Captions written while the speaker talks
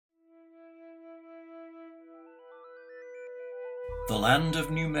The land of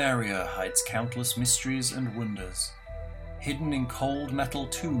Numeria hides countless mysteries and wonders, hidden in cold metal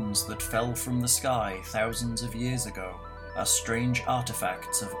tombs that fell from the sky thousands of years ago are strange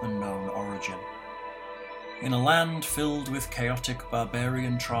artifacts of unknown origin. In a land filled with chaotic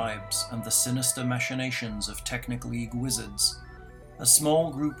barbarian tribes and the sinister machinations of Technic League wizards, a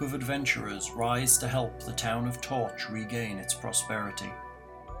small group of adventurers rise to help the town of Torch regain its prosperity.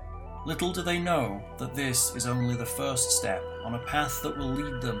 Little do they know that this is only the first step on a path that will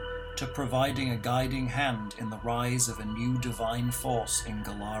lead them to providing a guiding hand in the rise of a new divine force in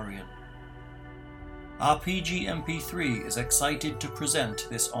Golarion. RPG MP3 is excited to present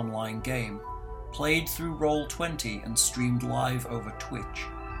this online game, played through Roll20 and streamed live over Twitch.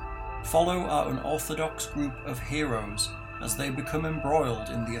 Follow our unorthodox group of heroes as they become embroiled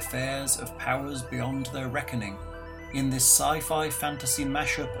in the affairs of powers beyond their reckoning in this sci-fi fantasy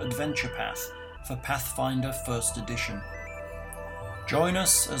mashup adventure path for Pathfinder 1st Edition. Join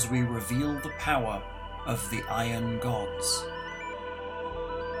us as we reveal the power of the Iron Gods.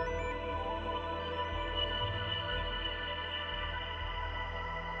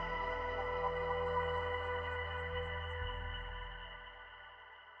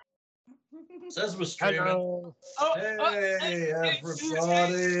 Says we're streaming. Hello. Hey,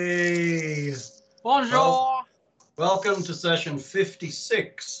 everybody. Bonjour. Welcome to session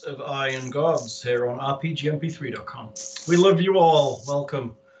 56 of Iron Gods here on RPGMP3.com. We love you all.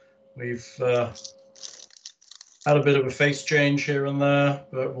 Welcome. We've had a bit of a face change here and there,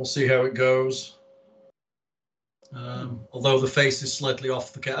 but we'll see how it goes. Although the face is slightly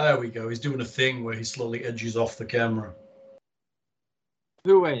off the camera. There we go. He's doing a thing where he slowly edges off the camera.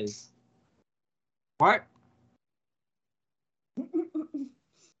 Who is? What?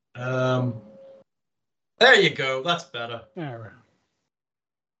 There you go. That's better. There.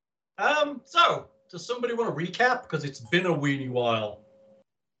 So, does somebody want to recap? Because it's been a weeny while.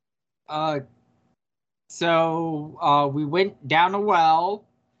 So we went down a well,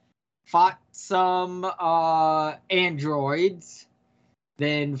 fought some androids,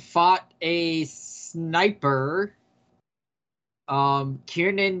 then fought a sniper.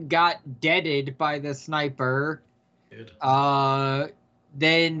 Kiernan got deaded by the sniper. Good.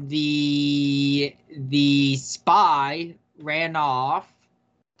 Then the spy ran off.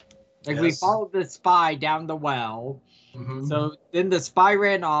 Like, we Yes. followed the spy down the well. Mhm. So then the spy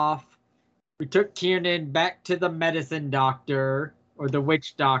ran off. We took Kiernan back to the medicine doctor, or the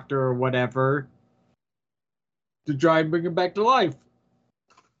witch doctor, or whatever, to try and bring him back to life.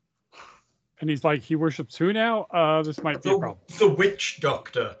 And he's like, he worships who now? This might be a problem. The witch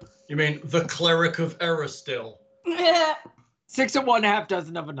doctor. You mean the cleric of Eristil? 6 of one, half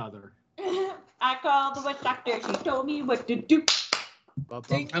dozen of another. I called the witch doctor. She told me what to do.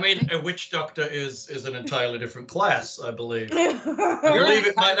 I mean, a witch doctor is an entirely different class, I believe. I believe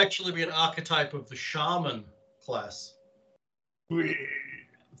it might actually be an archetype of the shaman class.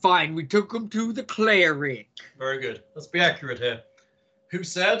 Fine, we took him to the cleric. Very good. Let's be accurate here. Who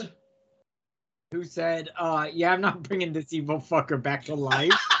said? Who said, yeah, I'm not bringing this evil fucker back to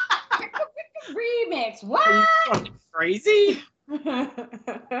life. Remix. Are What? you fucking crazy?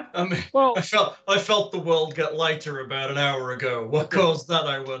 I mean, Well, I felt the world get lighter about an hour ago. What caused that,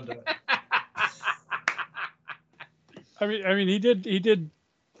 I wonder? I mean, he did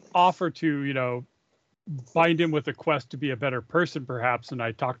offer to, bind him with a quest to be a better person, perhaps. And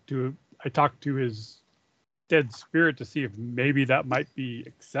I talked to his dead spirit to see if maybe that might be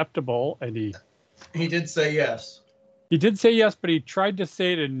acceptable. And He did say yes. he did say yes, but he tried to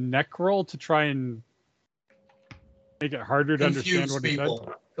say it in Necrol to try and make it harder to understand Confuse what he said.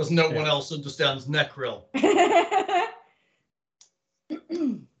 people, because no one else understands Necril.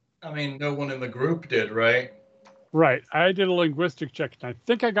 I mean, no one in the group did, right? Right. I did a linguistic check, and I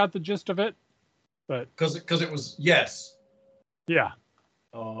think I got the gist of it. But Because it was yes. yeah.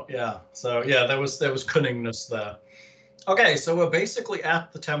 Oh yeah. So yeah, there was cunningness there. Okay, so we're basically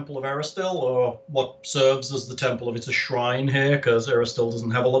at the Temple of Eristil, or what serves as the temple of it's a shrine here, because Eristil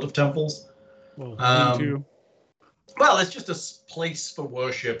doesn't have a lot of temples. Well, Um, Well, it's just a place for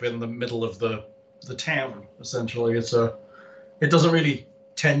worship in the middle of the town. Essentially, it doesn't really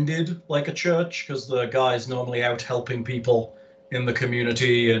tended like a church, because the guy's normally out helping people in the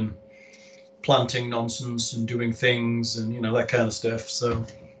community and planting nonsense and doing things and that kind of stuff. So,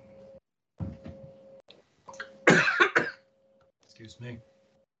 excuse me,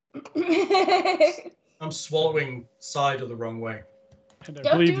 I'm swallowing cider the wrong way. and I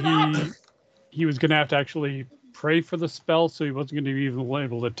Don't believe do that. he was going to have to actually pray for the spell, so he wasn't going to be even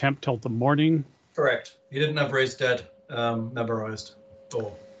able to attempt till the morning. Correct. He didn't have Raised Dead memorized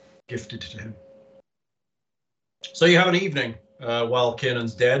or gifted to him. So you have an evening. while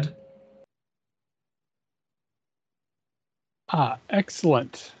Kiernan's dead.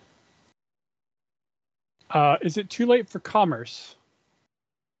 Excellent. Is it too late for commerce?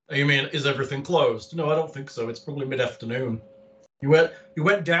 You mean, is everything closed? No, I don't think so. It's probably mid-afternoon. You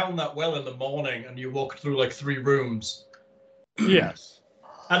went down that well in the morning and you walked through like 3 rooms. Yes.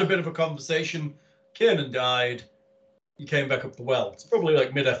 Had a bit of a conversation. Kiernan died. You came back up the well. It's probably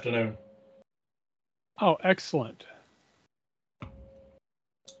like mid-afternoon. Oh, excellent.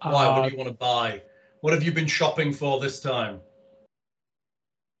 Why? What do you want to buy? What have you been shopping for this time?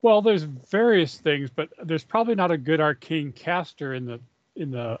 Well, there's various things, but there's probably not a good arcane caster in the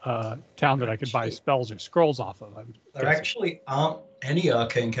town that I could buy spells or scrolls off of. There actually aren't any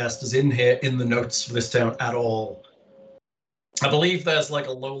arcane casters in here in the notes for this town at all. I believe there's like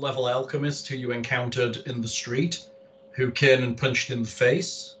a low-level alchemist who you encountered in the street, who Kiernan punched in the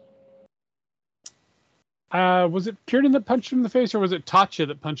face. Was it Kiernan that punched him in the face, or was it Tatcha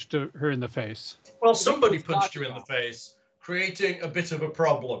that punched her in the face? Well, somebody punched her in the face, creating a bit of a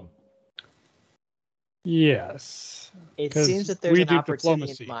problem. Yes. It 'Cause seems that there's we an do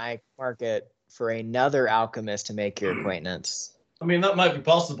opportunity diplomacy. in my market for another alchemist to make your acquaintance. I mean, that might be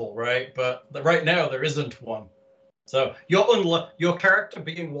possible, right? But right now there isn't one. So your character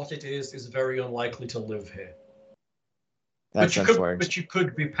being what it is very unlikely to live here. That's unfortunate. But you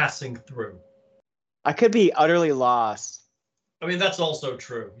could be passing through. I could be utterly lost I mean, that's also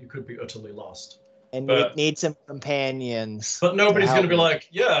true. You could be utterly lost. and But- need some companions. But nobody's to going to be help me. like,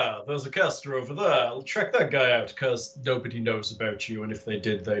 yeah, there's a caster over there. I'll check that guy out, because nobody knows about you. And if they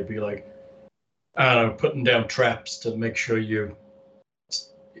did, they'd be like, I don't know, putting down traps to make sure you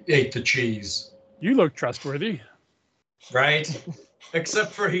ate the cheese. You look trustworthy. Right?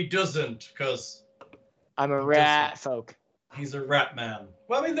 Except for he doesn't, because I'm a rat folk. he's a rat man.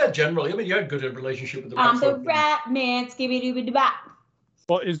 Well, I mean, that generally, I mean, you had a good relationship with the rat I'm the folk. rat man, skibby-dooby-doo-bap.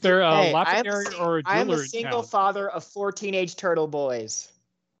 Well, is there a Hey, lapidary or a I am jeweler a in single town? father of 4 teenage turtle boys.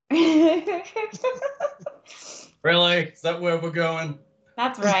 Really? Is that where we're going?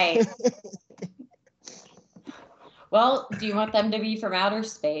 That's right. Well, do you want them to be from outer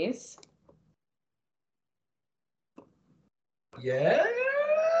space? Yes.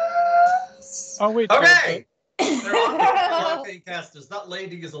 Oh wait. Okay. There are arcane casters. That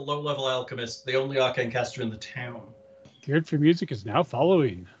lady is a low-level alchemist, the only arcane caster in the town. Geared for Music is now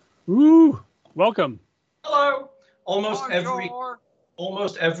following. Ooh, welcome. Hello. Almost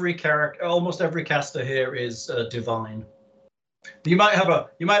every caster here is divine. You might have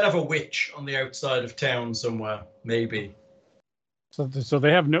a witch on the outside of town somewhere, maybe. So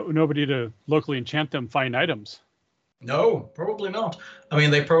they have nobody to locally enchant them fine items. No, probably not. I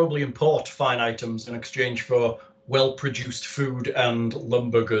mean, they probably import fine items in exchange for well-produced food and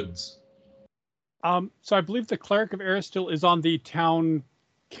lumber goods. So I believe the cleric of Aristil is on the town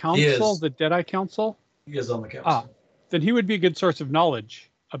council, is. the Deadeye Council. He is on the council. Then he would be a good source of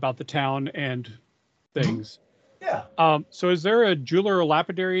knowledge about the town and things. Yeah. So is there a jeweler or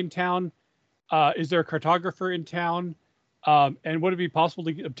lapidary in town? Is there a cartographer in town? And would it be possible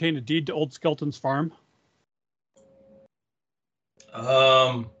to obtain a deed to Old Skelton's farm?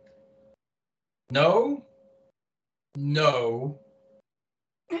 No.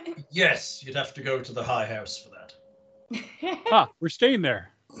 Yes, you'd have to go to the High House for that. We're staying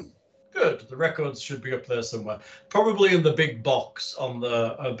there. Good. The records should be up there somewhere. Probably in the big box on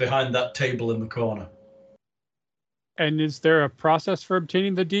the behind that table in the corner. And is there a process for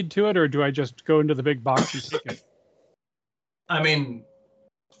obtaining the deed to it, or do I just go into the big box and take it? I mean,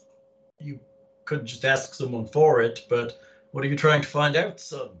 you could just ask someone for it, but what are you trying to find out,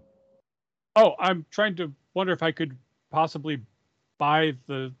 son? Oh, I'm trying to wonder if I could possibly buy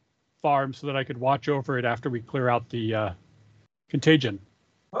the farm so that I could watch over it after we clear out the contagion.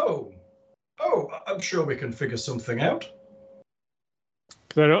 Oh, I'm sure we can figure something out.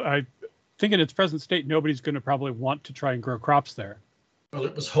 Because I think in its present state, nobody's going to probably want to try and grow crops there. Well,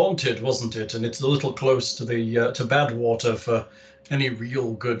 it was haunted, wasn't it? And it's a little close to the to Badwater for any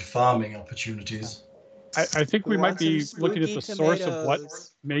real good farming opportunities. I think we might Want be some looking at the spooky source of what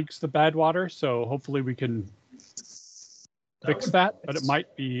tomatoes. makes the bad water, so hopefully we can fix that, but it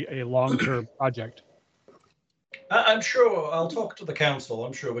might be a long-term project. I'm sure I'll talk to the council.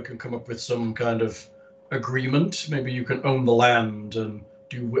 I'm sure we can come up with some kind of agreement. Maybe you can own the land and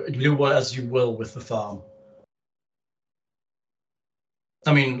do what as you will with the farm.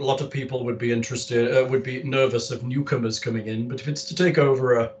 I mean, a lot of people would be interested, would be nervous of newcomers coming in, but if it's to take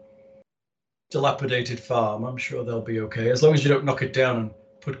over a dilapidated farm, I'm sure they'll be okay. As long as you don't knock it down and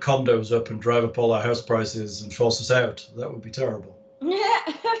put condos up and drive up all our house prices and force us out, that would be terrible.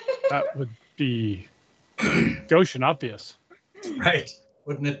 That would be Goshen obvious. Right,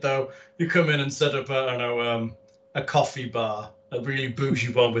 wouldn't it though? You come in and set up a coffee bar, a really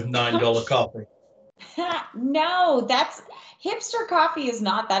bougie one with $9 coffee. No, that's hipster coffee is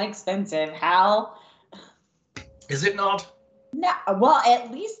not that expensive, Hal. Is it not? No, well, at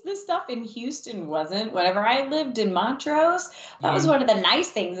least the stuff in Houston wasn't. Whenever I lived in Montrose, that was one of the nice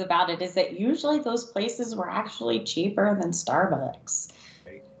things about it is that usually those places were actually cheaper than Starbucks.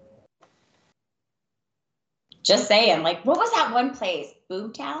 Right. Just saying, like, what was that one place?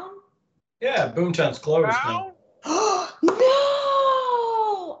 Boomtown? Yeah, Boomtown's closed now. No!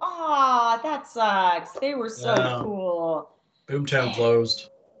 Aw, that sucks. They were so Yeah. cool. Boomtown closed.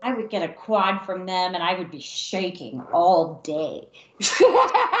 I would get a quad from them and I would be shaking all day.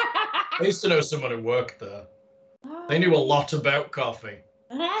 I used to know someone who worked there. They knew a lot about coffee.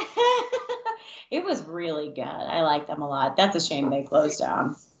 It was really good. I like them a lot. That's a shame they closed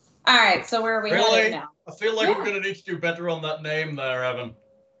down. All right, so where are we Really? headed now? I feel like Yeah. we're going to need to do better on that name there, Evan.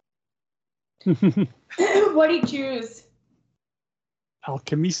 What do you choose?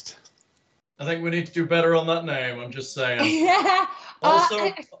 Alchemist. I think we need to do better on that name. I'm just saying.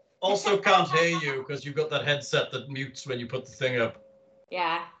 Also can't hear you because you've got that headset that mutes when you put the thing up.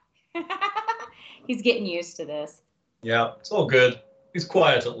 Yeah. He's getting used to this. Yeah, it's all good. He's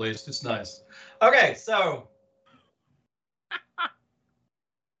quiet at least. It's nice. Okay, so.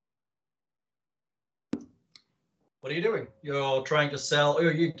 What are you doing? You're trying to sell. Oh,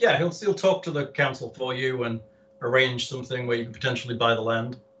 yeah, he'll still talk to the council for you and arrange something where you can potentially buy the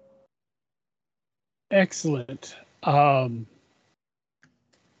land. Excellent. So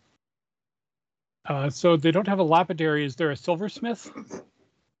they don't have a lapidary. Is there a silversmith?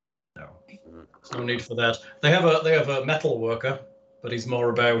 No, there's no need for that. They have a metal worker, but he's more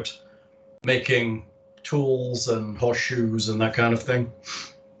about making tools and horseshoes and that kind of thing.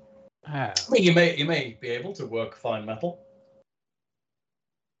 Ah, I mean, you may be able to work fine metal.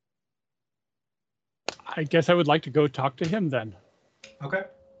 I guess I would like to go talk to him then. Okay.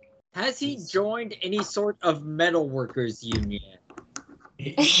 Has he joined any sort of metal workers union?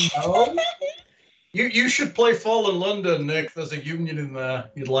 No. You should play Fallen London, Nick. There's a union in there.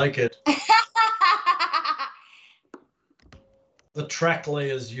 You'd like it. The Track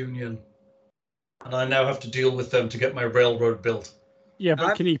Layers Union. And I now have to deal with them to get my railroad built. Yeah, but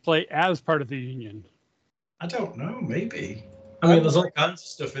I'm- can he play as part of the union? I don't know, maybe. I mean, there's all kinds of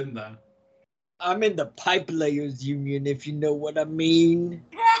stuff in there. I'm in the pipe layers union, if you know what I mean.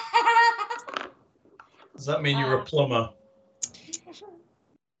 Does that mean you're a plumber?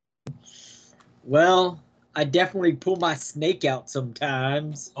 Well, I definitely pull my snake out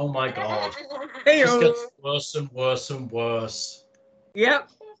sometimes. Oh my god. Hey, It just gets worse and worse and worse. Yep.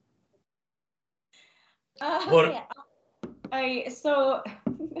 What- I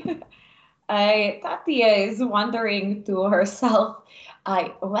thought Thea is wondering to herself,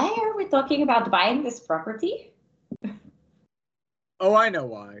 why are we talking about buying this property? Oh, I know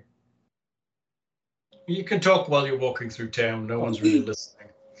why. You can talk while you're walking through town. No one's really listening.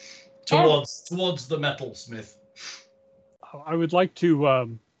 Towards the metalsmith. I would like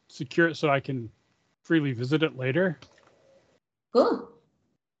to secure it so I can freely visit it later. Cool.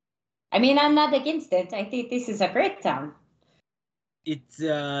 I mean, I'm not against it. I think this is a great town. It's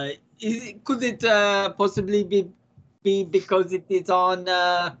could it possibly be because it is on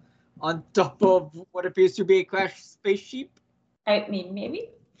top of what appears to be a crashed spaceship? I mean, maybe.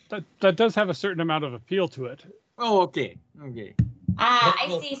 That does have a certain amount of appeal to it. Oh, okay. Okay. I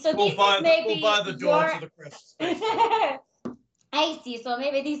see. So this is maybe we'll buy the door your... to the crash space. I see. So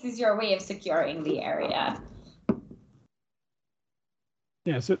maybe this is your way of securing the area.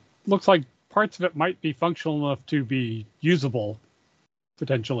 Yes, it looks like parts of it might be functional enough to be usable,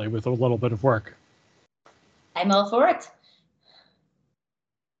 potentially, with a little bit of work. I'm all for it.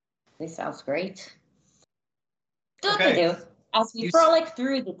 This sounds great. Okay. As we You frolic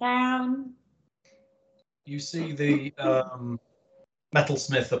through the town. You see the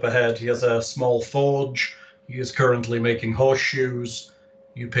metalsmith up ahead. He has a small forge. He is currently making horseshoes.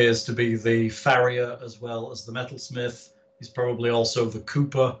 He appears to be the farrier as well as the metalsmith. He's probably also the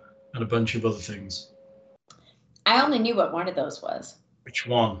cooper and a bunch of other things. I only knew what one of those was. Which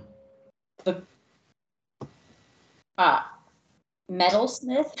one? The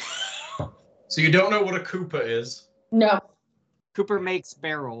metalsmith? So you don't know what a cooper is, No. Cooper makes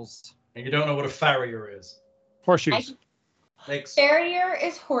barrels. and you don't know what a farrier is. Horseshoes. Makes Farrier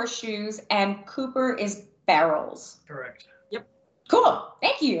is horseshoes and Cooper is barrels. correct. Cool.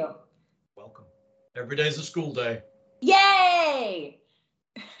 Thank you. Welcome. Every day's a school day. Yay!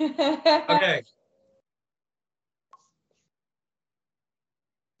 Okay.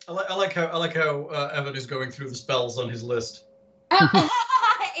 I like how Evan is going through the spells on his list.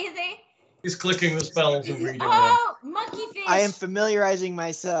 Is he? He's clicking the spells and reading them. Oh, monkey fish. I am familiarizing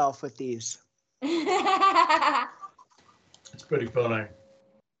myself with these. It's pretty funny.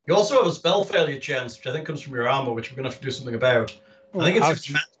 You also have a spell failure chance, which I think comes from your armor, which we're going to have to do something about. I think if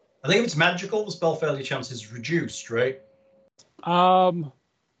it's magical, the spell failure chance is reduced, right?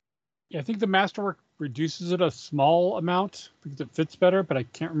 Yeah, I think the masterwork reduces it a small amount because it fits better, but I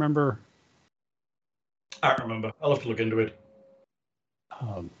can't remember. I don't remember. I'll have to look into it.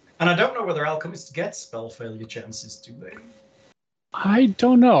 Um, And I don't know whether alchemists get spell failure chances, do they? I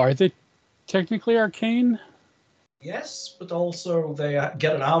don't know. Are they technically arcane? Yes, but also they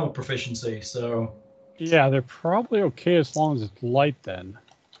get an armor proficiency, so... Yeah, they're probably okay as long as it's light then.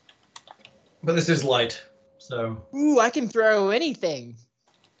 But this is light, so... Ooh, I can throw anything.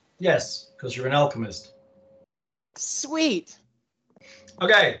 Yes, because you're an alchemist. Sweet.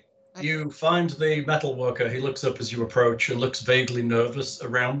 Okay, you find the metal worker. He looks up as you approach and looks vaguely nervous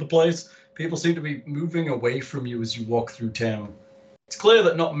around the place. People seem to be moving away from you as you walk through town. It's clear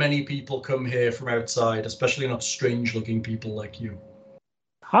that not many people come here from outside, especially not strange-looking people like you.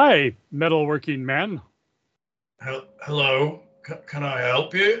 Hi, metalworking man. Hello, can I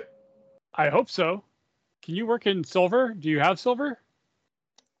help you? I hope so. Can you work in silver? Do you have silver?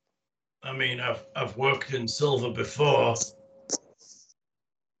 I mean, I've worked in silver before.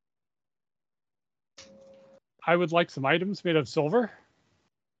 I would like some items made of silver.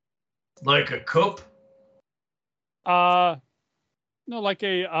 Like a cup? No, like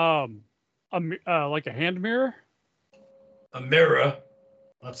a hand mirror. A mirror?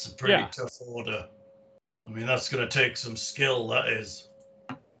 That's a pretty Yeah. tough order. I mean, that's going to take some skill, that is.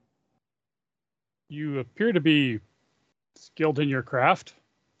 You appear to be skilled in your craft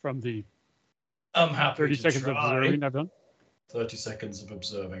from the I'm happy 30 to seconds of try. observing I've done. 30 seconds of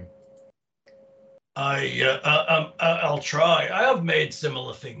observing. I'll try. I have made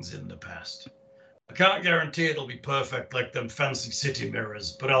similar things in the past. I can't guarantee it'll be perfect like them fancy city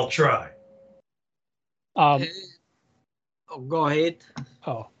mirrors, but I'll try. Oh, go ahead.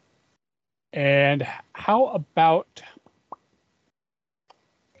 Oh. And how about...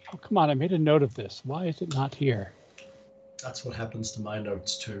 Oh, come on, I made a note of this. Why is it not here? That's what happens to my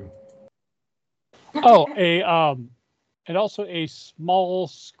notes too. Oh, and also a small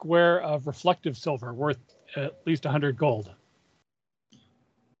square of reflective silver worth at least 100 gold.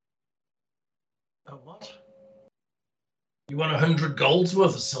 What? You want 100 golds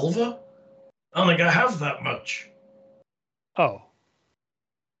worth of silver? I don't think I have that much. Oh.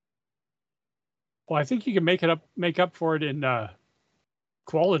 Well, I think you can make up for it in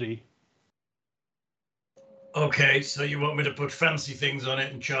quality. Okay, so you want me to put fancy things on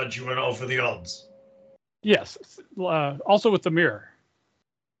it and charge you over the odds? Yes. Also with the mirror.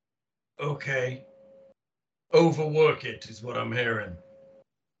 Okay. Overwork it is what I'm hearing.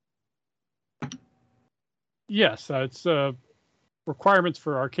 Yes, it's requirements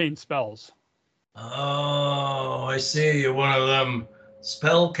for arcane spells. Oh, I see. You're one of them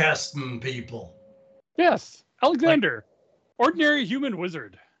spell casting people. Yes, Alexander, ordinary human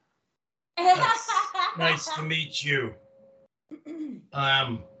wizard. Nice to meet you.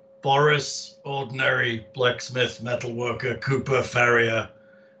 I'm Boris, ordinary blacksmith, metalworker, cooper, farrier,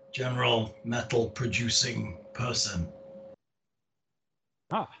 general metal producing person.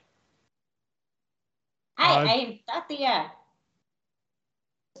 Ah. Hi, I'm Satya.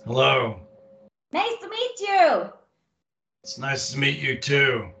 Hello. Nice to meet you. It's nice to meet you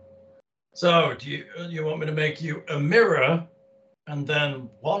too. So, do you want me to make you a mirror, and then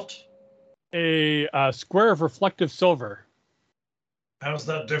what? A square of reflective silver. How's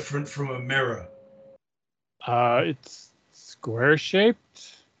that different from a mirror? It's square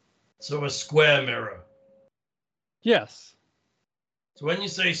shaped. So a square mirror. Yes. So when you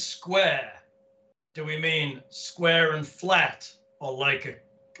say square, do we mean square and flat, or like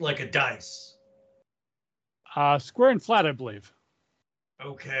a dice? Square and flat, I believe.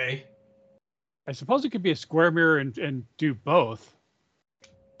 Okay. I suppose it could be a square mirror and do both.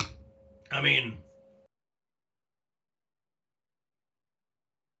 I mean,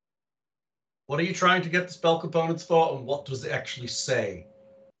 what are you trying to get the spell components for, and what does it actually say?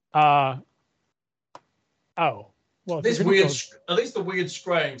 Oh. Well, Are these the weird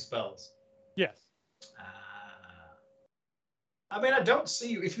scrying spells? Yes. I mean, I don't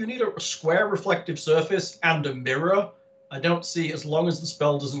see, if you need a square reflective surface and a mirror, I don't see, as long as the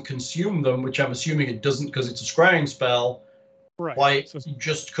spell doesn't consume them, which I'm assuming it doesn't because it's a scrying spell, Right. why So, you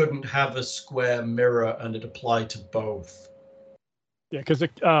just couldn't have a square mirror and it applied to both. yeah, because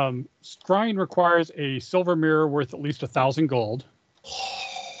scrying requires a silver mirror worth at least 1,000 gold.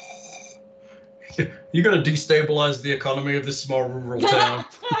 You're going to destabilize the economy of this small rural town.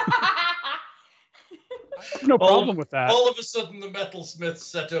 No problem with that. All of a sudden, the metalsmiths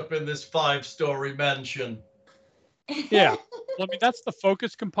set up in this 5-story mansion. Yeah. Well, I mean, that's the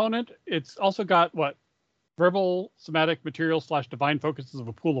focus component. It's also got what? Verbal, somatic, material / divine focuses of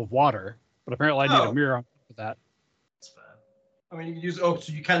a pool of water. But apparently I need a mirror on top of that. That's fair. I mean, you can use, so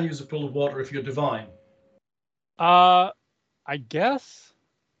you can use a pool of water if you're divine. I guess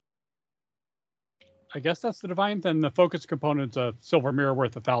that's the divine. Then the focus component's a silver mirror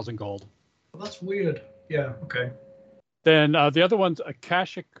worth 1,000 gold. Well, that's weird. Yeah, okay. Then the other one's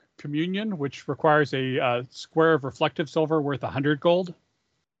Akashic Communion, which requires a square of reflective silver worth 100 gold.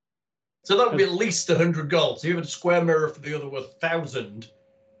 So that would be at least 100 gold. So you have a square mirror for the other worth 1,000.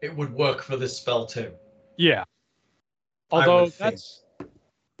 It would work for this spell too. Yeah. Although that's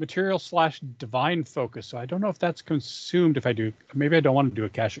material / divine focus, so I don't know if that's consumed if I do. Maybe I don't want to do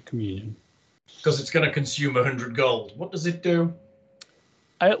Akashic Communion. Because it's going to consume 100 gold. What does it do?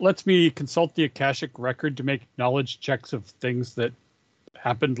 It lets me consult the Akashic record to make knowledge checks of things that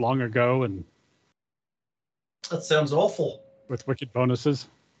happened long ago and That sounds awful. with wicked bonuses.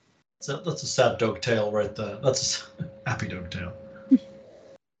 That's a sad dog tale right there. That's a happy dog tale.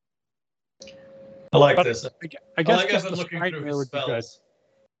 I like But this. I guess like just Evan the looking strike through mirror his would be good. spells.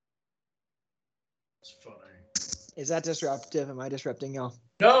 It's funny. Is that disruptive? Am I disrupting y'all?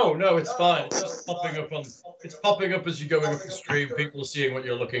 No, it's fine. It's just popping up on. It's popping up as you're going up the stream. People are seeing what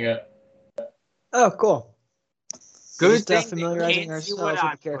you're looking at. Oh, cool. Good Just, thing familiarizing they can't see ourselves what with the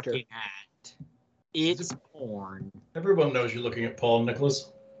I'm character. looking at. It's porn. Everyone knows you're looking at porn,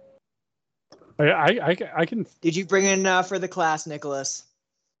 Nicholas. I can. Did you bring in for the class, Nicholas?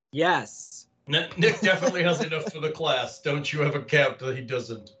 Yes. Nick definitely has enough for the class. Don't you ever count that he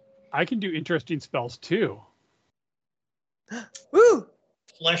doesn't. I can do interesting spells too. Woo!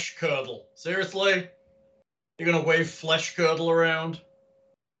 Flesh curdle. Seriously? You're gonna wave flesh curdle around?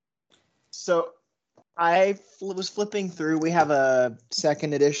 So I was flipping through. We have a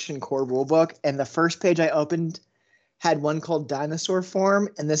 2nd edition core rulebook, and the first page I opened had one called Dinosaur Form,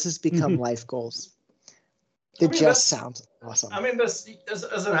 and this has become life goals. It just sounds awesome. I mean, as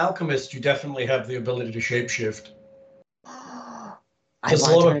an alchemist, you definitely have the ability to shapeshift. I There's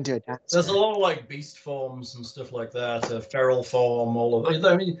want a to lot turn of- into a dinosaur. There's a lot of like beast forms and stuff like that, feral form, all of it.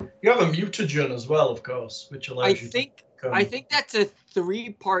 I mean, you have a mutagen as well, of course, which allows I you think to become... I think that's a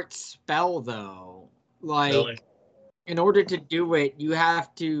 3-part spell though. Like Really? in order to do it, you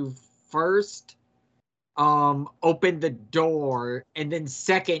have to first open the door, and then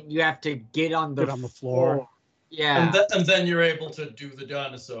second you have to get on the floor. Yeah. And then you're able to do the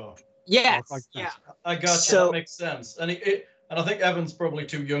dinosaur. Yes. Like Yeah. that. I got you. So- That makes sense. And and I think Evan's probably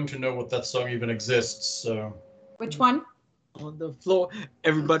too young to know what that song even exists. So Which one? On the floor,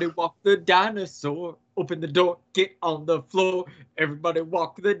 everybody walk the dinosaur. Open the door, get on the floor. Everybody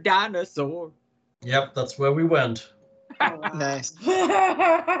walk the dinosaur. yep, that's where we went. Nice.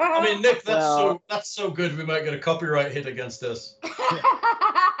 I mean, Nick, Well- that's so good. We might get a copyright hit against us.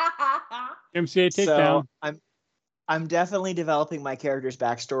 MCA So takedown. I'm definitely developing my character's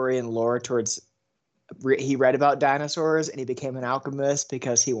backstory and lore towards. He read about dinosaurs and he became an alchemist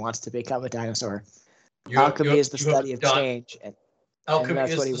because he wants to become a dinosaur. Alchemy is the study of change, and Alchemy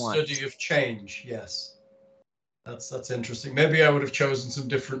that's is what he the wants. study of change. Yes, that's interesting. Maybe I would have chosen some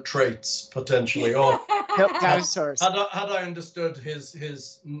different traits potentially, or dinosaurs. had I understood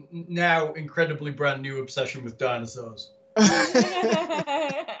his now incredibly brand new obsession with dinosaurs.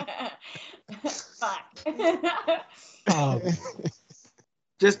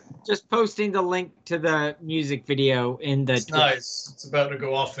 Just posting the link to the music video in the It's nice. It's about to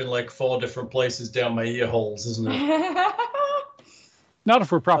go off in like 4 different places down my ear holes, isn't it? Not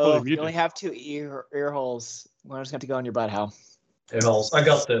if we're properly Oh, you muted. only have 2 ear holes. We're just going to go in your butt, Hal. Ear holes. I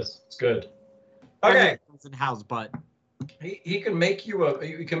got this. It's good. Okay. in house butt. He can make you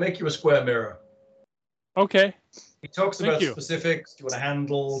a square mirror. Okay. He talks Thank about you. specifics. Do you want a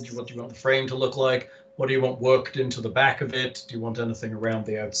handle? What do you want the frame to look like? What do you want worked into the back of it? Do you want anything around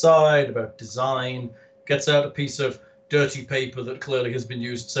the outside? About design? Gets out a piece of dirty paper that clearly has been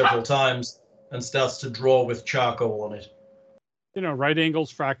used several times and starts to draw with charcoal on it. You know, right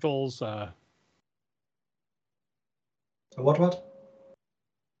angles, fractals. What?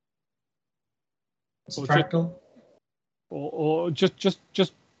 What's a Well, fractal? Or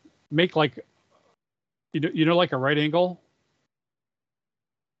just make like, you know, like a right angle.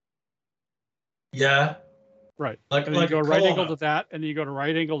 Yeah. Right. Like And then you go a right angle corner. to that, and then you go to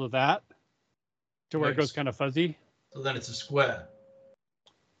right angle to that, to where it goes Yes. kind of fuzzy. So then it's a square.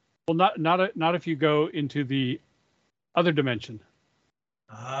 Well, not if you go into the other dimension.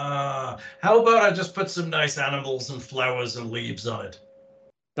 Ah, How about I just put some nice animals and flowers and leaves on it?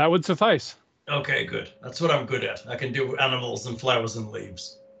 That would suffice. Okay, good. That's what I'm good at. I can do animals and flowers and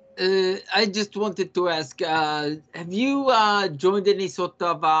leaves. I just wanted to ask, have you joined any sort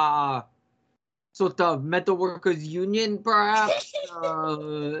of metalworkers union, perhaps?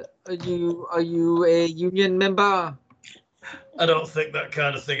 Are you a union member? I don't think that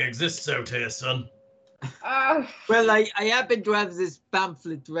kind of thing exists out here, son. Well, I happen to have this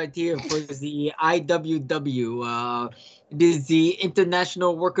pamphlet right here for the IWW. It is the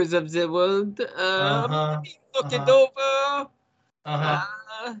International Workers of the World. Look it over.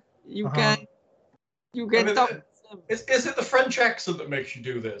 You can I mean, talk. Is it the French accent that makes you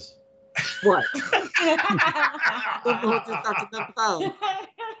do this? What? I don't know what you're talking about.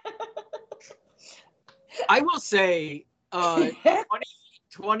 I will say,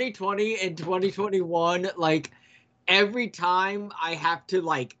 2020 and 2021, like every time I have to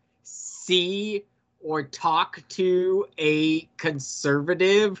like see or talk to a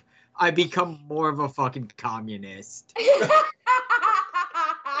conservative, I become more of a fucking communist.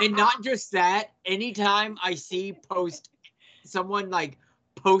 And not just that, anytime I see someone like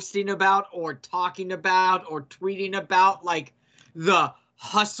posting about or talking about or tweeting about like the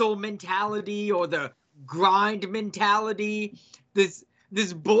hustle mentality or the grind mentality, this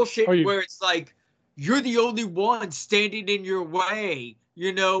bullshit where it's like you're the only one standing in your way,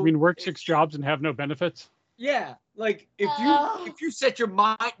 you know. I mean, work 6 jobs and have no benefits. Yeah, like if you set your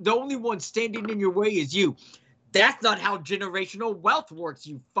mind, the only one standing in your way is you. That's not how generational wealth works,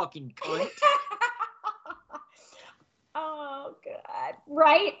 you fucking cunt. Oh, God.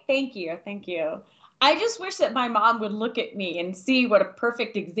 Right? Thank you. I just wish that my mom would look at me and see what a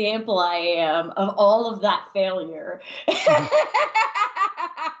perfect example I am of all of that failure.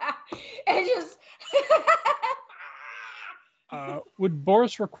 And just... Would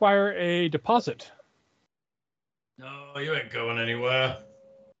Boris require a deposit? No, you ain't going anywhere.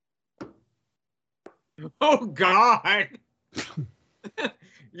 Oh, God.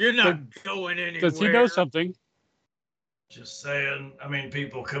 You're not going anywhere. Does he know something? Just saying. I mean,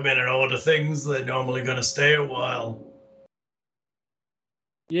 people come in and order things. They're normally going to stay a while.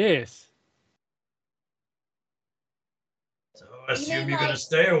 Yes. So I assume you're going to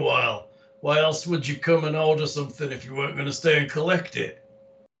stay a while. Why else would you come and order something if you weren't going to stay and collect it?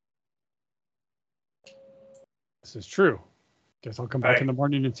 This is true. Guess I'll come back in the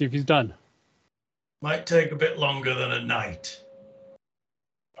morning and see if he's done. Might take a bit longer than a night.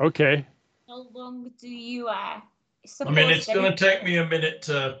 Okay. How long do you I mean, it's going to take me a minute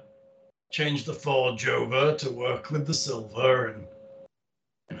to change the forge over to work with the silver and,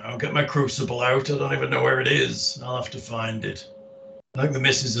 get my crucible out. I don't even know where it is. I'll have to find it. I think the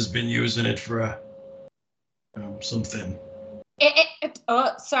missus has been using it for something.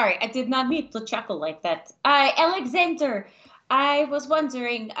 Oh, sorry. I did not mean to chuckle like that. Alexander, I was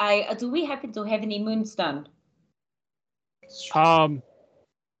wondering, do we happen to have any moonstone?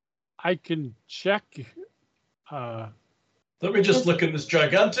 I can check. Let me just look in this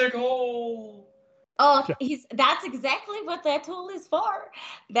gigantic hole. Oh, that's exactly what that hole is for.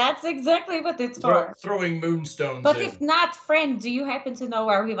 That's exactly what it's for. Throwing moonstones But in. if not, friend, do you happen to know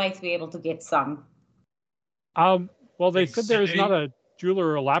where we might be able to get some? Well, they said there's not a jeweler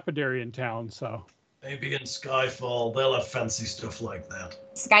or a lapidary in town, so. Maybe in Skyfall, they'll have fancy stuff like that.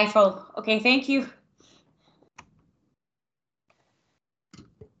 Skyfall. Okay, thank you.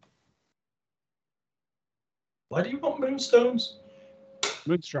 Why do you want moonstones?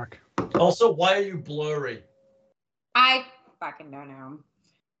 Moonstruck. Also, why are you blurry? I fucking don't know.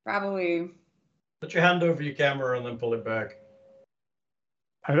 Probably. Put your hand over your camera and then pull it back.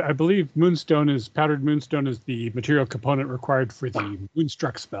 I believe powdered moonstone is the material component required for the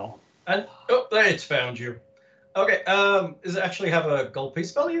Moonstruck spell. And there, it's found you. Okay, does it actually have a gold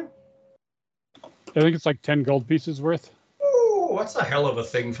piece value? I think it's like 10 gold pieces worth. Ooh, that's a hell of a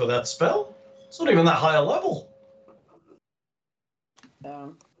thing for that spell. It's not even that high a level.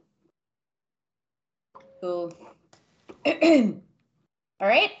 Cool. All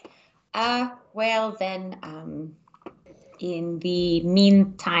right. Well then, in the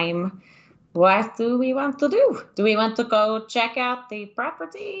meantime, what do we want to do? Do we want to go check out the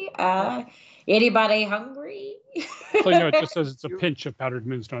property? Anybody hungry? So, it just says it's a pinch of powdered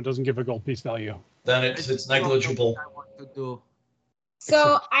moonstone. It doesn't give a gold piece value. Then it's negligible.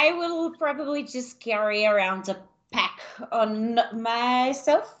 So I will probably just carry around a pack on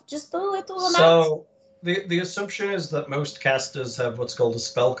myself, just a little amount. So the assumption is that most casters have what's called a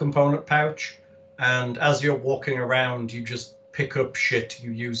spell component pouch, and as you're walking around, you just pick up shit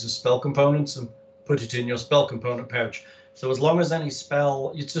you use as spell components and put it in your spell component pouch. So as long as any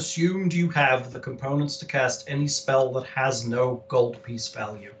spell, it's assumed you have the components to cast any spell that has no gold piece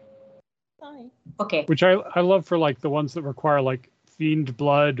value. Okay. Which I love for like the ones that require like fiend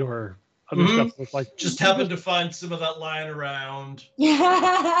blood or other Mhm. stuff with like Just happen to find some of that lying around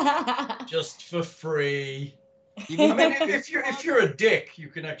Yeah. just for free. You I mean, if you're a dick, you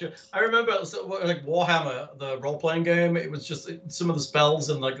can actually. I remember like Warhammer, the role playing game. It was just some of the spells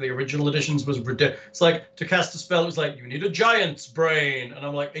in like the original editions was ridiculous. It's like to cast a spell, it was like you need a giant's brain, and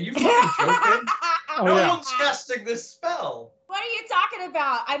I'm like, are you fucking joking? Oh, No yeah. one's casting this spell. What are you talking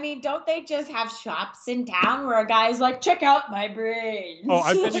about? I mean, don't they just have shops in town where a guy's like, check out my brains? Oh,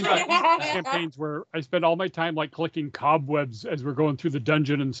 I've been in campaigns where I spend all my time like collecting cobwebs as we're going through the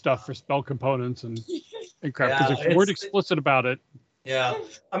dungeon and stuff for spell components and crap. Because Yeah, if you weren't it's- explicit about it, Yeah,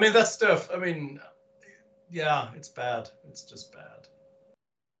 I mean that stuff. I mean, yeah, it's bad. It's just bad.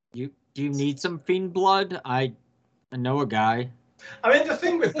 do you need some fiend blood? I know a guy. I mean, the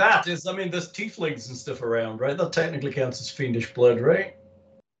thing with that is, I mean, there's tieflings and stuff around, right? That technically counts as fiendish blood, right?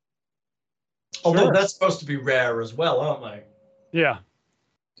 Although Sure. that's supposed to be rare as well, aren't they? yeah,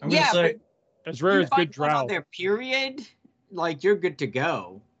 I'm gonna Yeah, say, as rare You as find good one on drow. their period, like you're good to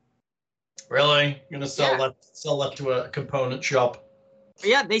go. really, you're gonna sell Yeah. that to a component shop?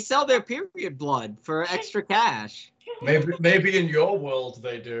 Yeah, they sell their period blood for extra cash. Maybe in your world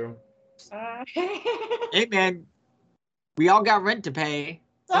they do. Hey man, we all got rent to pay.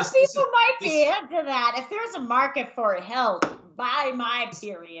 Some This- people might this- be into that. If there's a market for it, hell, buy my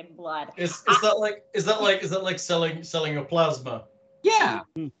period blood. Is that like selling a plasma? Yeah,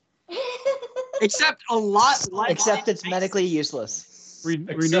 except a lot less. Except it's medically useless.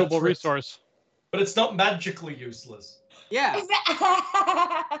 Renewable for- resource. But it's not magically useless. Yeah,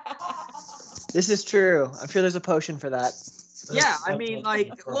 This is true. I'm sure there's a potion for that. yeah. I That's mean, what- like,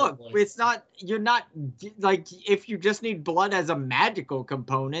 look, probably. it's not. You're not like if you just need blood as a magical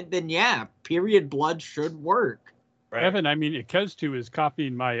component, then yeah, period blood should work. Right. Evan, I mean, Ikezu is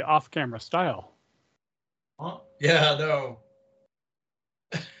copying my off-camera style. Huh? Yeah, no.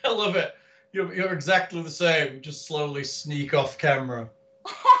 I love it. You're exactly the same. You just slowly sneak off camera.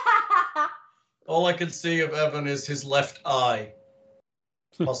 All I can see of Evan is his left eye.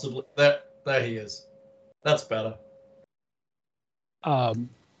 Possibly there he is. That's better. Um,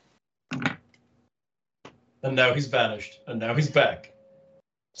 And now he's vanished. And now he's back.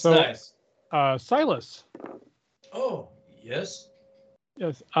 It's So- nice. Silas. Oh, yes.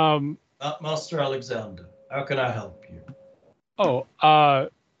 Yes. Master Alexander. How can I help you? Oh,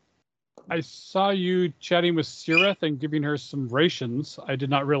 I saw you chatting with Sireth and giving her some rations. I did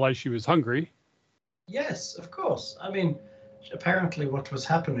not realize she was hungry. Yes, of course. I mean, apparently what was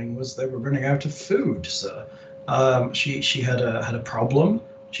happening was they were running out of food, sir. She had a problem.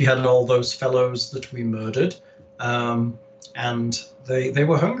 She had all those fellows that we murdered, and they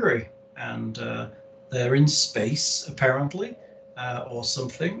were hungry, and they're in space apparently, or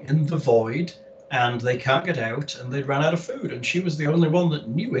something in the void, and they can't get out, and they ran out of food, and she was the only one that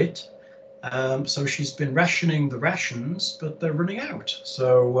knew it. So she's been rationing the rations, but they're running out.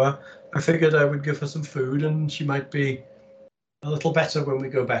 So I figured I would give her some food, and she might be a little better when we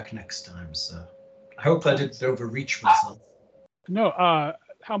go back next time. So I hope I didn't overreach myself. No,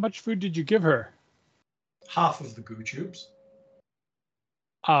 how much food did you give her? Half of the goo tubes.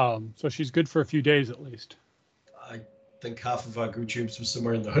 So she's good for a few days at least. I think half of our goo tubes was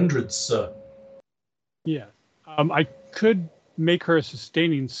somewhere in the hundreds, sir. Yeah. I could make her a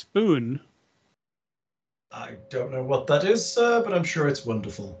sustaining spoon. I don't know what that is, sir, but I'm sure it's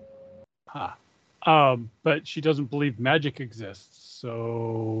wonderful. But she doesn't believe magic exists,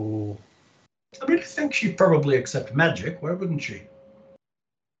 so I mean, I think she'd probably accept magic. Why wouldn't she?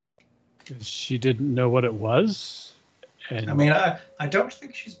 she didn't know what it was. And I mean, I don't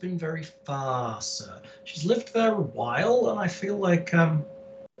think she's been very far, sir. She's lived there a while, and I feel like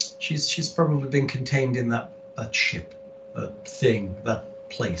she's probably been contained in that ship, that thing, that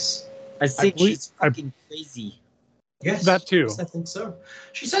place. I think believe- she's fucking crazy. Yes, That too. yes, I think so.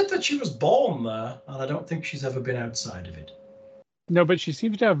 She said that she was born there, and I don't think she's ever been outside of it. no, but she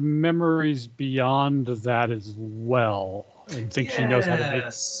seems to have memories beyond that as well, and thinks she knows how to make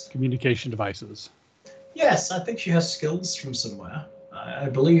Yes. communication devices. Yes, I think she has skills from somewhere. I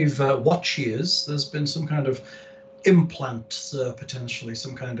believe what she is, there's been some kind of implant, potentially,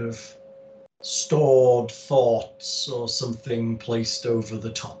 some kind of stored thoughts or something placed over the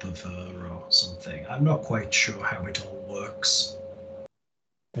top of her or something. I'm not quite sure how it all works.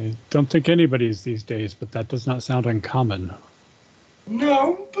 I don't think anybody's these days, but that does not sound uncommon.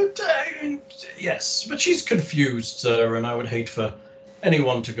 No, but yes, but she's confused, sir, and I would hate for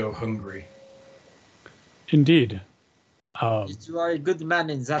anyone to go hungry. Indeed. You are a good man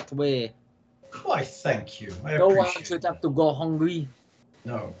in that way. Why, thank you. I No one appreciate should it. have to go hungry.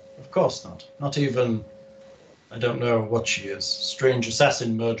 No, of course not. Not even, I don't know what she is. Strange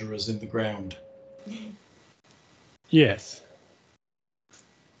assassin murderers in the ground. Yes.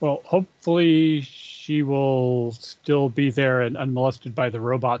 Well, hopefully she will still be there and unmolested by the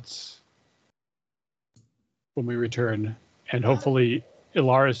robots when we return. And hopefully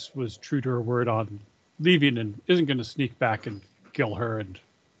Ilaris was true to her word on leaving and isn't going to sneak back and kill her and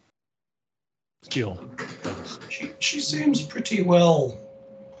steal things. She seems pretty well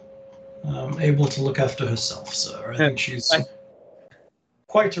able to look after herself, sir. I think she's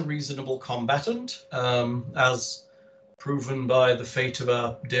quite a reasonable combatant, as proven by the fate of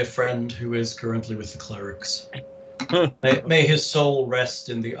our dear friend who is currently with the clerics. May his soul rest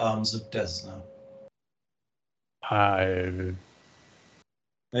in the arms of Desna. I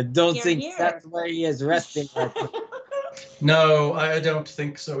don't Hear, think hear. that's where he is resting. No, I don't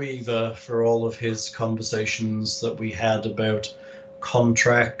think so either, for all of his conversations that we had about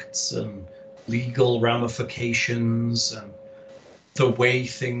contracts and legal ramifications and the way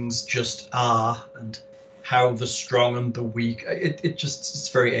things just are and how the strong and the weak, it's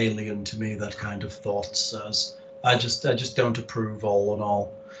very alien to me, that kind of thought, sirs. I just don't approve all in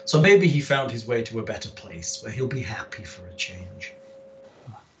all. So maybe he found his way to a better place where he'll be happy for a change.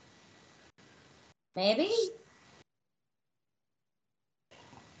 Maybe.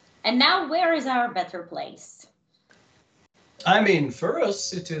 And now, where is our better place? I mean, for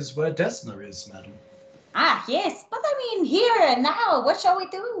us, it is where Desna is, madam. Ah, yes, but I mean, here and now, what shall we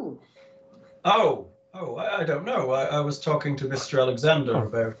do? Oh, I don't know. I was talking to Mr. Alexander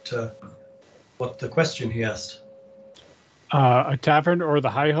about what the question he asked. a tavern or the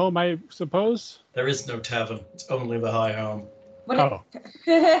high home, I suppose. There is no tavern. It's only the high home. Oh,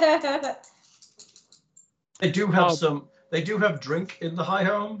 They do have some. They do have drink in the high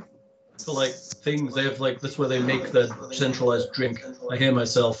home. So like things they have that's where they make the centralized drink. I hear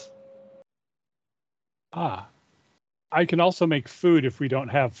myself. I can also make food if we don't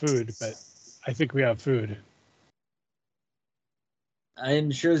have food, but I think we have food. I am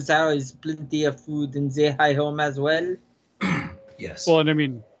sure there is plenty of food in the high home as well. Yes. Well, and I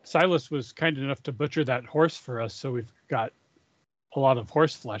mean, Silas was kind enough to butcher that horse for us, so we've got a lot of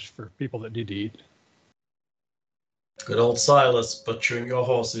horse flesh for people that need to eat. Good old Silas, butchering your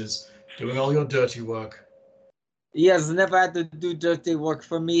horses, doing all your dirty work. He has never had to do dirty work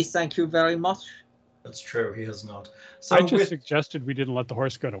for me, thank you very much. That's true. He has not. So I just suggested we didn't let the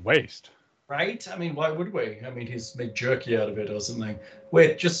horse go to waste. right? I mean, why would we? I mean, he's made jerky out of it or something.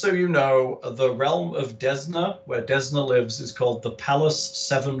 Wait, just so you know, the realm of Desna, where Desna lives, is called the Palace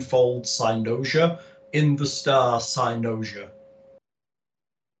Sevenfold Cynosia in the star Cynosia.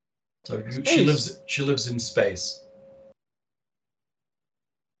 So she lives in space,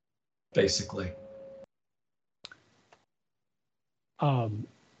 basically. Oh,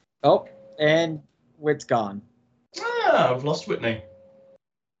 and it's gone. Ah, I've lost Whitney.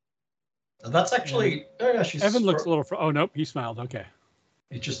 And that's actually she's Evan looks a little. Oh nope, he smiled. Okay.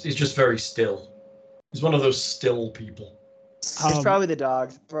 He's just very still. He's one of those still people. It's probably the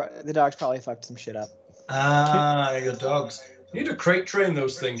dog. The dog's probably fucked some shit up. Ah, your dogs. You need to crate train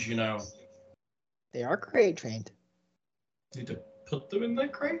those things, you know. They are crate trained. Need to put them in their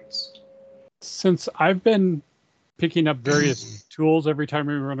crates. Since I've been picking up various tools every time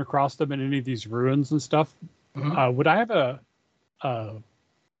we run across them in any of these ruins and stuff, would I have a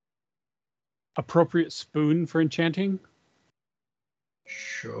appropriate spoon for enchanting?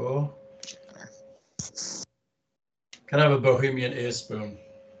 Sure. Can I have a Bohemian ear spoon?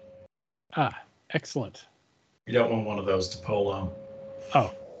 Ah, excellent. You don't want one of those to pole on.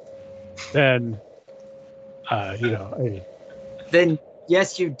 Oh, then, Then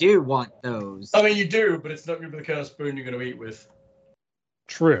yes, you do want those. I mean, you do, but it's not going to be the kind of spoon you're going to eat with.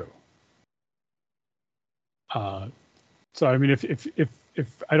 True. So I mean,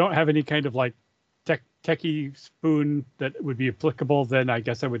 if I don't have any kind of like techie spoon that would be applicable, then I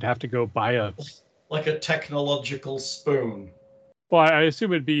guess I would have to go buy a like a technological spoon. Well, I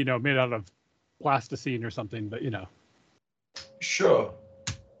assume it'd be made out of plasticine or something, but Sure.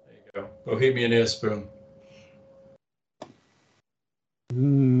 There you go. Bohemian ear spoon.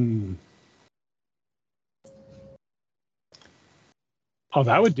 Oh,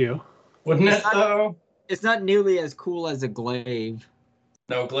 that would do. Wouldn't it though? It's not nearly as cool as a glaive.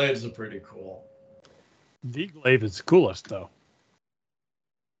 No, glaives are pretty cool. The glaive is coolest though.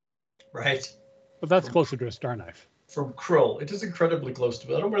 Right. But that's closer to a star knife. From Krull. It is incredibly close to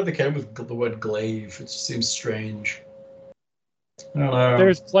it. I don't know where they came with the word glaive. It just seems strange. I don't know.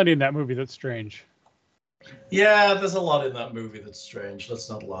 There's plenty in that movie that's strange. Yeah, there's a lot in that movie that's strange. Let's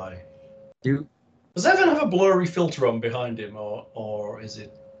not lie. Dude, Does Evan have a blurry filter on behind him, or is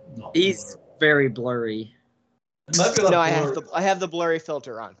it not? he's blurry? very blurry. It might be that No, blurry. I have the blurry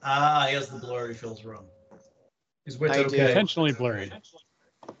filter on. Ah, he has the blurry filter on. Is wit I do. okay? Intentionally blurry.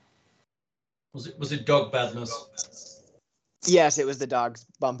 Was it dog badness? Yes, it was the dog's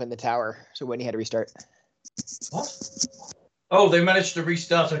bump in the tower. So when he had to restart. What? Oh, they managed to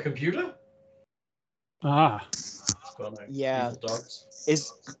restart a computer? Ah, It's funny. Yeah. Evil dogs.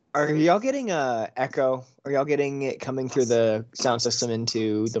 Are y'all getting echo? Are y'all getting it coming through the sound system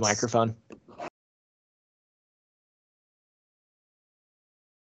into the microphone?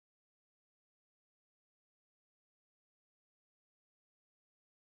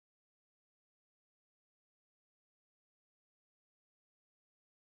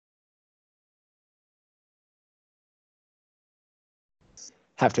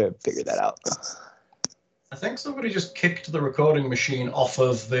 Have to figure that out. I think somebody just kicked the recording machine off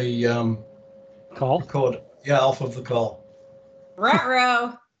of the call. record. Yeah, off of the call.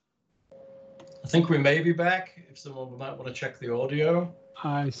 Ruh-roh. I think we may be back. If someone might want to check the audio.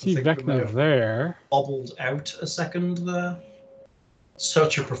 I see think we may Vecna have- there. Bobbled out a second there.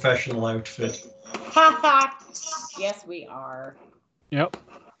 Such a professional outfit. Yes, we are. Yep,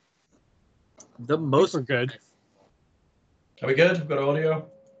 The most. we're good. Are we good? We've got audio?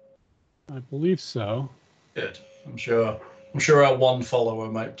 I believe so. Good. I'm sure our one follower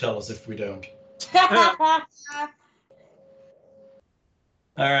might tell us if we don't.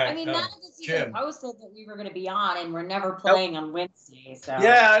 All right. I mean, none of us even Jim. posted that we were going to be on, and we're never playing on Wednesday. So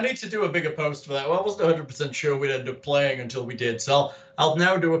Yeah, I need to do a bigger post for that. Well, I wasn't 100% sure we'd end up playing until we did. So I'll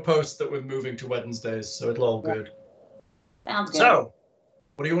now do a post that we're moving to Wednesdays, so it'll all good. sounds good. So,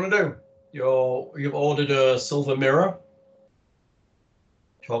 what do you want to do? You've ordered a silver mirror.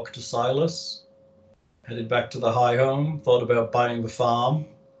 Talked to Silas. Headed back to the high home. Thought about buying the farm.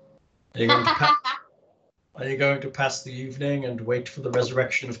 Are you going to, are you going to pass the evening and wait for the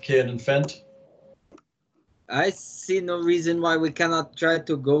resurrection of Kieran and Fent? I see no reason why we cannot try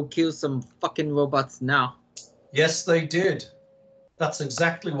to go kill some fucking robots now. Yes, they did. That's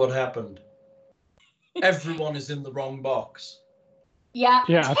exactly what happened. Everyone is in the wrong box. Yeah.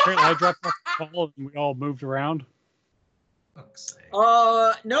 Yeah, apparently I dropped off the call and we all moved around. Fuck's sake.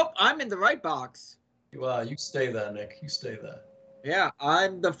 Nope, I'm in the right box. You are. You stay there, Nick. You stay there. Yeah,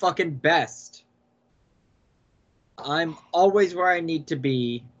 I'm the fucking best. I'm always where I need to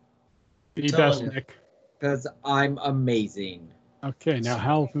be Be Telling best, you. Nick. because I'm amazing. Okay, now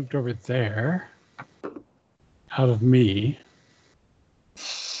Hal moved over there. Out of me.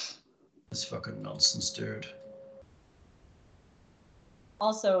 This fucking nonsense, dude.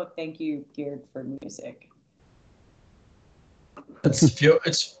 Also, thank you, Geared, for music.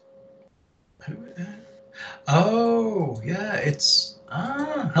 It's. Oh, yeah, it's.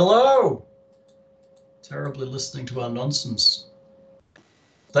 Hello. Terribly listening to our nonsense.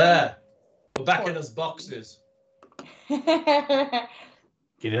 There. We're back in his boxes.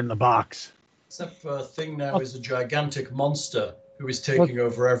 Get in the box. Except for Thing now is a gigantic monster who is taking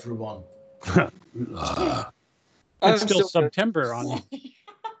over everyone. It's still September on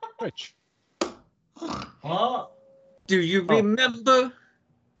Twitch. What? Do you Oh. remember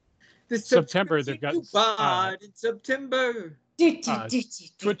the September, they've got, you bought in September?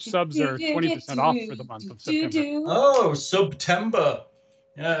 Twitch subs are 20% off for the month of September. Oh, September.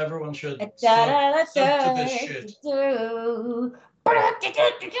 Yeah, everyone should sub to this shit.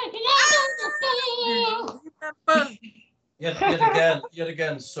 Yet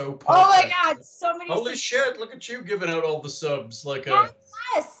again, so perfect. Oh my God! So many. Holy shit, look at you giving out all the subs like a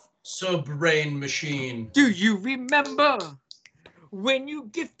Yes. sub-brain machine. Do you remember when you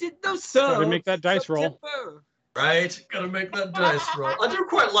gifted those subs? Gotta make that dice roll. September? Right? Gotta make that dice roll. I do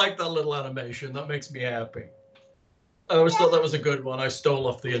quite like that little animation. That makes me happy. I always thought that was a good one. I stole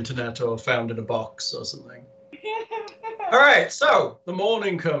off the internet or found in a box or something. All right, so the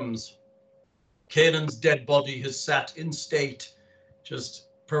morning comes. Kanan's dead body has sat in state, just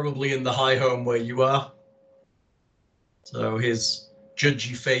probably in the high home where you are. So his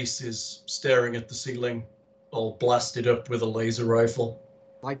judgy face is staring at the ceiling, all blasted up with a laser rifle.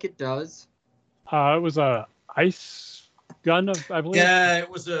 Like it does. It was a ice gun, I believe. Yeah, it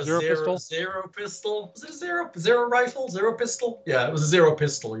was a Zero pistol? zero pistol. Was it a zero rifle? Zero pistol? Yeah, it was a zero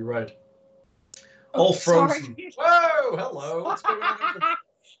pistol. You're right. All frozen. Sorry. Whoa, hello. What's going on?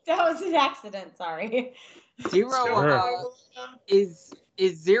 That was an accident. Sorry. Zero Sure. is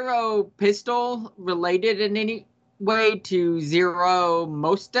Zero Pistol related in any way to Zero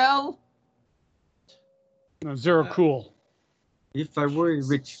Mostel? No, Zero Cool. If I were a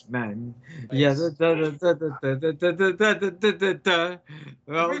rich man. Nice. Well,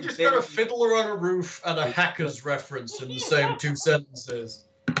 We just got a fiddler on a roof and a hackers reference in the same 2 sentences.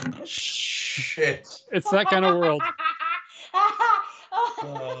 Shit. It's that kind of world.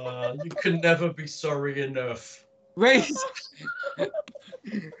 You can never be sorry enough. raise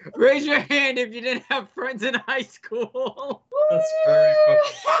your hand if you didn't have friends in high school. That's very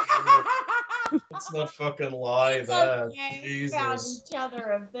fucking true. Let's not fucking lie It's there. okay. We found Jesus. each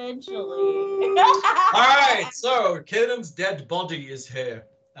other eventually. Alright, so Kanan's dead body is here.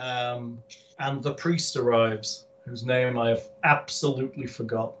 And the priest arrives, whose name I have absolutely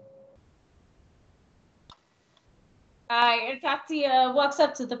forgot. Irtatia walks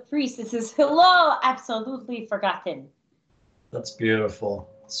up to the priest and says, "Hello, absolutely forgotten." That's beautiful.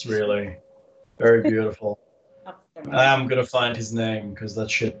 It's really very beautiful. I'm gonna find his name because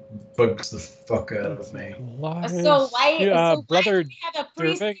that shit bugs the fuck out of me. So why Brother do we have a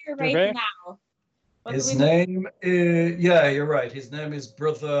priest Dervik- here right Dervik? now? What His do we- name is, yeah, you're right. His name is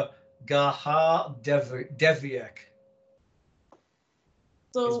Brother Gaha Deviek. His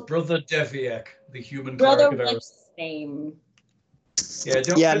So, brother Deviek, the human brother, cleric of what's his name? Yeah,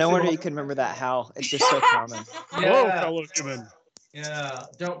 don't Yeah, piss no him wonder off. you can remember that, Hal. It's just so common. Hello, Yeah. fellow human. Yeah,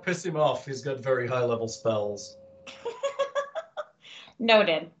 don't piss him off. He's got very high level spells.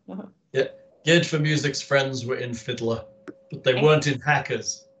 Noted. Gid for Music's friends were in Fiddler, but they weren't in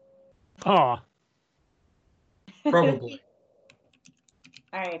Hackers. Ah, Probably.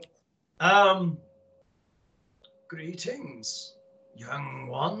 All right. Greetings, young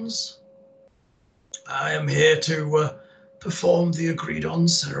ones. I am here to perform the agreed on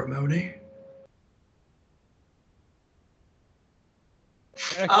ceremony.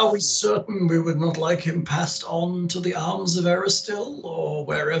 Are we certain we would not like him passed on to the arms of Aristil, or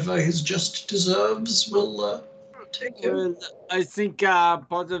wherever his just deserves will take him? Well, I think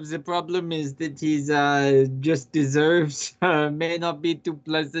part of the problem is that he's just deserves may not be too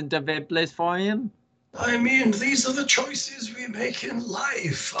pleasant of a place for him. I mean, these are the choices we make in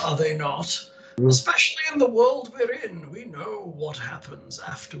life, are they not? Especially in the world we're in. We know what happens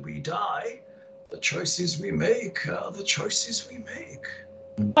after we die. The choices we make are the choices we make.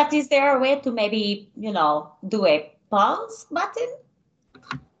 But is there a way to maybe, do a pause button?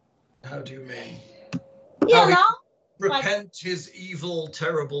 How do you mean? You How we- know? Repent his evil,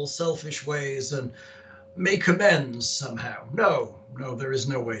 terrible, selfish ways and make amends somehow. No, there is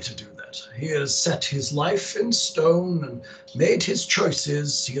no way to do that. He has set his life in stone and made his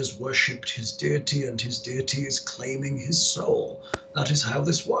choices. He has worshipped his deity, and his deity is claiming his soul. That is how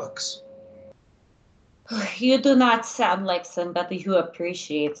this works. You do not sound like somebody who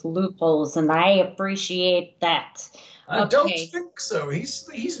appreciates loopholes, and I appreciate that. I don't Okay. think so.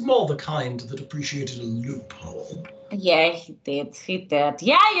 He's more the kind that appreciated a loophole. Yeah, he did.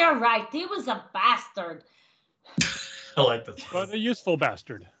 Yeah, you're right. He was a bastard. I like that. but a useful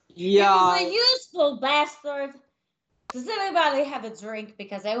bastard. He Yeah, was a useful bastard. Does anybody have a drink?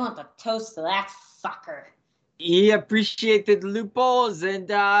 Because I want to toast to that fucker. he appreciated loopholes, and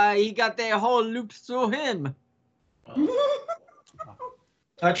he got their whole loop through him.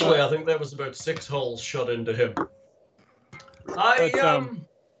 Actually, I think there was about 6 holes shot into him. But,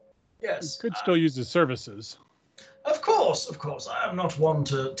 Yes. Could still use his services. Of course. I am not one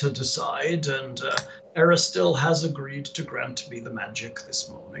to decide, and Aristil has agreed to grant me the magic this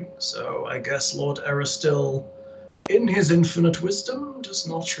morning. So I guess Lord Aristil, in his infinite wisdom, does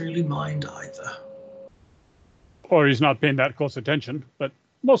not really mind either. Or he's not paying that close attention, but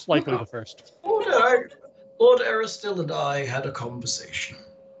most likely the first. Lord Aristil and I had a conversation.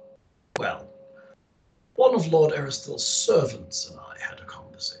 Well, one of Lord Aristil's servants and I had a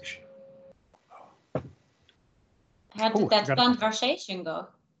conversation. How did Ooh, that got it. conversation go?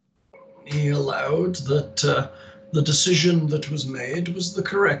 He allowed that the decision that was made was the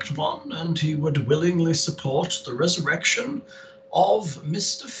correct one, and he would willingly support the resurrection of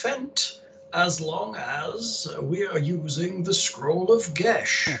Mr. Fent as long as we are using the Scroll of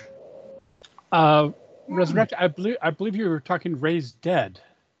Gesh. Resurrect. I believe you were talking raised dead.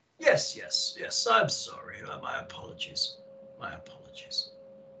 Yes. I'm sorry. My apologies.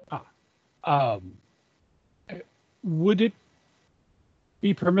 Would it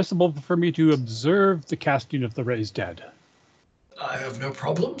be permissible for me to observe the casting of the raised dead? I have no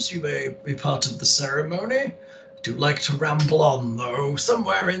problems. You may be part of the ceremony. I do like to ramble on, though.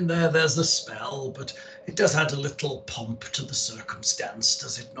 Somewhere in there's a spell, but it does add a little pomp to the circumstance,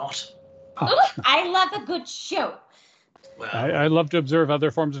 does it not? Oh, I love a good show. Well, I love to observe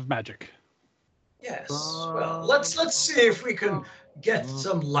other forms of magic. yes. Well, let's see if we can get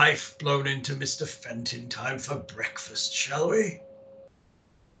some life blown into Mr. Fent in time for breakfast, shall we?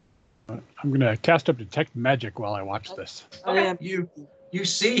 I'm going to cast up Detect Magic while I watch this. Okay. You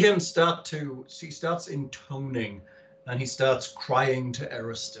see him he starts intoning, and he starts crying to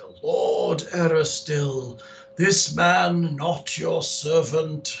Eristil. Lord Eristil, this man, not your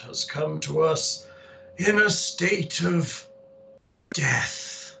servant, has come to us in a state of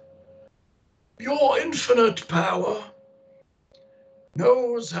death. Your infinite power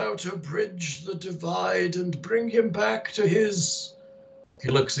knows how to bridge the divide and bring him back to his, he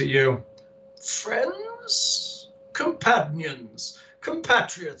looks at you, friends, companions,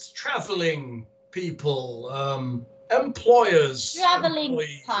 compatriots, traveling people, employers, Traveling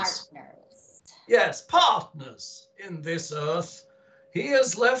employees. partners. Yes, partners in this earth. He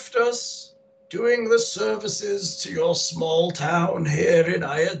has left us doing the services to your small town here in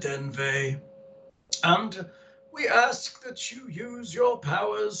Ayadenve. And we ask that you use your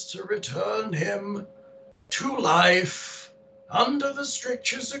powers to return him to life under the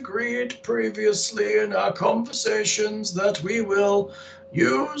strictures agreed previously in our conversations, that we will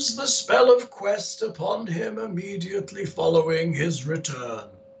use the spell of quest upon him immediately following his return.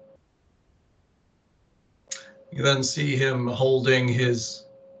 You then see him holding his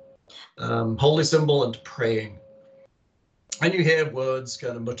holy symbol and praying. And you hear words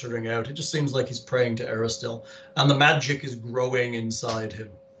kind of muttering out. It just seems like he's praying to Eristil, and the magic is growing inside him.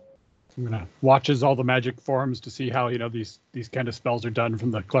 I'm going to watch as all the magic forms to see how, these kind of spells are done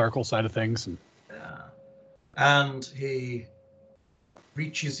from the clerical side of things. And he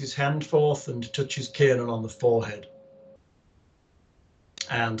reaches his hand forth and touches Kiernan on the forehead.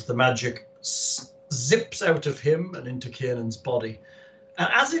 And the magic zips out of him and into Kiernan's body. And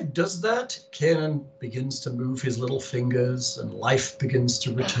as it does that, Kiernan begins to move his little fingers and life begins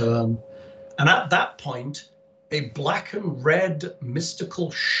to return. And at that point, a black and red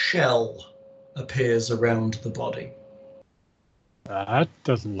mystical shell appears around the body. That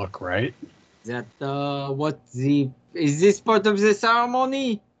doesn't look right. Is this part of the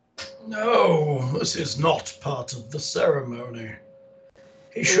ceremony? No, this is not part of the ceremony.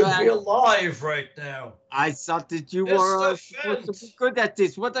 He should be alive right now. I thought that you were supposed to be good at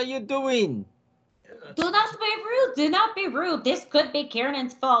this. What are you doing? Do not be rude. Do not be rude. This could be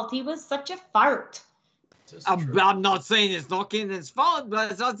Kiernan's fault. He was such a fart. I'm not saying it's not Kiernan's fault,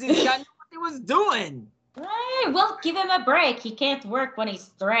 but I thought this guy knew what he was doing. Hey, we'll give him a break. He can't work when he's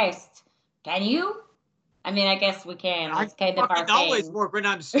stressed. Can you? I mean, I guess we can. It's kind of our thing. I always work when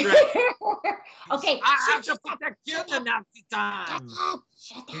I'm stressed. Okay. I have to protect Kiernan at the time.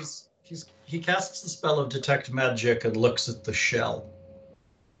 Shut up. He casts the spell of Detect Magic and looks at the shell.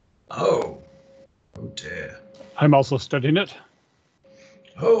 Oh dear. I'm also studying it.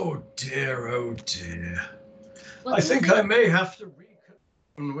 Oh dear, oh dear. What I think I may have to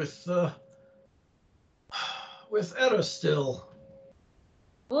reconvene with Eristil.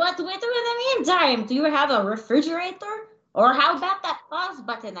 What do we do in the meantime? Do you have a refrigerator? Or how about that pause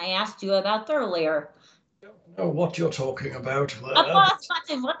button I asked you about earlier? I don't know what you're talking about. A pause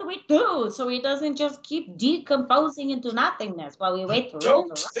button, what do we do so he doesn't just keep decomposing into nothingness while we wait for I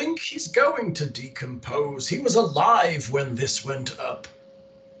don't think he's going to decompose. He was alive when this went up.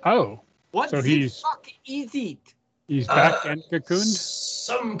 Oh. What So the he's- fuck is it? He's back and cocooned?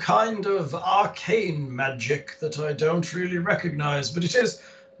 Some kind of arcane magic that I don't really recognize, but it is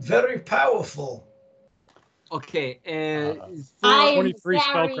very powerful. Okay, I am 23 very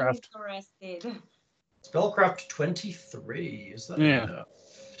spellcraft. interested. Spellcraft 23, is that Yeah. enough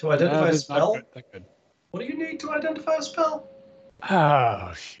to identify a That is not spell? good, that good. What do you need to identify a spell?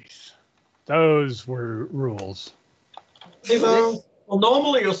 Oh, jeez. Those were rules. Well,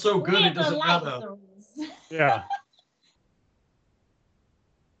 normally you're so good We it doesn't like matter. the rules. Yeah.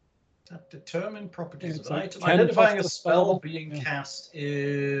 Determine properties It's of an like item. 10 Identifying a plus the spell spell. being Yeah. cast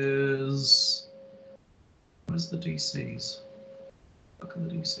is... Where's the DCs? Look at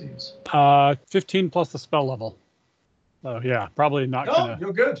the DCs. 15 plus the spell level. Oh, yeah. Probably not No, gonna.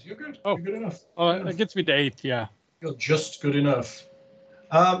 you're good. You're good. Oh. You're good enough. Oh, Good enough. it gets me to 8, yeah. You're just good enough.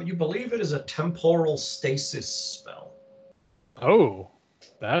 You believe it is a temporal stasis spell. Oh,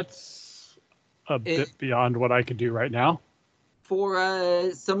 that's a bit beyond what I could do right now.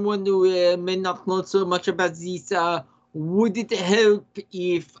 For someone who may not know so much about this, would it help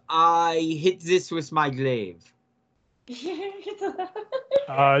if I hit this with my glaive?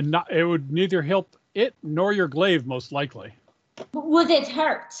 Not, it would neither help it nor your glaive, most likely. Would it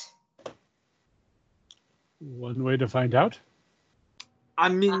hurt? One way to find out. I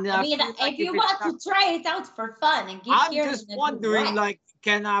mean, If you want to try it out for fun and give I'm Kieran just a good wondering, whack. like,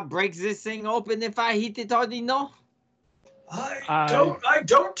 can I break this thing open if I hit it hard enough? I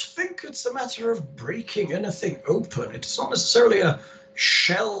don't think it's a matter of breaking anything open. It's not necessarily a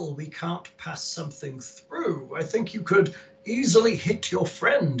shell we can't pass something through. I think you could easily hit your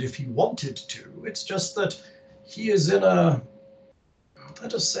friend if you wanted to. It's just that he is in a,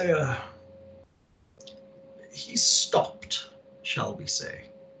 let us say, he's stopped, shall we say.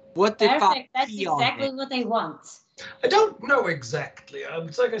 What if Perfect. I That's pee on exactly it? what I want. I don't know exactly.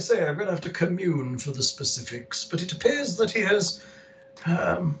 It's like I say, I'm going to have to commune for the specifics, but it appears that he has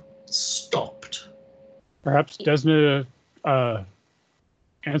stopped. Perhaps Desna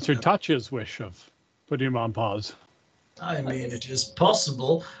answered Tatya's wish of putting him on pause. I mean, it is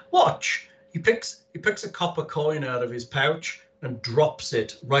possible. Watch. He picks a copper coin out of his pouch and drops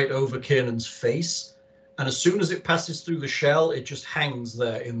it right over Kiernan's face. And as soon as it passes through the shell, it just hangs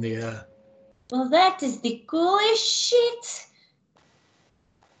there in the air. Well, that is the coolest shit.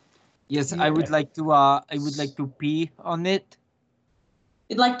 Yes, I would like to pee on it.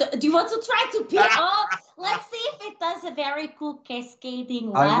 You'd like to, do you want to try to pee? Oh, let's see if it does a very cool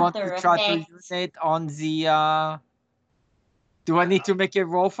cascading I want lather to try to effect. use it on the. Do I need to make a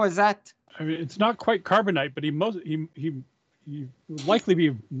roll for that? I mean, it's not quite carbonite, but he would likely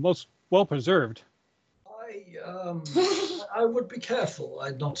be most well preserved. I would be careful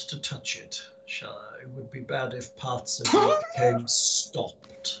not to touch it. It would be bad if parts of it became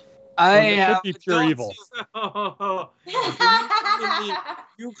stopped. It could be pure evil.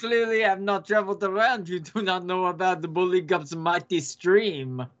 You clearly have not traveled around. You do not know about the Bullygup's mighty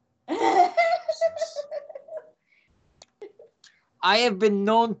stream. I have been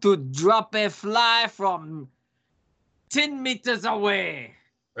known to drop a fly from 10 meters away.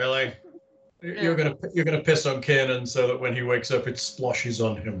 Really? You're gonna piss on Kiernan so that when he wakes up, it splashes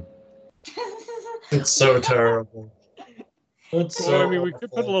on him. It's so terrible. It's so Well, I mean, we could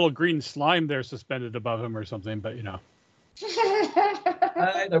put a awful. little green slime there suspended above him or something, but you know.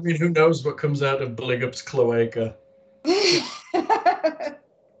 I mean, who knows what comes out of Bullygup's cloaca?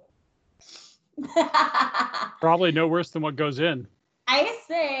 Probably no worse than what goes in. I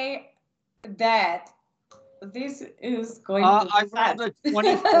say that this is going I to be rolled a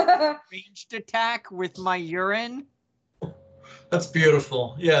 24 ranged attack with my urine. That's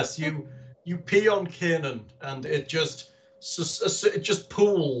beautiful. Yes, you pee on Kiernan, and it just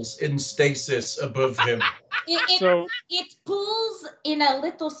pools in stasis above him. So It pulls in a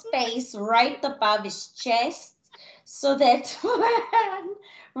little space right above his chest, so that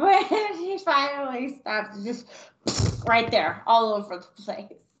when he finally stops, just right there, all over the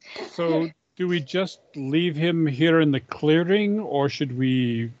place. So do we just leave him here in the clearing, or should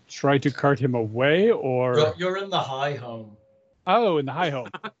we try to cart him away, or... You're in the high home. Oh, in the high home.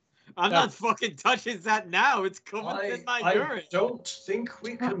 I'm not fucking touching that now. It's coming in my urine. I don't think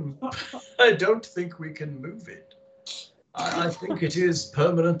we can. I don't think we can move it. I think it is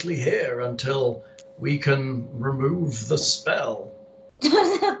permanently here until we can remove the spell.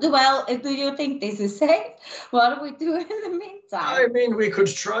 Well, do you think this is safe? What do we do in the meantime? I mean, we could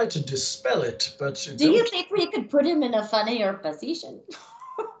try to dispel it, but Do you think we could put him in a funnier position?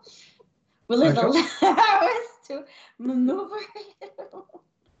 Will it I don't- allow us to maneuver him?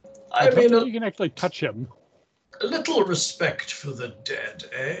 I I don't mean, think you can actually touch him. a little respect for the dead,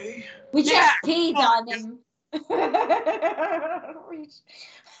 eh? We just Yeah. peed on him.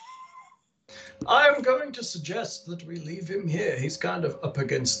 I'm going to suggest that we leave him here. He's kind of up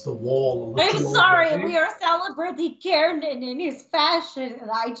against the wall. A I'm little sorry, already. we are celebrating Kiernan in his fashion, and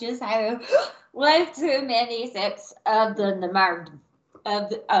I just have one too many sips of the Namard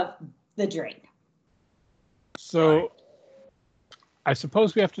of the drink. So I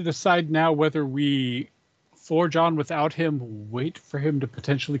suppose we have to decide now whether we forge on without him, wait for him to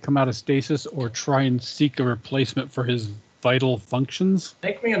potentially come out of stasis, or try and seek a replacement for his vital functions.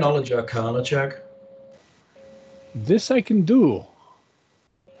 Make me a knowledge arcana check. This I can do.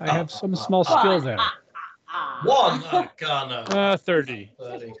 I have some small skill there. One arcana. 30.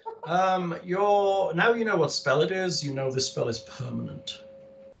 30. Now you know what spell it is. You know this spell is permanent.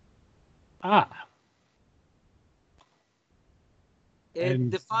 Ah.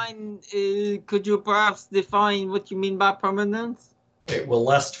 And- Could you perhaps define what you mean by permanence? It will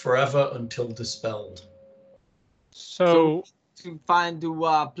last forever until dispelled. So To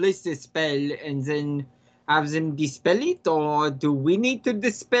place the spell and then have them dispel it, or do we need to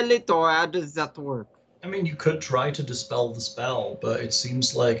dispel it, or how does that work? I mean, you could try to dispel the spell, but it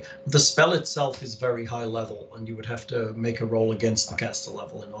seems like the spell itself is very high level, and you would have to make a roll against the caster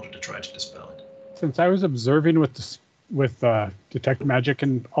level in order to try to dispel it. since I was observing with detect magic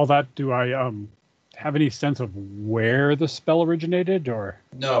and all that, do I have any sense of where the spell originated, or?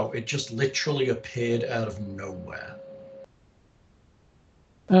 No, it just literally appeared out of nowhere.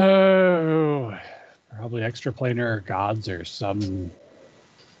 Oh, probably extraplanar gods or some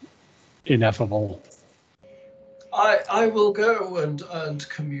ineffable. I will go and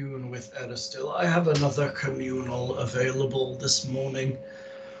commune with Eristil. I have another communal available this morning.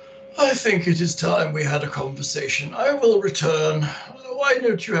 I think it is time we had a conversation. I will return. Why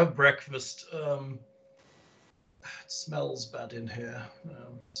don't you have breakfast? It smells bad in here.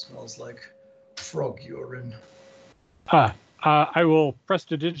 It smells like frog urine. I will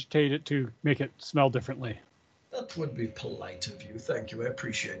prestidigitate it to make it smell differently. That would be polite of you. Thank you. I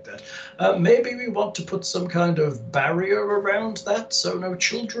appreciate that. Maybe we want to put some kind of barrier around that so no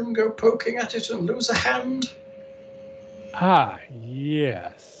children go poking at it and lose a hand.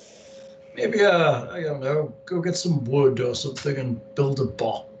 Yes. Maybe, I don't know, go get some wood or something and build a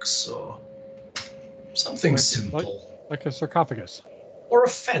box or something simple. Like a sarcophagus. Or a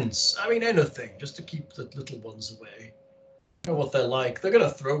fence. I mean, anything, just to keep the little ones away. You know what they're like. They're going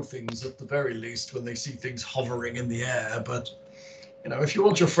to throw things at the very least when they see things hovering in the air. But, you know, if you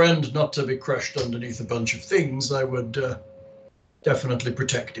want your friend not to be crushed underneath a bunch of things, I would definitely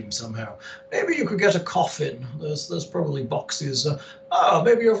protect him somehow. Maybe you could get a coffin. There's probably boxes.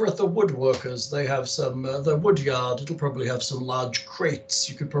 Maybe over at the woodworkers, they have some, the wood yard, it'll probably have some large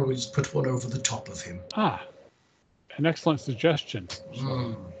crates. You could probably just put one over the top of him. An excellent suggestion.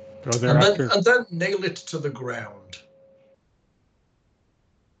 Mm. Go there and then nail it to the ground.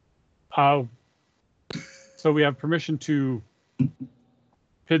 So we have permission to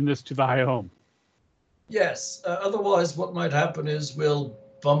pin this to the high home. Yes. Otherwise, what might happen is we'll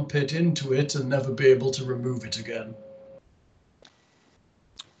bump it into it and never be able to remove it again.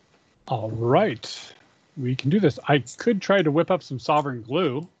 All right. We can do this. I could try to whip up some sovereign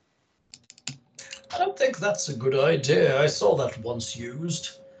glue. I don't think that's a good idea. I saw that once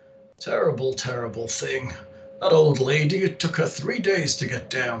used. Terrible, terrible thing. That old lady, it took her 3 days to get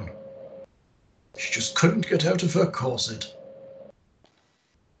down. She just couldn't get out of her corset.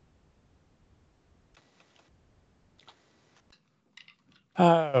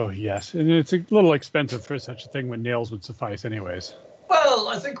 Oh, yes. And it's a little expensive for such a thing when nails would suffice anyways. Well,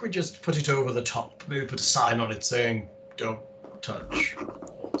 I think we just put it over the top. Maybe put a sign on it saying, "Don't touch,"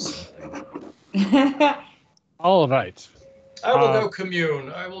 or something. All right. I will go commune.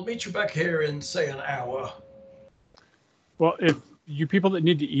 I will meet you back here in, say, an hour. Well, if you people that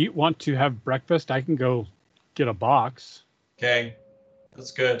need to eat want to have breakfast, I can go get a box. Okay,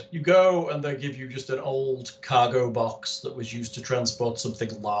 that's good. You go and they give you just an old cargo box that was used to transport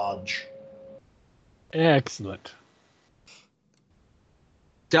something large. Excellent.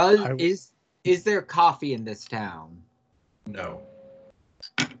 Is there coffee in this town? No.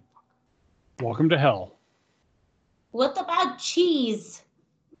 Welcome to hell. What about cheese?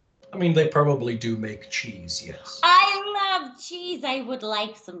 I mean, they probably do make cheese, yes. I love cheese. I would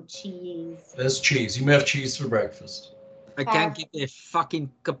like some cheese. There's cheese. You may have cheese for breakfast. I can't get a fucking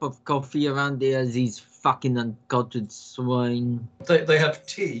cup of coffee around there, these fucking uncultured swine. They have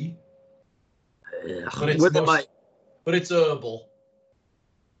tea, but it's herbal.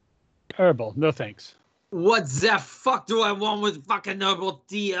 Herbal, no thanks. What the fuck do I want with fucking herbal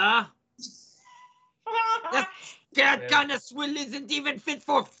tea, huh? That kind of swill isn't even fit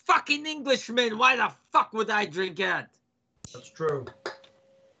for fucking Englishmen. Why the fuck would I drink it? That's true.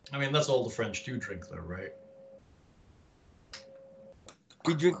 I mean, that's all the French do drink, though, right?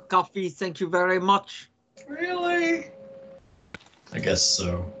 We drink coffee, thank you very much. Really? I guess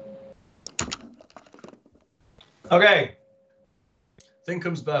so. Okay. Thing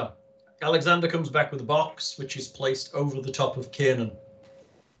comes back. Alexander comes back with a box, which is placed over the top of Kiernan.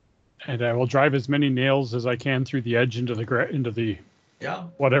 And I will drive as many nails as I can through the edge into the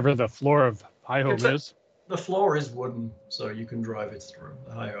whatever the floor of high home is. The floor is wooden, so you can drive it through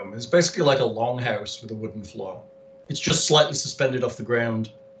the high home. It's basically like a longhouse with a wooden floor. It's just slightly suspended off the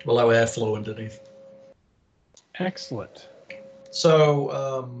ground to allow airflow underneath. Excellent.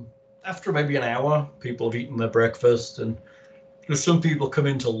 So after maybe an hour, people have eaten their breakfast, and there's some people come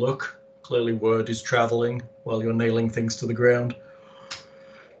in to look. Clearly word is traveling while you're nailing things to the ground.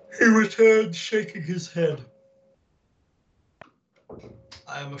 He returns, shaking his head.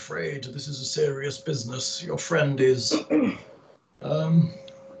 I am afraid this is a serious business. Your friend is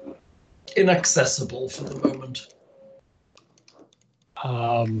inaccessible for the moment.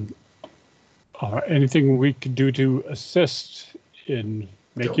 Anything we could do to assist in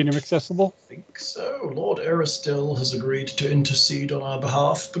making him accessible? I think so. Lord Eristil has agreed to intercede on our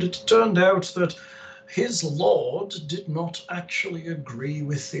behalf, but it turned out that his lord did not actually agree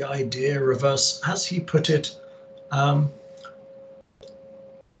with the idea of us, as he put it,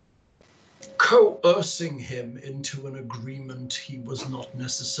 coercing him into an agreement he was not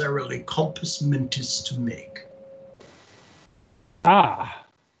necessarily compos mentis to make. Ah,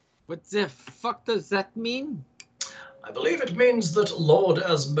 What the fuck does that mean? I believe it means that Lord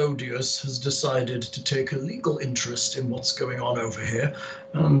Asmodeus has decided to take a legal interest in what's going on over here,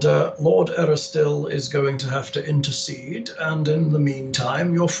 and Lord Eristil is going to have to intercede, and in the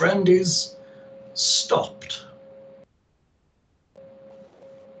meantime, your friend is stopped.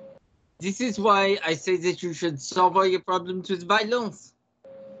 This is why I say that you should solve all your problems with violence.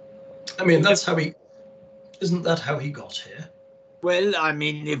 I mean, isn't that how he got here? Well, I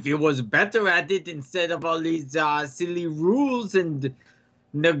mean, if he was better at it instead of all these silly rules and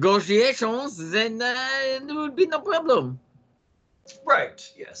negotiations, then there would be no problem. Right,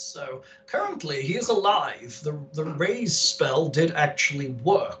 yes. So currently he is alive. The raise spell did actually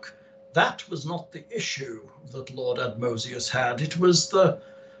work. That was not the issue that Lord Admosius had. It was the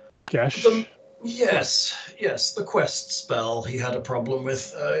yes, the quest spell he had a problem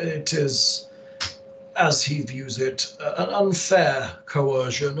with. It is, as he views it, an unfair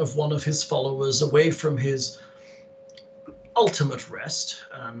coercion of one of his followers away from his ultimate rest,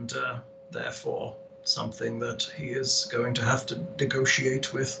 and therefore something that he is going to have to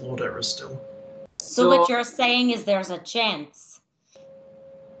negotiate with Lord Eristil. So what you're saying is there's a chance.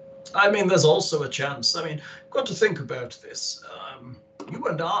 I mean, there's also a chance. I mean, you've got to think about this. You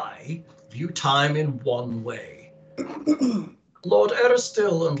and I view time in one way. Lord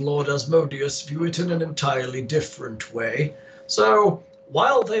Eristil and Lord Asmodeus view it in an entirely different way. So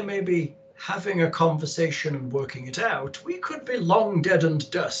while they may be having a conversation and working it out, we could be long dead and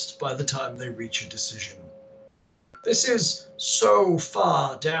dust by the time they reach a decision. This is so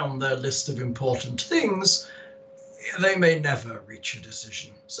far down their list of important things, they may never reach a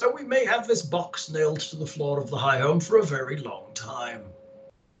decision. So we may have this box nailed to the floor of the High Home for a very long time.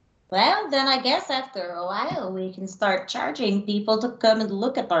 Well, then I guess after a while we can start charging people to come and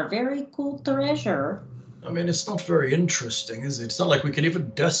look at our very cool treasure. I mean, it's not very interesting, is it? It's not like we can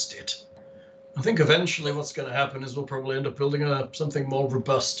even dust it. I think eventually what's going to happen is we'll probably end up building something more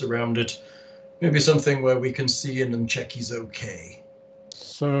robust around it. Maybe something where we can see in and check he's okay.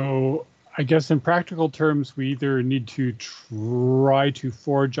 so I guess in practical terms, we either need to try to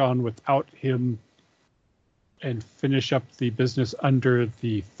forge on without him and finish up the business under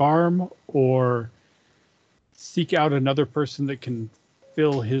the farm, or seek out another person that can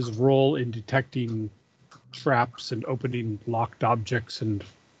fill his role in detecting traps and opening locked objects and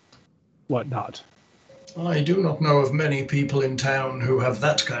whatnot. I do not know of many people in town who have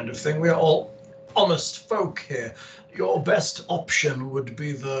that kind of thing. We are all honest folk here. Your best option would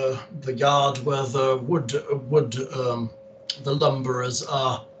be the yard where the the lumberers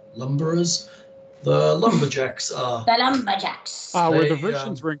are. Lumberers? The lumberjacks are. The lumberjacks. Where the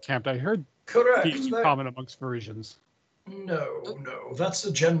Virgins were encamped. I heard Correct. it's common amongst Virgins. No, that's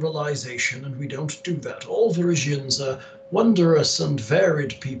a generalization, and we don't do that. All Virgins are wondrous and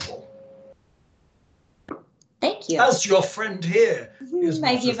varied people. Thank you. As your friend here is.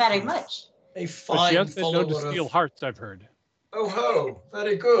 Thank you very much. A But fine she has been known to follower steal of. hearts, I've heard. Oh ho,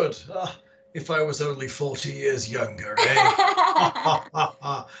 very good. If I was only 40 years younger,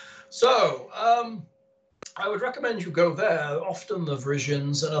 eh? So, I would recommend you go there. Often the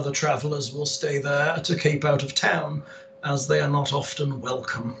Vrisians and other travelers will stay there to keep out of town, as they are not often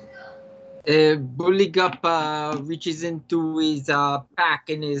welcome. Bulligup reaches into his pack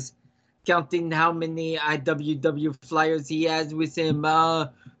and is counting how many IWW flyers he has with him.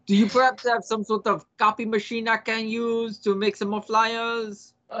 Do you perhaps have some sort of copy machine I can use to make some more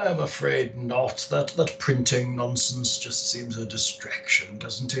flyers? I am afraid not. That printing nonsense just seems a distraction,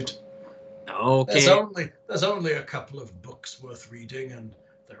 doesn't it? Okay. There's only a couple of books worth reading, and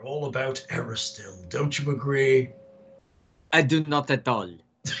they're all about Eristil. Don't you agree? I do not at all.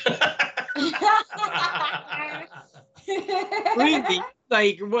 Really?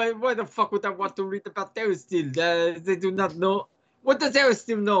 Like, why the fuck would I want to read about Eristil? They do not know. What does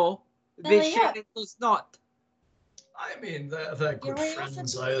Eristil know? They share it does not. I mean, they're good You're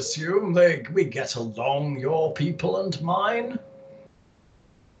friends, I assume. We get along, your people and mine.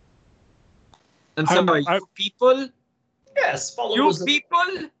 And some are you people? Yes, You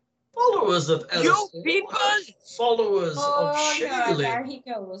people? Followers of Eristil. You people? Followers of God, Shaylin. there he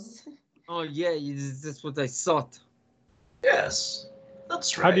goes. Oh yeah, that's what I thought. Yes,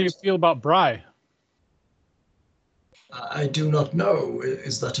 that's right. How do you feel about Bry? I do not know.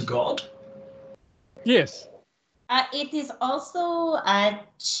 Is that a god? Yes. It is also a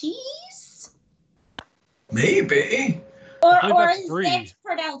cheese? Maybe. believe Or that's is brie. it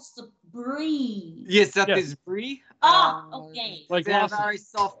pronounced brie? Yes, that is Yes. brie. Ah, okay. Like They're lawson. very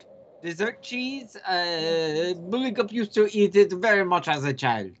soft. Dessert cheese. Bullygup used to eat it very much as a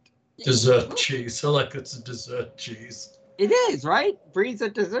child. Dessert cheese. I like it's a dessert cheese. It is, right? Brie's a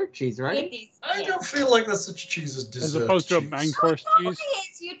dessert cheese, right? It is. I don't feel like there's such a cheese as dessert As opposed to a cheese. main course cheese.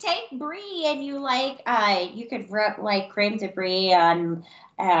 Is you take brie and you like you could like creme de brie on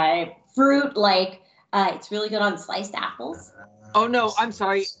fruit like it's really good on sliced apples. Oh no, I'm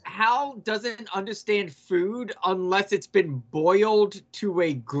sorry. Hal doesn't understand food unless it's been boiled to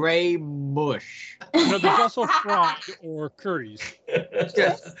a gray mush. No, there's also fried or curries.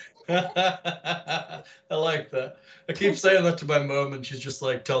 Yes. I like that. I keep saying that to my mom, and she's just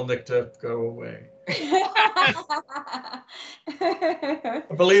like, "Tell Nick to go away." I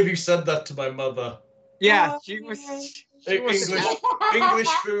believe you said that to my mother. Yeah, Oh, she was. English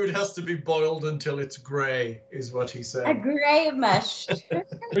food has to be boiled until it's grey, is what he A said. gray mush.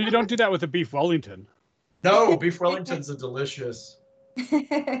 But you don't do that with a beef Wellington. No, beef Wellingtons are delicious.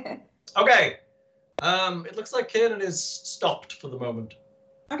 Okay. It looks like Kanan is stopped for the moment.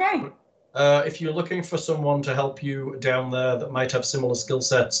 Okay. If you're looking for someone to help you down there that might have similar skill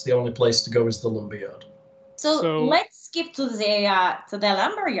sets, the only place to go is the lumberyard. So let's skip to the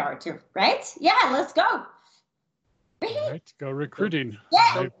lumberyard too, right? Yeah, let's go. All right, go recruiting. Yeah.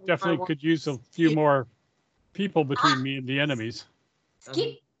 I definitely could use a few more people between me and the enemies.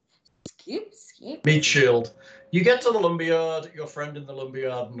 Skip. Meat shield. You get to the lumberyard. Your friend in the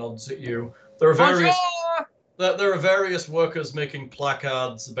lumberyard nods at you. There are various workers making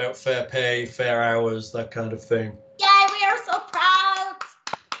placards about fair pay, fair hours, that kind of thing. Yay, we are so proud.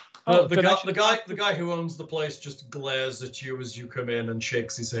 Oh, The guy who owns the place just glares at you as you come in and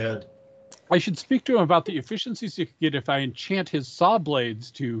shakes his head. I should speak to him about the efficiencies you could get if I enchant his saw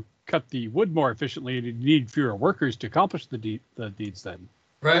blades to cut the wood more efficiently, and he'd need fewer workers to accomplish the deeds then.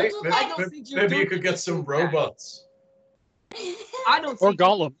 Right? I don't think you Maybe do you could get some that. robots. I don't. Or think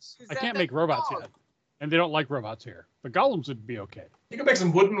golems. you I said can't that make robots at all. yet. And they don't like robots here. But golems would be okay. You can make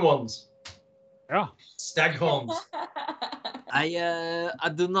some wooden ones. Yeah. Staghorns. I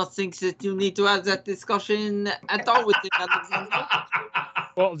do not think that you need to have that discussion at all with him, Alexander.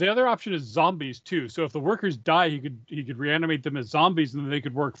 Well, the other option is zombies too. So if the workers die, he could reanimate them as zombies, and then they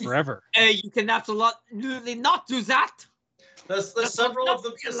could work forever. You can absolutely not do that. There's several of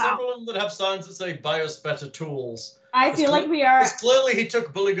them that have signs that say "Buy us better tools." I feel like we are. Because clearly he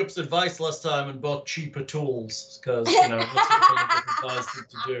took Bullygup's advice last time and bought cheaper tools, because that's what Bullygup advised him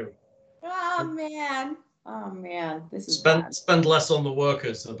to do. Oh man, this is bad. Spend less on the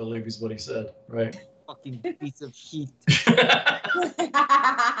workers, I believe is what he said, right? Fucking piece of shit.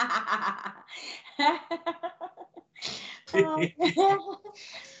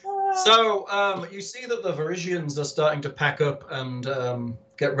 So you see that the Varisians are starting to pack up and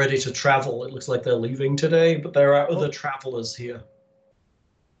get ready to travel. It looks like they're leaving today, but there are other travelers here.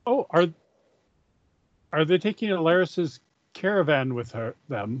 Oh, are they taking Alaris's caravan with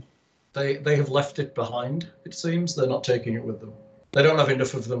them? They have left it behind, it seems. They're not taking it with them. They don't have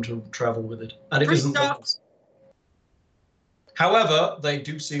enough of them to travel with it. And it isn't theirs. However, they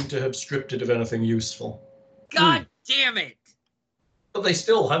do seem to have stripped it of anything useful. God damn it! But they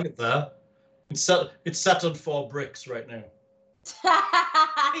still have it there. It's set on 4 bricks right now.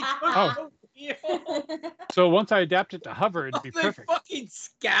 Oh. So once I adapt it to hover, it'd be perfect. Fucking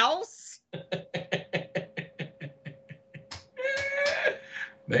scouse.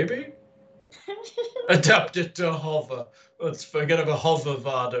 Maybe. Adapt it to hover. Let's forget of a hover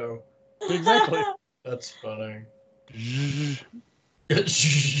Vado. Exactly. That's funny.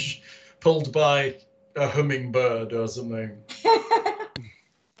 Pulled by a hummingbird or something.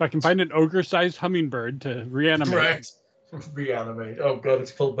 If I can find an ogre-sized hummingbird to reanimate. Right. Reanimate. Oh god,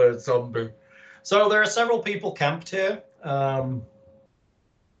 it's pulled by a zombie. So there are several people camped here.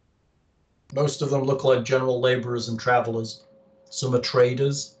 Most of them look like general laborers and travelers. Some are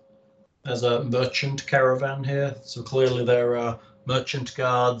traders. There's a merchant caravan here. So clearly there are merchant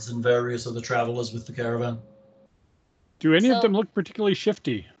guards and various other travelers with the caravan. Do any of them look particularly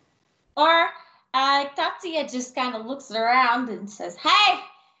shifty? Or Tatsuya just kind of looks around and says, "Hey,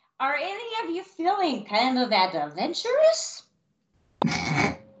 are any of you feeling kind of adventurous?"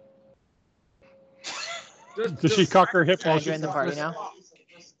 Does she cock her hip Can I while join she's the party now?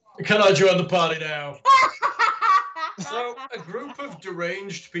 Can I join the party now? So a group of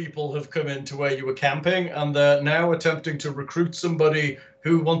deranged people have come into where you were camping, and they're now attempting to recruit somebody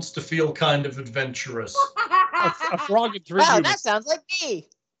who wants to feel kind of adventurous. A frog in 3 Wow, units. that sounds like me.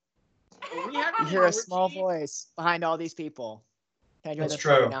 You hear a orgy. small voice behind all these people. Can I join That's the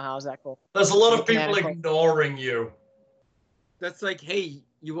party true. now? How's that cool? There's a lot of Can I people call- ignoring you. That's like, hey,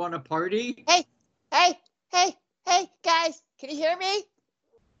 you want a party? Hey, guys, can you hear me?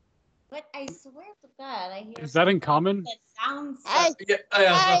 But I swear to God, I hear Is that in something common? that sounds. Hey, Yeah,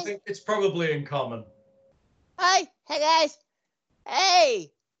 I Hey. think it's probably in common. hey guys.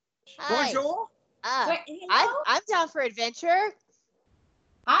 Hey. Hi. Bonjour. Uh, Hello? I'm down for adventure.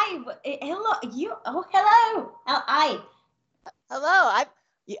 Hi. Hello. You. Oh, hello. Hi. Hello.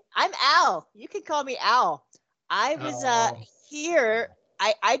 I'm Al. You can call me Al. I was Oh. here.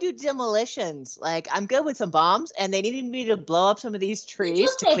 I do demolitions. Like I'm good with some bombs, and they needed me to blow up some of these Did trees you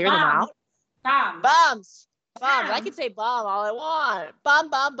to say clear them bomb? out. Bomb. Bombs. I Bomb. can say bomb all I want.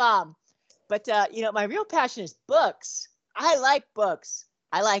 Bomb. But my real passion is books. I like books.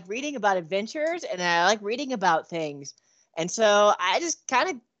 I like reading about adventures, and I like reading about things. And so I just kind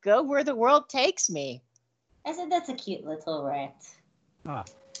of go where the world takes me. I said that's a cute little rat.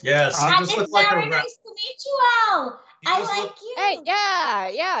 Yes, he That just is looks like a very rat. nice to meet you, Al. He I just like look- you. Hey,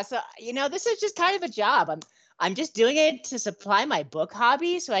 yeah. So this is just kind of a job. I'm just doing it to supply my book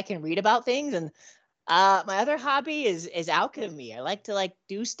hobby, so I can read about things. And my other hobby is alchemy. I like to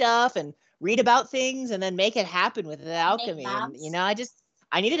do stuff and read about things and then make it happen with the alchemy. And bombs.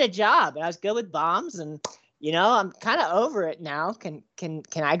 I needed a job, and I was good with bombs. And I'm kind of over it now. Can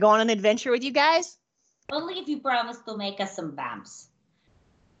I go on an adventure with you guys? Only if you promise to make us some bombs.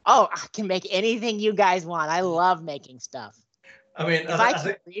 Oh, I can make anything you guys want. I love making stuff. I mean, If I can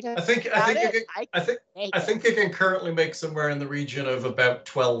think read I think about you it, can, I think make I it. think you can currently make somewhere in the region of about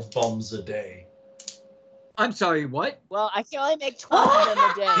 12 bombs a day. I'm sorry, what? Well, I can only make 12 of them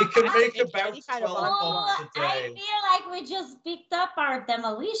a day. You can I make any about kind of 12 bomb you Oh, want. bombs a I day. feel like we just picked up our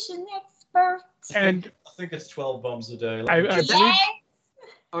demolition expert. And I think it's 12 bombs a day. Let I me check.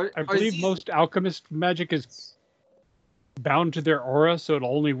 believe Are believe these- most alchemist magic is bound to their aura, so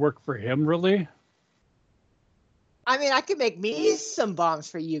it'll only work for him, really. I mean, I could make me some bombs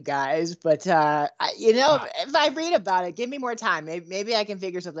for you guys, but if I read about it, give me more time. Maybe I can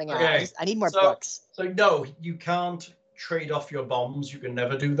figure something out. Okay, I need more so- books. So no, you can't trade off your bombs. You can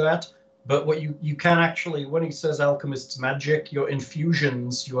never do that. But what you can actually, when he says alchemist's magic, your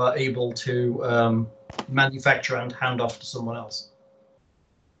infusions you are able to manufacture and hand off to someone else.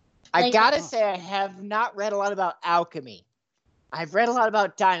 I Like- gotta say, I have not read a lot about alchemy. I've read a lot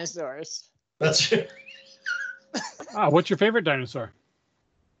about dinosaurs. That's What's your favorite dinosaur?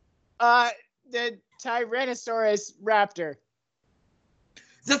 The Tyrannosaurus raptor.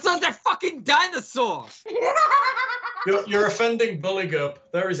 That's not that fucking dinosaur. you're offending Bulligup.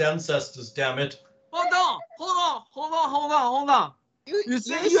 They're his ancestors. Damn it. Hold on. You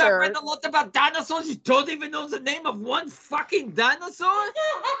say you have sir. read a lot about dinosaurs. You don't even know the name of one fucking dinosaur.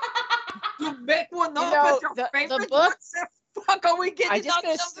 You make one You up know, as your the favorite. book- What the fuck are we getting? I just on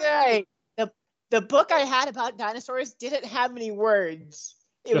gonna something? say the book I had about dinosaurs didn't have any words.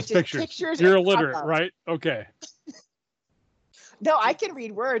 It was just pictures. You're and illiterate, pop-ups. right? Okay. No, I can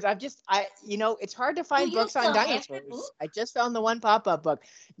read words. It's hard to find you books on still have the dinosaurs. book? I just found the one pop-up book.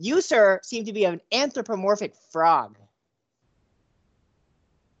 You, sir, seem to be an anthropomorphic frog.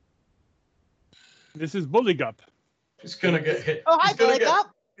 This is Bulligup. He's gonna get hit. Oh, hi, he's gonna Billy get,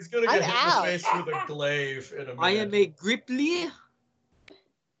 Cup. he's gonna I'm get hit in Al. the face with a glaive in a minute. I am a Gripply.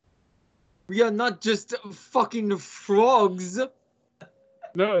 We are not just fucking frogs.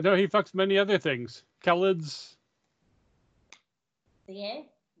 No, he fucks many other things. Kelids. Yeah,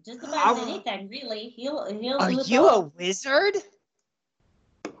 just about Ow. anything, really. He'll Are do it you a all. wizard?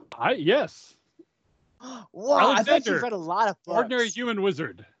 Yes. Wow, I bet Alexander, you've read a lot of books. Ordinary human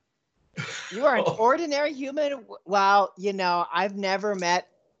wizard. You are an Oh. ordinary human. Well, I've never met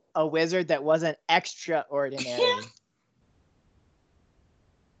a wizard that wasn't extraordinary.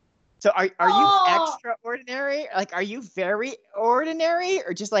 So are you Oh. extraordinary? Like, are you very ordinary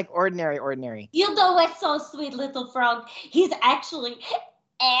or just like ordinary? You know what's so sweet, little frog? He's actually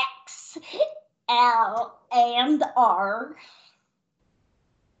X, L, and R.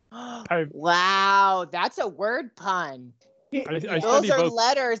 Wow, that's a word pun. I Those study are both.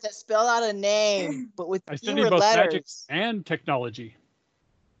 letters that spell out a name, but with I study fewer both magic letters. and technology.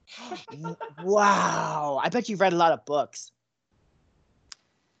 Wow, I bet you've read a lot of books.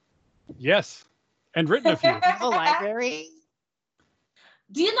 Yes, and written a few. A library?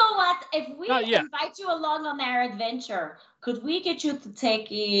 Do you know what? If we Not yet. invite you along on our adventure, could we get you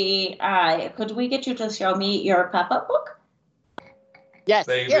to could we get you to show me your pop-up book? Yes.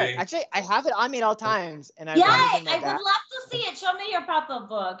 Baby. Here, actually, I have it on me at all times, and I Yeah, write it in my I would bag. love to see it. Show me your pop-up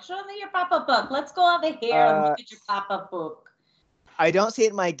book. Show me your pop-up book. Let's go over here and look at your pop-up book. I don't see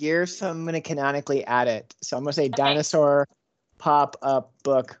it in my gear, so I'm going to canonically add it. So I'm going to say dinosaur pop-up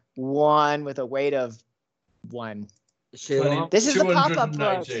book 1 with a weight of 1. Shayla, This is the pop-up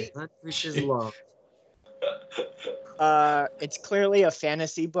book. 290. that which is love. It's clearly a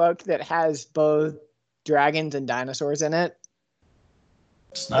fantasy book that has both dragons and dinosaurs in it.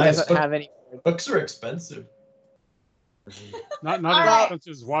 It's It nice. doesn't have any. Books are expensive. Not All as right.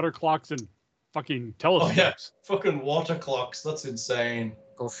 expensive as water clocks and fucking Oh telescopes. yeah, fucking water clocks. That's insane.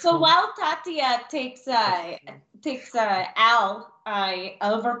 So while Tatia takes Al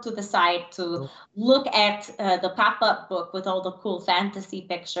over to the side to look at the pop-up book with all the cool fantasy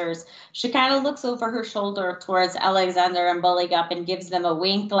pictures, she kind of looks over her shoulder towards Alexander and Bulligup and gives them a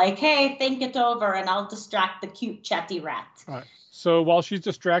wink, like, "Hey, think it over, and I'll distract the cute chatty rat." All right. So while she's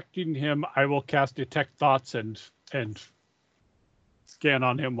distracting him, I will cast Detect Thoughts and scan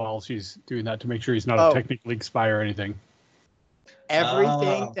on him while she's doing that to make sure he's not a Technic League spy or anything.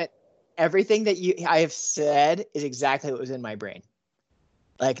 Everything that I have said is exactly what was in my brain.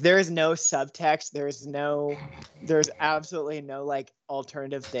 Like there is no subtext. There's absolutely no like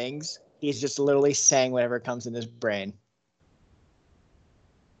alternative things. He's just literally saying whatever comes in his brain.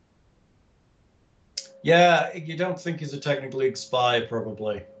 Yeah, you don't think he's a Technic League spy,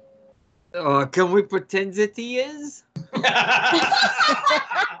 probably. Can we pretend that he is?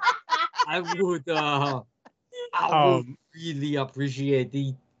 I would really appreciate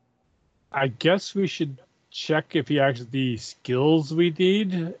it. I guess we should check if he has the skills we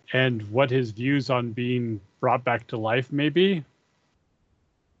need and what his views on being brought back to life may be.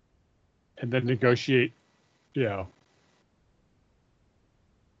 And then negotiate,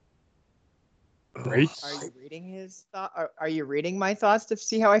 rates. Are you reading his thought? Are you reading my thoughts to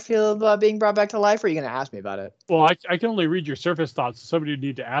see how I feel about being brought back to life? Or are you going to ask me about it? Well, I can only read your surface thoughts. Somebody would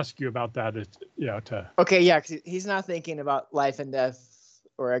need to ask you about that. Okay, yeah, 'cause he's not thinking about life and death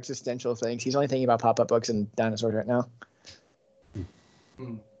or existential things. He's only thinking about pop-up books and dinosaurs right now.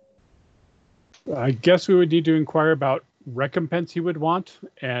 I guess we would need to inquire about recompense he would want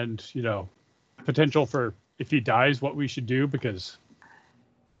and, potential for if he dies, what we should do, because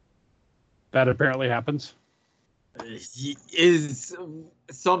that apparently happens.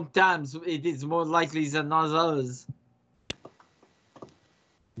 Sometimes it is more likely than others.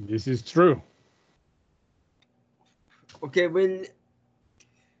 This is true. Okay, well,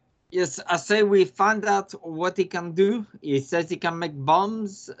 yes, I say we find out what he can do. He says he can make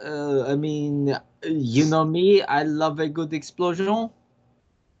bombs. I mean, you know me, I love a good explosion.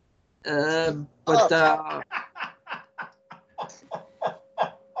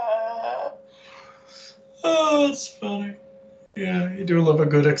 Oh, that's funny. Yeah, you do love a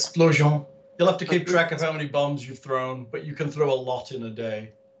good explosion. You'll have to keep track of how many bombs you've thrown, but you can throw a lot in a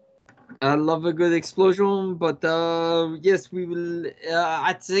day. I love a good explosion, but yes, we will.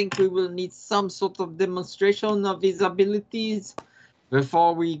 I think we will need some sort of demonstration of his abilities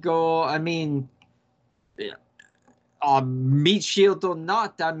before we go. I mean, meat shield or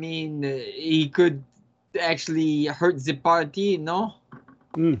not, I mean, he could actually hurt the party, no?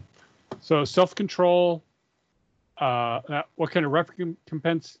 So self-control, what kind of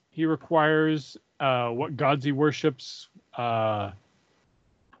recompense he requires, what gods he worships,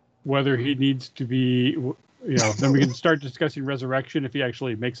 whether he needs to be, then we can start discussing resurrection if he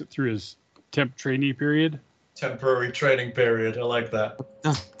actually makes it through his temp trainee period. Temporary training period. I like that.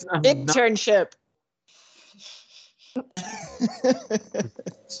 Internship.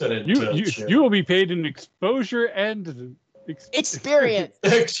 It's an internship. You will be paid in exposure and experience.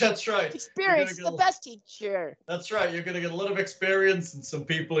 That's right. Experience, the best teacher. That's right. You're going to get a lot of experience, and some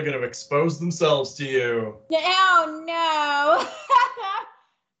people are going to expose themselves to you. Oh no!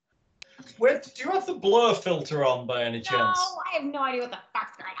 Wait, do you have the blur filter on by any chance? No, I have no idea what the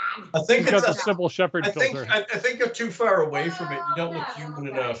fuck's going on. I think He's it's got the Sybil Shepherd filter. I think you're too far away from it. You don't look human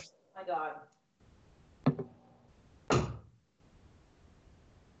enough. My God.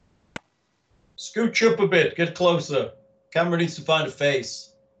 Scooch up a bit. Get closer. Camera needs to find a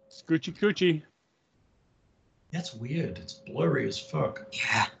face. Scoochie coochie. That's weird. It's blurry as fuck.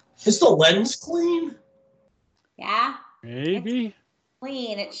 Yeah. Is the lens clean? Yeah. Maybe.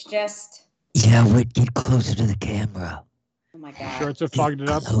 Clean. It's just. Yeah, Whit, get closer to the camera. Oh my God. Sure, it's fogged it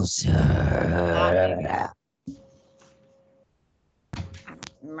up. Closer.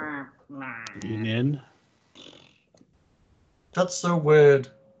 Lean in. That's so weird.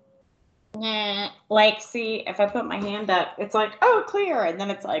 Nah. Like, see, if I put my hand up, it's like, oh, clear, and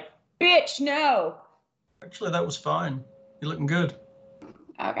then it's like, bitch, no. Actually, that was fine. You're looking good.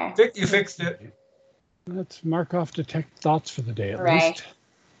 Okay. You fixed it. Let's mark off detect thoughts for the day at Right. least.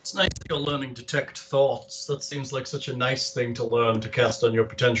 It's nice that you're learning detect thoughts. That seems like such a nice thing to learn to cast on your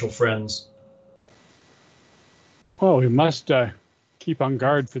potential friends. Well, we must keep on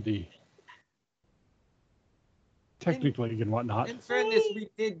guard for the Technic League and whatnot. In fairness, we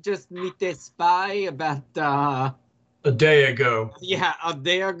did just meet a spy about A day ago. Yeah, a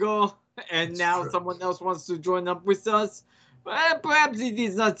day ago, and It's now true. someone else wants to join up with us. Well, perhaps it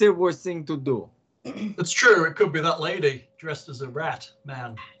is not the worst thing to do. It's true. It could be that lady dressed as a rat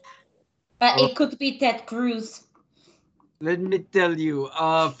man. But it could be Ted Cruz. Let me tell you,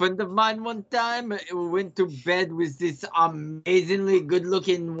 a friend of mine one time went to bed with this amazingly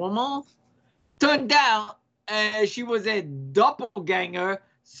good-looking woman. Turned out she was a doppelganger,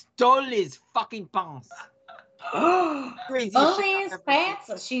 stole his fucking pants. Crazy Only shit his I've ever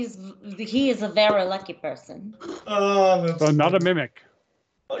pants. He is a very lucky person. Oh, that's So not a mimic.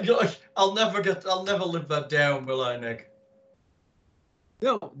 I'll never live that down, will I, Nick?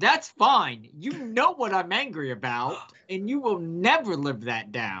 No, that's fine. You know what I'm angry about, and you will never live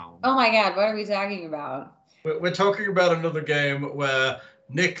that down. Oh my God, what are we talking about? We're talking about another game where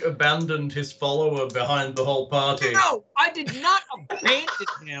Nick abandoned his follower behind the whole party. No, I did not abandon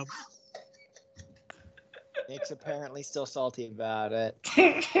him. Nick's apparently still salty about it.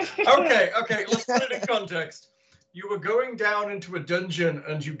 Okay, let's put it in context. You were going down into a dungeon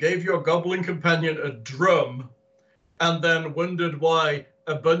and you gave your goblin companion a drum and then wondered why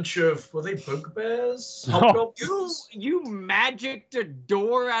a bunch of, were they bugbears? Hobgoblins? You magicked a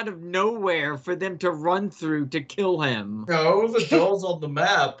door out of nowhere for them to run through to kill him. No, the door's on the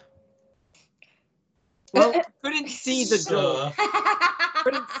map. Well, couldn't see the door. Sir.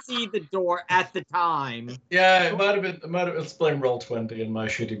 Couldn't see the door at the time. Yeah, it might have been. Let's blame Roll20 and my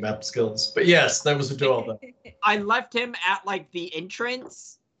shitty map skills. But yes, there was a door there. I left him at like the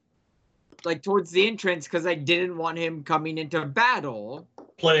entrance, like towards the entrance, because I didn't want him coming into battle.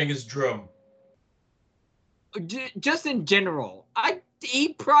 Playing his drum. Just in general, he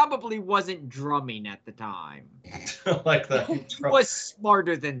probably wasn't drumming at the time. Like that. He was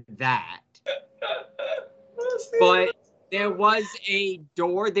smarter than that. But there was a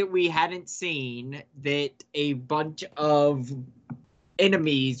door that we hadn't seen that a bunch of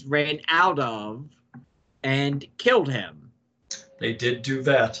enemies ran out of and killed him. They did do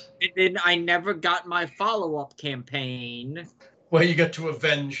that. And then I never got my follow-up campaign. Where you get to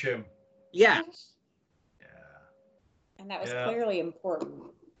avenge him. Yeah, And that was Yeah. clearly important.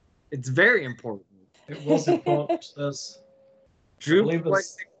 it's very important. It was important. There's Droop believe was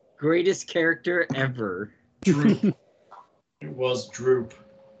it's- the greatest character ever. Droop. It was Droop.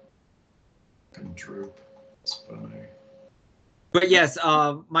 Fucking Droop. It's funny. But yes,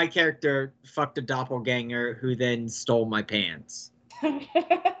 my character fucked a doppelganger who then stole my pants.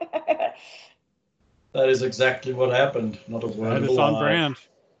 That is exactly what happened. Not a word That of is a on lie. brand.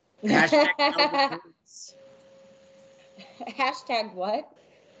 Hashtag no regrets. Hashtag what?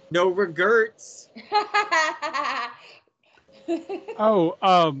 No regrets. Oh,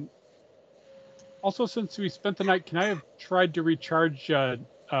 also, since we spent the night, can I have tried to recharge the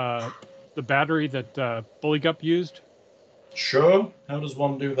battery that Bullygup used? Sure. How does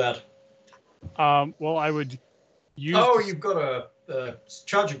one do that? Well, I would use. Oh, you've got a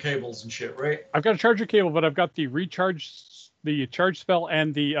charger cables and shit, right? I've got a charger cable, but I've got the charge spell,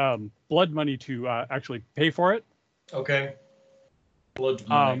 and the blood money to actually pay for it. Okay. Blood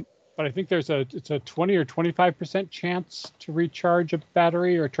money. But I think it's a 20 or 25% chance to recharge a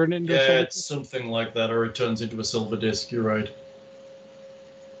battery or turn it into a Yeah, silver it's something like that, or it turns into a silver disc. You're right.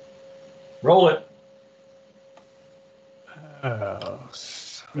 Roll it.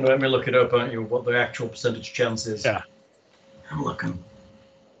 Let me look it up, aren't you? What the actual percentage chance is. Yeah. I'm looking.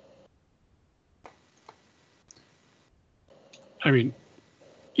 I mean,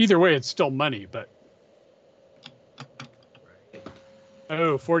 either way, it's still money, but.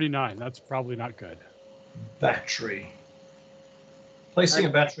 Oh, 49. That's probably not good. Battery. Placing a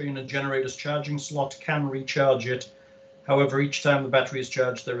battery in a generator's charging slot can recharge it. However, each time the battery is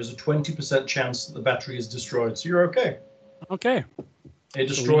charged, there is a 20% chance that the battery is destroyed. So you're okay. Okay. A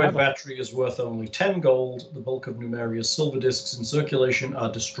destroyed battery is worth only 10 gold. The bulk of Numeria's silver discs in circulation are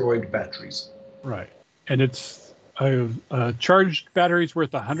destroyed batteries. Right. And it's charged batteries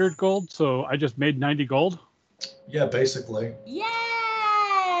worth 100 gold, so I just made 90 gold. Yeah, basically. Yay!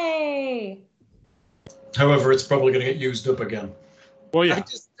 However, it's probably going to get used up again. Well, I yeah.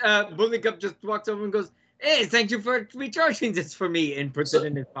 just Bullygup just walks over and goes, "Hey, thank you for recharging this for me," and puts it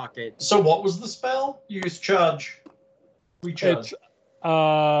in his pocket. So what was the spell? You used charge. Recharge. It's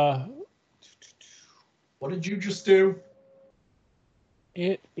What did you just do?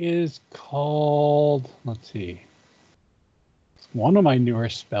 it is called, let's see. It's one of my newer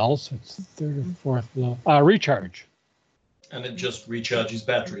spells. It's third or fourth level. Recharge. And it just recharges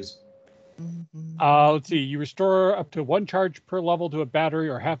batteries. Let's see. You restore up to 1 charge per level to a battery,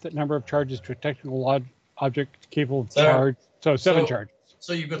 or half that number of charges to a technical object capable of So- charge. So 7 so- charges.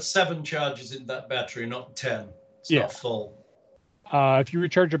 So you've got 7 charges in that battery, not 10. It's Yeah. not full. If you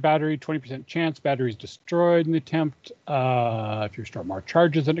recharge a battery, 20% chance battery is destroyed in the attempt. If you store more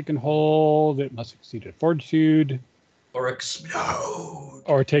charges than it can hold, it must exceed a fortitude. Or explode.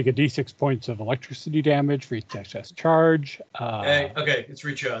 Or take a d6 points of electricity damage for each excess charge. Hey, okay, it's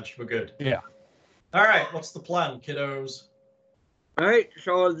recharged. We're good. Yeah. All right, what's the plan, kiddos? All right,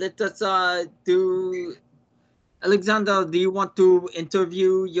 so let us do. Alexander, do you want to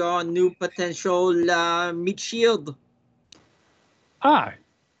interview your new potential meat shield? Ah,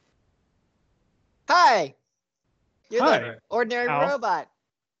 Hi. You're Hi. the ordinary Al. robot.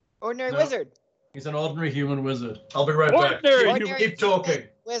 Ordinary No. wizard. He's an ordinary human wizard. I'll be right back. Ordinary Keep talking.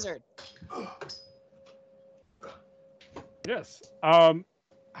 Wizard. yes. How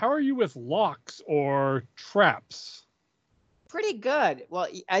are you with locks or traps? Pretty good. Well,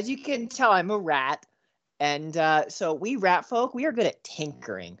 as you can tell, I'm a rat. And so we rat folk, we are good at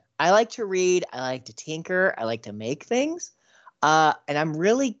tinkering. I like to read. I like to tinker. I like to make things. And I'm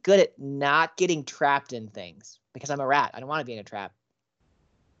really good at not getting trapped in things because I'm a rat. I don't want to be in a trap.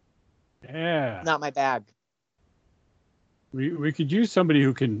 Yeah. Not my bag. We could use somebody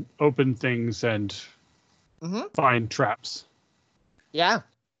who can open things and find traps. Yeah.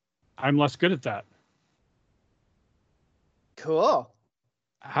 I'm less good at that. Cool.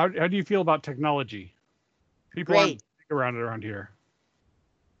 How do you feel about technology? People Great. aren't big around here.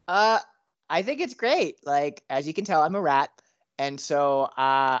 I think it's great. Like, as you can tell, I'm a rat. And so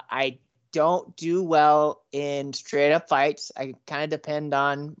I don't do well in straight up fights. I kind of depend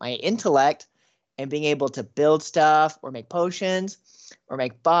on my intellect and being able to build stuff or make potions or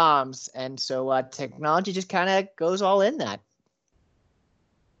make bombs. And so technology just kind of goes all in that.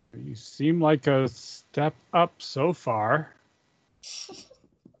 You seem like a step up so far.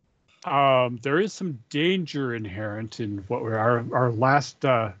 There is some danger inherent in what our last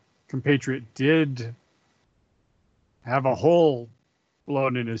compatriot did have a hole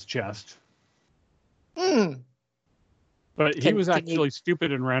blown in his chest. But he was actually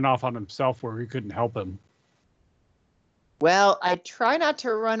stupid and ran off on himself where we couldn't help him. Well, I try not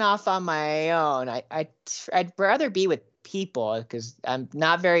to run off on my own. I'd rather be with people because I'm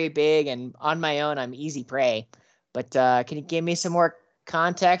not very big and on my own I'm easy prey. But can you give me some more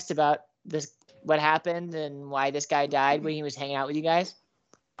context about this, what happened and why this guy died when he was hanging out with you guys?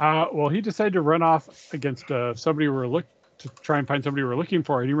 Well, he decided to run off against somebody to try and find somebody we were looking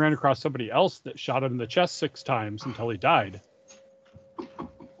for, and he ran across somebody else that shot him in the chest 6 times until he died.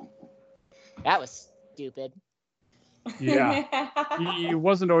 That was stupid. Yeah. He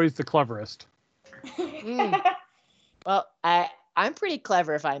wasn't always the cleverest. Well, I'm pretty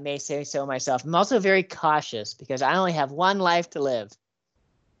clever, if I may say so myself. I'm also very cautious because I only have one life to live.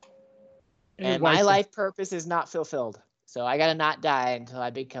 And my life purpose is not fulfilled. So I gotta not die until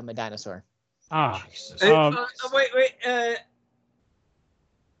I become a dinosaur. Wait.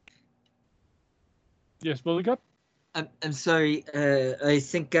 Yes, Bully Cup? I'm sorry. I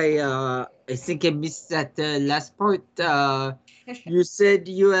think I missed that last part. You said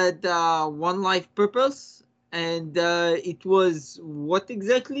you had one life purpose, and it was what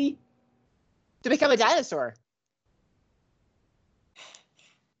exactly? To become a dinosaur.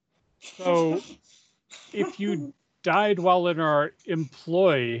 So, if you died while in our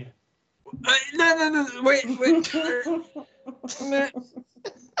employ... No, wait.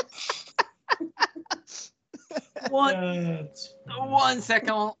 One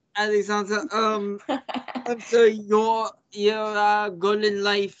second, Alexander. So your goal in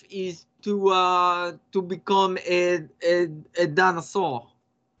life is to become a dinosaur.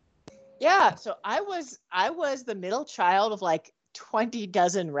 Yeah, so I was the middle child of like 20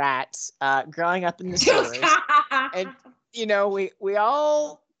 dozen rats growing up in the sewers. And we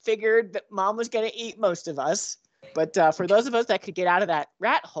all figured that mom was going to eat most of us. But for those of us that could get out of that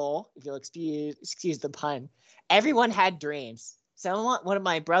rat hole, if you'll excuse the pun, everyone had dreams. One of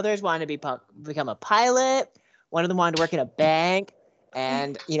my brothers wanted to become a pilot. One of them wanted to work in a bank.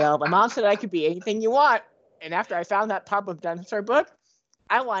 And, my mom said I could be anything you want. And after I found that Pop of Dinosaur book,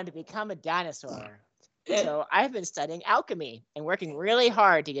 I wanted to become a dinosaur. So I've been studying alchemy and working really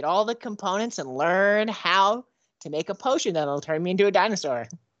hard to get all the components and learn how to make a potion that'll turn me into a dinosaur.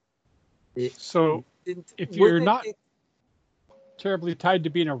 So if you're not terribly tied to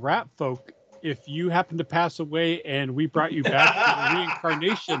being a rat folk, if you happen to pass away and we brought you back to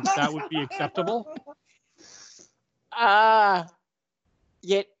reincarnation, that would be acceptable?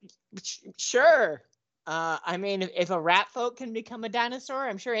 Sure. I mean, if a rat folk can become a dinosaur,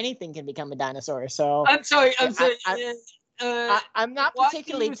 I'm sure anything can become a dinosaur. So I'm sorry. I'm not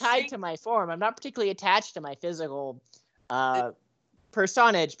particularly tied to my form. I'm not particularly attached to my physical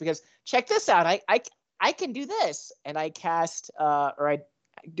personage because check this out. I can do this, and I cast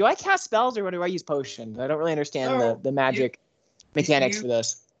do I cast spells or do I use potions? I don't really understand the magic mechanics for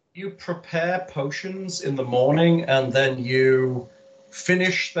this. You prepare potions in the morning, and then you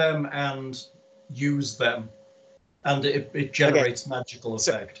finish them and use them, and it generates magical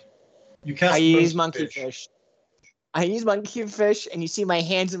effect. You cast. I use monkey fish. I use monkey fish, and you see my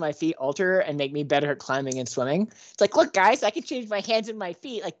hands and my feet alter and make me better at climbing and swimming. It's like, look, guys, I can change my hands and my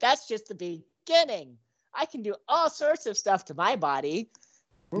feet. Like, that's just the beginning. I can do all sorts of stuff to my body.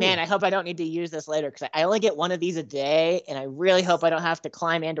 Ooh. Man, I hope I don't need to use this later, because I only get one of these a day, and I really hope I don't have to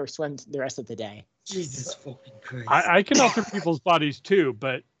climb and or swim the rest of the day. Jesus fucking Christ. I can alter people's bodies too,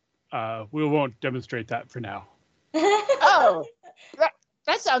 but we won't demonstrate that for now. Oh,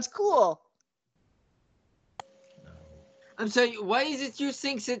 that sounds cool. I'm sorry, why is it you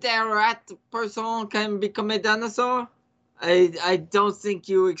think that a rat person can become a dinosaur? I don't think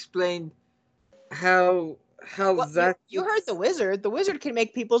you explained how that... You heard the wizard. The wizard can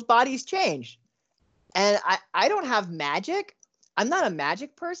make people's bodies change. And I don't have magic. I'm not a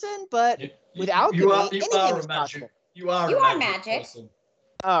magic person, but with alchemy, anything is possible. You are magic. Person.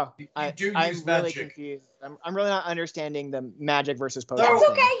 Oh, I'm really magic. confused. I'm really not understanding the magic versus potion. That's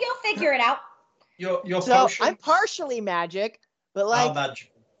okay. You'll figure it out. Your so potions, I'm partially magic, but like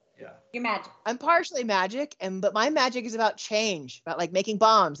magic. Yeah. You're magic. I'm partially magic, but my magic is about change, about like making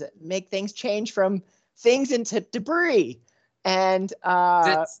bombs that make things change from things into debris. And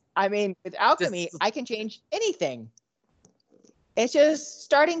I mean, with alchemy, I can change anything. It's just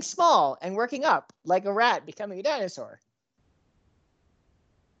starting small and working up, like a rat becoming a dinosaur.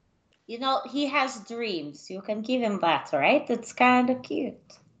 You know, he has dreams. You can give him that, right? It's kind of cute.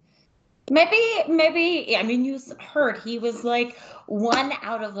 Maybe, I mean, you heard he was like one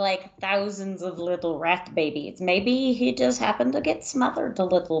out of like thousands of little rat babies. Maybe he just happened to get smothered a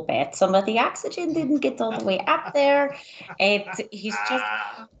little bit. Some of the oxygen didn't get all the way up there.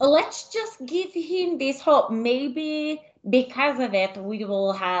 Let's just give him this hope. Maybe because of it, we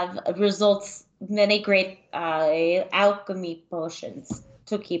will have results, many great alchemy potions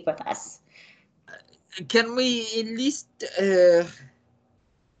to keep with us. Can we at least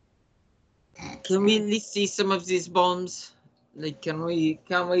see some of these bombs? Like, can we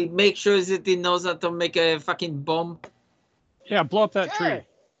make sure that he knows how to make a fucking bomb? Yeah, blow up that tree.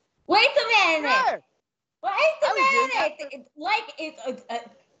 Wait a minute. Sure. Wait a minute. Like it's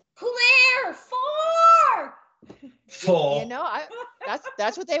clear 4. 4. You know,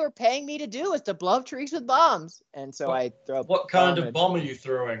 that's what they were paying me to do, is to blow up trees with bombs. And so I throw. What kind of bomb are you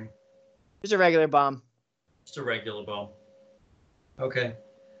throwing? Just a regular bomb. Just a regular bomb. Okay.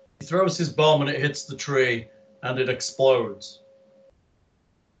 He throws his bomb and it hits the tree and it explodes.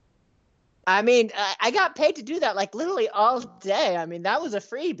 I mean, I got paid to do that like literally all day. I mean, that was a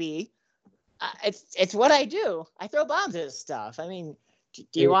freebie. It's what I do. I throw bombs at stuff. I mean,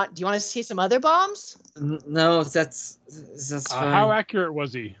 do you want to see some other bombs? No, that's fine. How accurate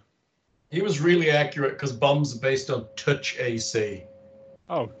was he? He was really accurate because bombs are based on touch AC.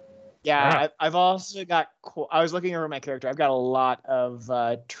 Oh. Yeah, I've also got. I was looking over my character. I've got a lot of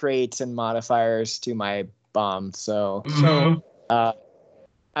traits and modifiers to my bomb. So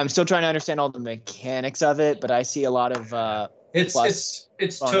I'm still trying to understand all the mechanics of it, but I see a lot of. It's tough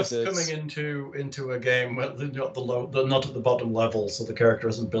bonuses. coming into a game where they're not at the bottom level, so the character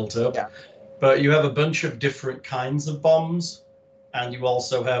isn't built up. Yeah. But you have a bunch of different kinds of bombs. And you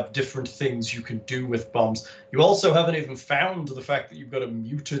also have different things you can do with bombs. You also haven't even found the fact that you've got a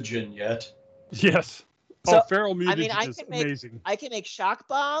mutagen yet. Yes. So, feral mutagen I is can amazing. I can make shock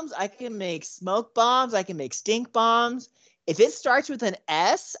bombs. I can make smoke bombs. I can make stink bombs. If it starts with an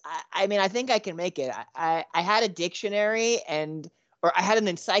S, I mean, I think I can make it. I had a dictionary or I had an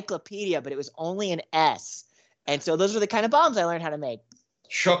encyclopedia, but it was only an S. And so those are the kind of bombs I learned how to make.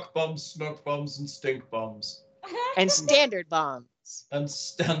 Shock bombs, smoke bombs, and stink bombs. And standard bombs. And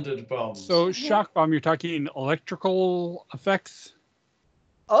standard bombs. So shock bomb, you're talking electrical effects?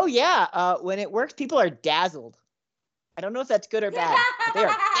 Oh yeah, when it works, people are dazzled. I don't know if that's good or bad, but they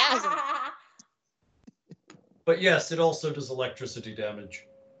are dazzled. But yes, it also does electricity damage.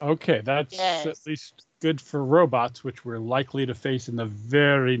 Okay, that's at least good for robots, which we're likely to face in the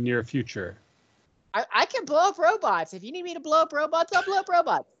very near future. I can blow up robots. If you need me to blow up robots, I'll blow up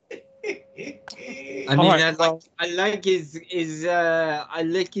robots. I mean, I like his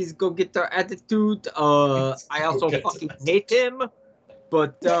go-getter attitude. I also fucking hate him,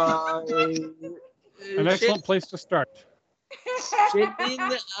 but an excellent place to start.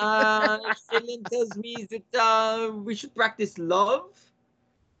 Shailen tells me that we should practice love.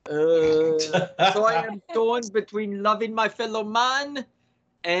 So I am torn between loving my fellow man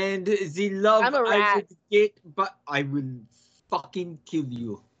And the love I'm a I rat. would get, but I will fucking kill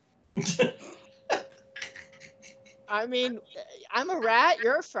you. I mean, I'm a rat.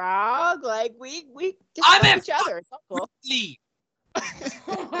 You're a frog. Like we just I'm love a each other. It's all cool. Leave.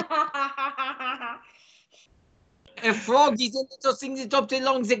 A frog is a little thing that dropped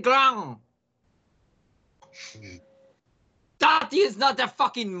along the ground. That is not a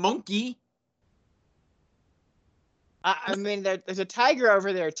fucking monkey. I mean, there's a tiger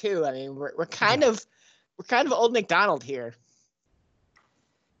over there too. I mean, we're kind of old McDonald here.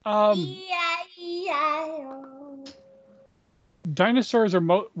 E-I-E-I-O. Dinosaurs are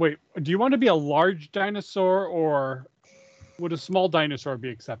wait, do you want to be a large dinosaur or would a small dinosaur be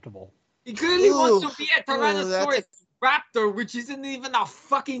acceptable? He clearly wants to be a Ooh, Tyrannosaurus raptor, which isn't even a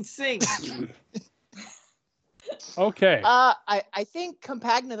fucking thing. Okay. I think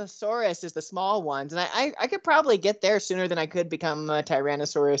Compagnosaurus is the small ones, and I could probably get there sooner than I could become a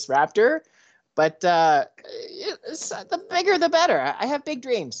Tyrannosaurus raptor. But the bigger the better. I have big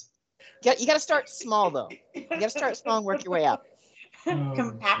dreams. You got to start small though. You got to start small and work your way up.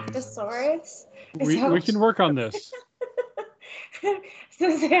 Compactosaurus. We can work on this.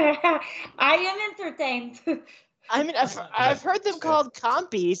 I am entertained. I mean, I've heard them called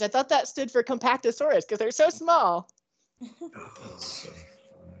compies. I thought that stood for Compactosaurus because they're so small. That's so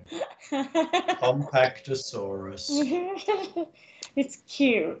funny. Compactosaurus. It's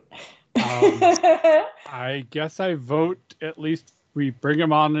cute. I guess I vote at least we bring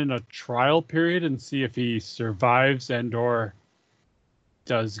him on in a trial period and see if he survives and or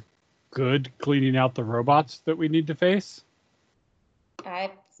does good cleaning out the robots that we need to face.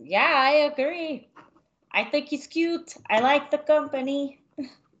 Yeah, I agree. I think he's cute. I like the company.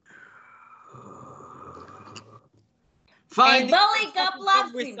 Fine. And Lolly got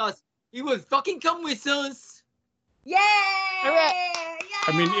loves with him. us. He will fucking come with us. Yay!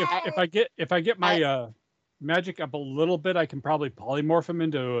 I mean, if I get my magic up a little bit, I can probably polymorph him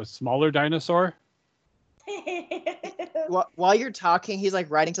into a smaller dinosaur. While you're talking, he's like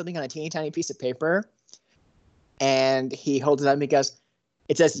writing something on a teeny tiny piece of paper, and he holds it up and he goes,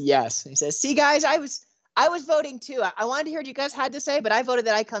 "It says yes." And he says, "See, guys, I was voting too. I wanted to hear what you guys had to say, but I voted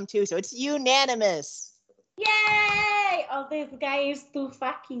that I come too, so it's unanimous." Yay! Oh, this guy is too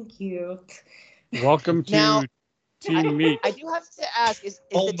fucking cute. Welcome to Now- Team Meat. I do have to ask: Is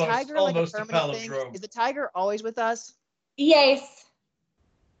the tiger like a almost a permanent thing? palindrome. Is the tiger always with us? Yes.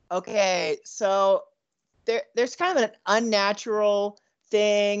 Okay, so there's kind of an unnatural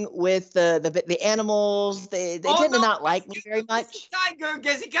thing with the animals. They tend to not like me very much. Tiger,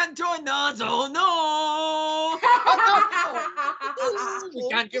 guess he can't join us. Oh no! We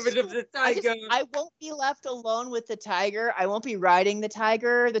can't get rid of the tiger. I won't be left alone with the tiger. I won't be riding the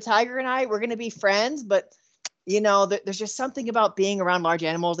tiger. The tiger and I, we're going to be friends, but you know, there's just something about being around large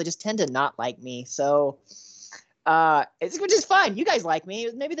animals. They just tend to not like me. So which is fine. You guys like me.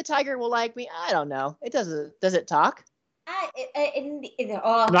 Maybe the tiger will like me. I don't know. Does it talk? Not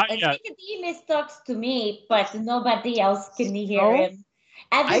yet. Nicodemus talks to me, but nobody else can hear Oh. him.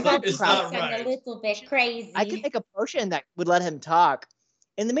 Everybody It's thinks not I'm right. a little bit crazy. I could make a potion that would let him talk.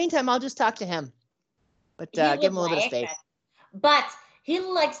 In the meantime, I'll just talk to him. But He give him a would little bit of like space. it. But he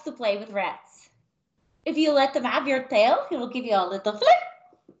likes to play with rats. If you let him have your tail, he will give you a little flip.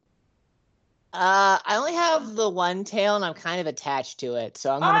 I only have the one tail, and I'm kind of attached to it,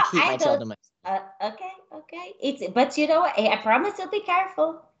 so I'm gonna keep my tail to myself. Okay. But you know what? I promise you'll be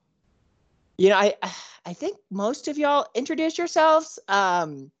careful. You know, I think most of y'all introduce yourselves. I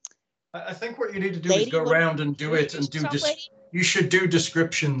think what you need to do Lady, is go what- around and do it and do yourself, lady? you should do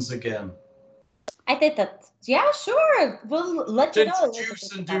descriptions again. I did that. Yeah, sure. We'll let you know. a little Introduce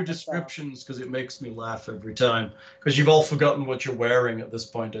bit and do about descriptions because it makes me laugh every time. Because you've all forgotten what you're wearing at this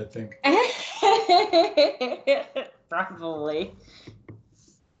point, I think. myself. Probably.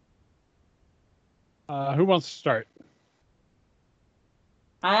 Who wants to start?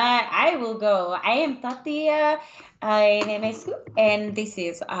 I will go. I am Tatia Nemescu, and this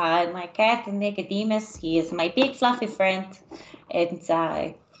is my cat Nicodemus. He is my big fluffy friend, and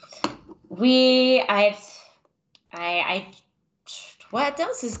what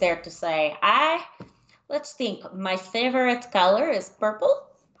else is there to say? Let's think. My favorite color is purple.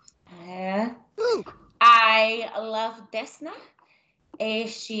 Ooh. I love Desna.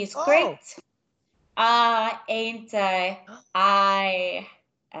 She's Oh. great. And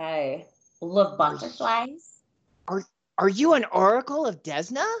I love butterflies. Are you an oracle of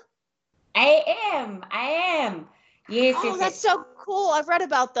Desna? I am. Yes, Oh, yes, that's yes. so cool. I've read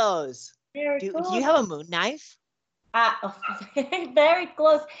about those. Very Do cool. you have a moon knife? Very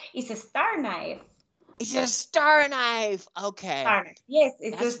close. It's a star knife. It's a star knife. Okay. Star knife. Yes,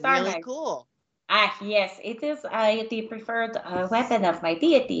 it's a That's star really knife. cool. Ah, yes, it is the preferred weapon of my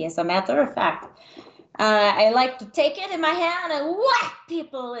deity, as a matter of fact. I like to take it in my hand and whack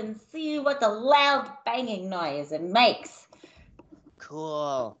people and see what a loud banging noise it makes.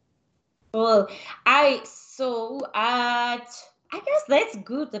 Cool. Well, I guess that's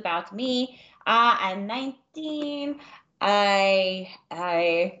good about me. I'm 19. I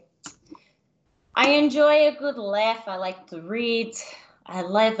enjoy a good laugh. I like to read. I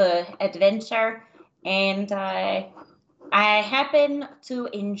love adventure, and I happen to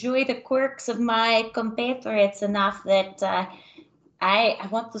enjoy the quirks of my compatriots enough that I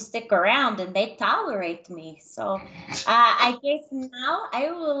want to stick around, and they tolerate me. So I guess now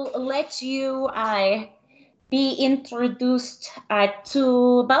I will let you be introduced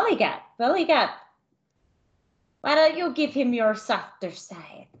to Bullygut. Bullygut, why don't you give him your softer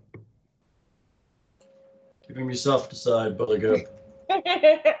side? Give him your softer side, Bullygut.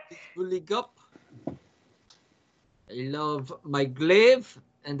 Bullygup. I love my glaive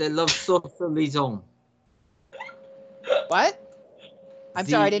and I love socialism. What? I'm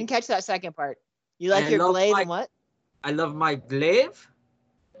sorry, I didn't catch that second part. You like your glaive and what? I love my glaive.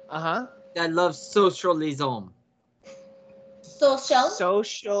 Uh-huh. I love socialism.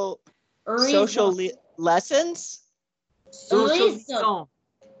 Social lessons? Socialism.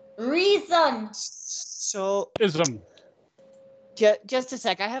 Reason. So Ism. just a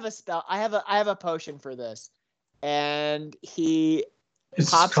sec. I have a spell. I have a potion for this. And he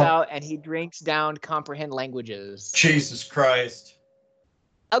pops out and he drinks down comprehend languages. Jesus Christ.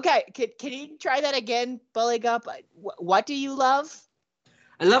 Okay, can you try that again, Bullygup? What do you love?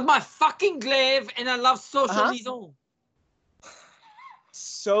 I love my fucking glaive and I love socialism.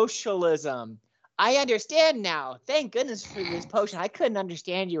 Socialism. I understand now. Thank goodness for this potion. I couldn't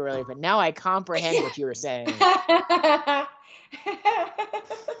understand you earlier, but now I comprehend what you were saying. I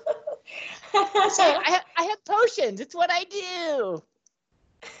have potions. It's what I do.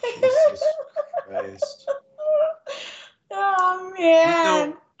 Jesus Christ. Oh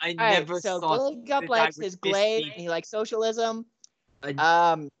man. No, I never so thought Bullygup likes his glaive and he likes socialism.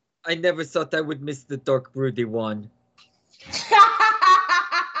 I never thought I would miss the dark broody one.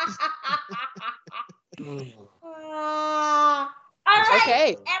 All right,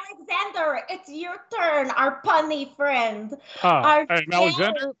 Okay. Alexander, it's your turn, our punny friend. I'm Our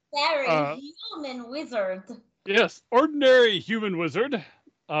Alexander. very human wizard. Yes, ordinary human wizard.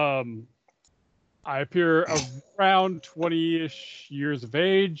 I appear around 20-ish years of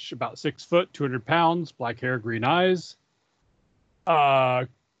age, about 6 foot, 200 pounds, black hair, green eyes. In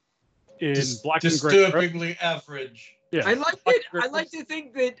black and gray. Disturbingly average. Yeah. I like it. I like to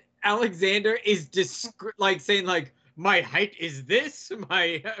think that Alexander is saying like my height is this,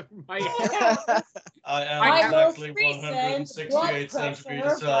 my hair. I am My exactly most recent 168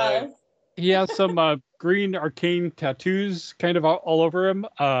 centimeters high. He has some green arcane tattoos kind of all over him.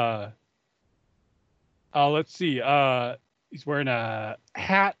 Let's see. He's wearing a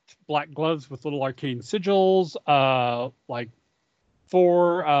hat, black gloves with little arcane sigils, like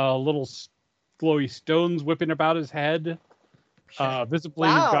 4 little glowy stones whipping about his head. Visibly,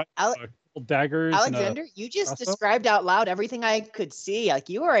 he's got daggers. Alexander, you just described out loud everything I could see. Like,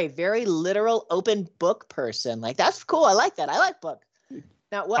 you are a very literal open book person. Like, that's cool. I like that. I like books.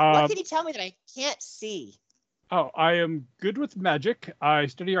 Now, what can you tell me that I can't see? Oh, I am good with magic. I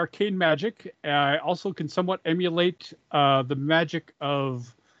study arcane magic. I also can somewhat emulate the magic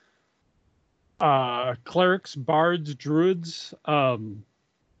of clerics, bards, druids, in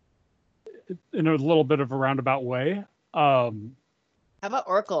a little bit of a roundabout way. How about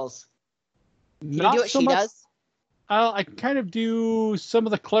oracles? Can you Not do what so she much. does? I kind of do some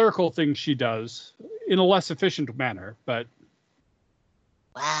of the clerical things she does in a less efficient manner, but.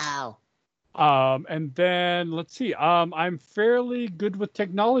 Wow. And then let's see. I'm fairly good with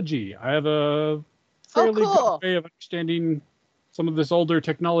technology. I have a fairly good way of understanding some of this older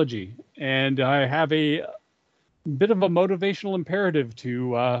technology, and I have a bit of a motivational imperative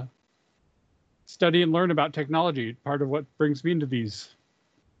to study and learn about technology. Part of what brings me into these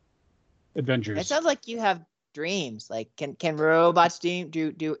adventures. It sounds like you have dreams. Like, can robots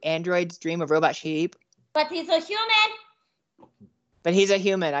do androids dream of robot sheep? But he's a human. But he's a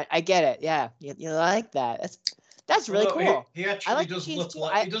human. I get it. Yeah, you like that. That's really cool. He actually does look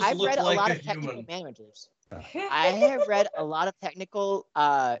like he does I've look read like a lot a of technical human. managers. I have read a lot of technical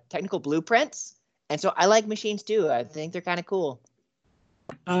blueprints, and so I like machines too. I think they're kind of cool.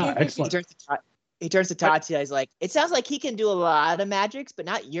 Excellent. He turns to Tatya. He's like, it sounds like he can do a lot of magics, but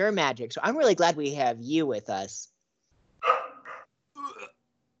not your magic. So I'm really glad we have you with us.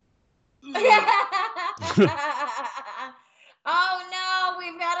 Oh no,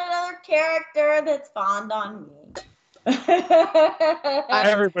 we've got another character that's fond on me.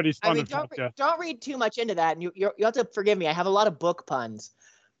 Everybody's I fond mean, of Katya. don't read too much into that, and you have to forgive me. I have a lot of book puns,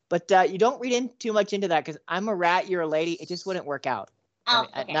 but you don't read in too much into that because I'm a rat, you're a lady. It just wouldn't work out. Oh,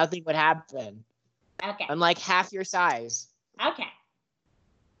 I mean, okay. nothing would happen. Okay. I'm like half your size. Okay.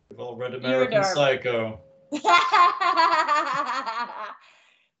 We've all read You're American adorable. Psycho.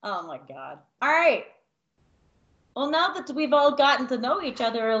 Oh my god. All right. Well, now that we've all gotten to know each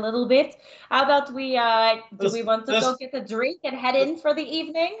other a little bit, how about we do we want to go get a drink and head in for the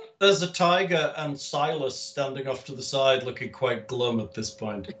evening? There's a tiger and Silas standing off to the side, looking quite glum at this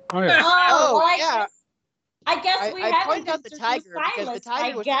point. Oh yeah. Oh, well, yeah. I guess we I haven't pointed out the introduced tiger because the Silas, tiger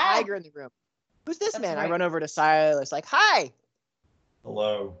I was the guess. tiger in the room. Who's this That's man? I right. run over to Silas, like, hi.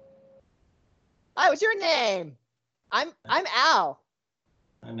 Hello. Hi, what's your name? I'm Al.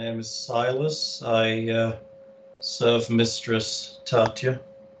 My name is Silas. I serve Mistress Tatya.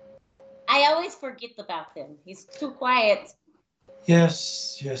 I always forget about him. He's too quiet.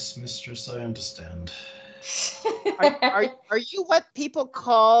 Yes, Mistress, I understand. Are you what people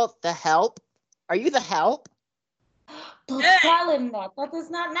call the help? Are you the help? Don't call him that. That is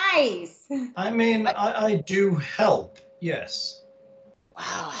not nice. I mean, I do help, yes.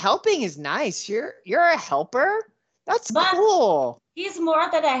 Wow, helping is nice. You're a helper? That's But- cool. He's more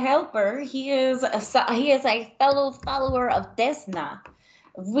than a helper. He is a fellow follower of Desna.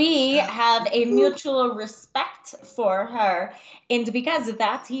 We have a mutual respect for her, and because of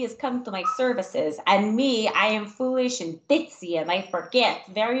that, he has come to my services. And me, I am foolish and ditzy, and I forget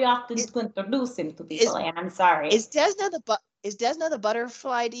very often to introduce him to people. And I'm sorry. Is Desna the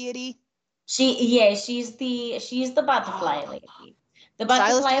butterfly deity? She's the butterfly lady. The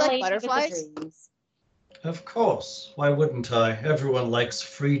Silas, butterfly do you like lady butterflies? with the dreams. Of course. Why wouldn't I? Everyone likes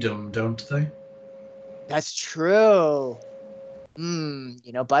freedom, don't they? That's true.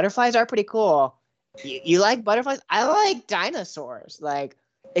 Butterflies are pretty cool. You like butterflies? I like dinosaurs. Like,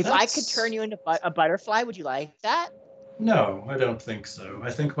 if I could turn you into a butterfly, would you like that? No, I don't think so. I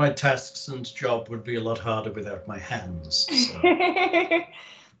think my tasks and job would be a lot harder without my hands. So.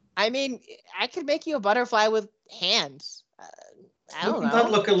 I mean, I could make you a butterfly with hands. I don't Wouldn't know.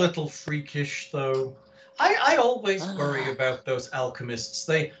 that look a little freakish, though? I always worry about those alchemists.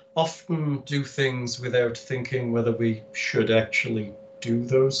 They often do things without thinking whether we should actually do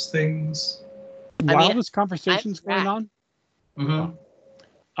those things. While this conversation's going on, Mm-hmm.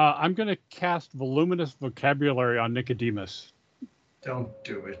 I'm going to cast Voluminous Vocabulary on Nicodemus. Don't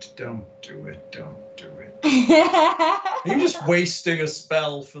do it. Don't do it. Don't do it. You're just wasting a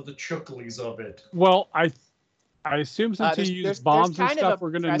spell for the chucklies of it. Well, I assume since he used bombs and stuff,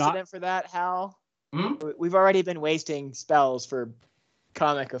 we're going to not. Precedent for that, Hal. Hmm? We've already been wasting spells for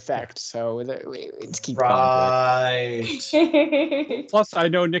comic effect, so let's keep Right. Plus, I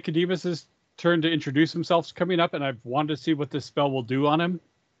know Nicodemus's turn to introduce himself is coming up, and I've wanted to see what this spell will do on him.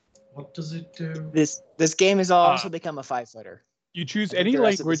 What does it do? This game has also become a 5-footer. You choose I think any the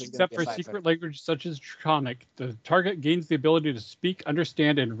rest of this language is gonna except be a for 5-footer. secret language such as Draconic. The target gains the ability to speak,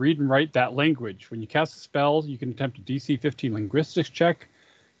 understand, and read and write that language. When you cast a spell, you can attempt a DC 15 linguistics check.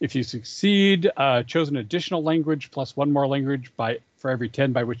 If you succeed, choose an additional language plus one more language for every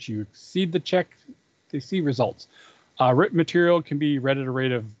 10 by which you exceed the check. They see results. Written material can be read at a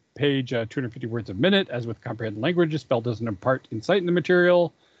rate of page 250 words a minute. As with comprehensive language, a spell doesn't impart insight in the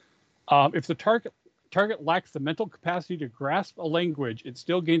material. If the target lacks the mental capacity to grasp a language, it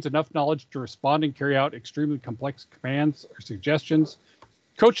still gains enough knowledge to respond and carry out extremely complex commands or suggestions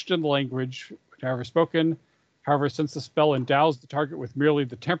coached in the language, however spoken. However, since the spell endows the target with merely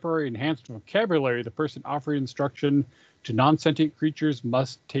the temporary enhanced vocabulary, the person offering instruction to non-sentient creatures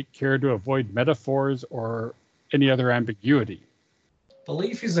must take care to avoid metaphors or any other ambiguity.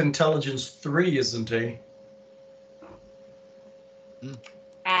 Believe he's intelligence 3, isn't he?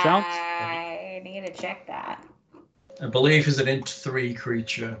 Sounds I need to check that. I believe he's an int 3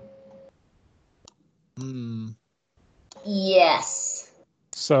 creature. Yes.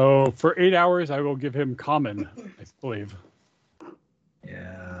 So for 8 hours, I will give him common, I believe.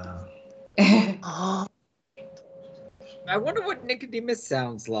 Yeah. Oh, I wonder what Nicodemus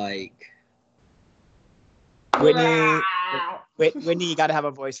sounds like. Whitney, you got to have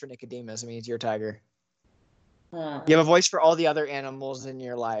a voice for Nicodemus. I mean, it's your tiger. You have a voice for all the other animals in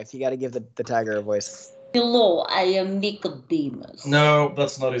your life. You got to give the tiger a voice. Hello, I am Nicodemus. No,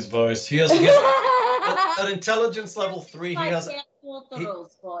 that's not his voice. He has at intelligence level 3. He has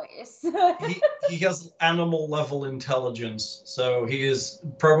voice. he has animal level intelligence, so he is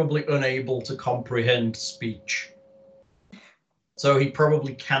probably unable to comprehend speech. So he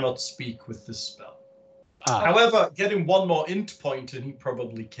probably cannot speak with this spell. However, getting one more int point and he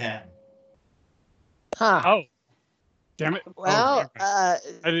probably can. Huh. Oh, damn it! Well, I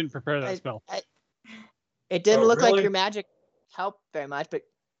didn't prepare that spell. It didn't Oh, look like really? your magic helped very much, but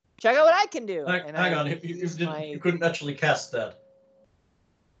check out what I can do. Hang on, you couldn't actually cast that.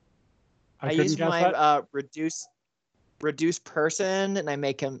 I couldn't use guess my that? reduce person, and I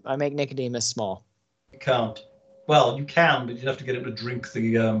make Nicodemus small. You can't. Well, you can, but you'd have to get him to drink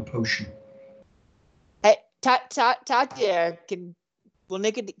the potion. Hey, Tatya, can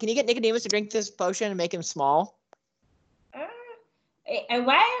you get Nicodemus to drink this potion and make him small?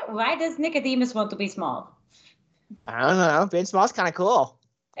 Why does Nicodemus want to be small? I don't know. Being small is kind of cool.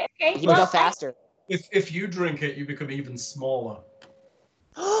 Okay, You can go faster. If you drink it, you become even smaller.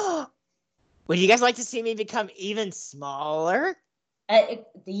 Would you guys like to see me become even smaller?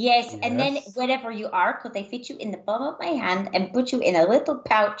 Yes, and then Yes. whatever you are, could I fit you in the palm of my hand and put you in a little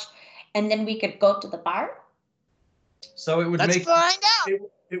pouch, and then we could go to the bar? So it would Let's make find out.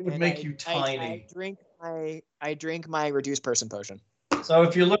 it would And make you tiny. I drink my reduced person potion. So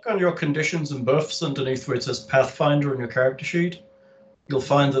if you look on your conditions and buffs underneath where it says Pathfinder on your character sheet, you'll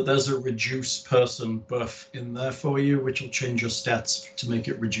find that there's a reduce person buff in there for you, which will change your stats to make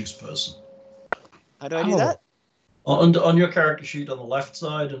it reduce person. How do I do that? On your character sheet on the left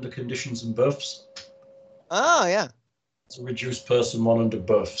side under conditions and buffs, Oh yeah. it's a reduce person one under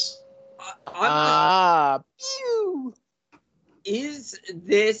buffs. Pew. Is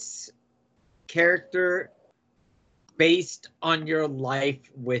this character based on your life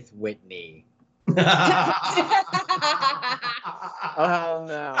with Whitney? Oh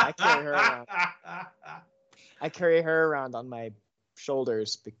no, I carry her around. I carry her around on my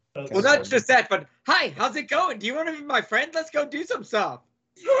shoulders. Well, not just that, but hi, how's it going? Do you want to be my friend? Let's go do some stuff.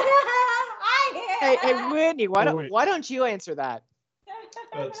 Hey, Whitney, why Oh, wait. don't you answer that?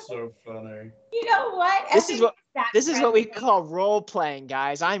 That's so funny. You know what? This is what we call role playing,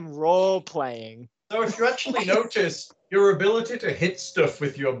 guys. I'm role playing. So if you actually notice, your ability to hit stuff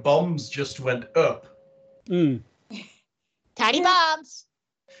with your bombs just went up. Mm. Tiny bombs.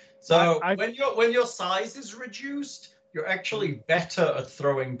 So I- when your size is reduced, you're actually better at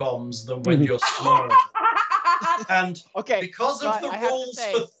throwing bombs than when you're small. And Okay. because of but the I have to rules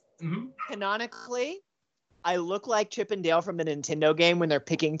say, for canonically, I look like Chip and Dale from the Nintendo game when they're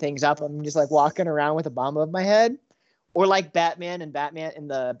picking things up. I'm just like walking around with a bomb above my head. Or like Batman in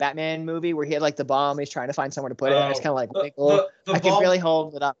the Batman movie where he had like the bomb, he's trying to find somewhere to put it. And it's kind of like wiggle. the I can bomb, really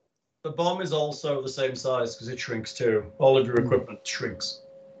hold it up. the bomb is also the same size because it shrinks too. All of your equipment shrinks.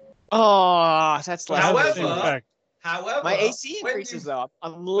 Oh, that's less. However- In fact, However, My AC when increases you though.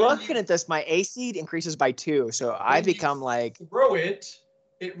 I'm looking at this. My AC increases by 2, so I When you- become like. throw it,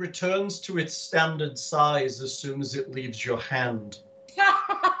 it returns to its standard size as soon as it leaves your hand.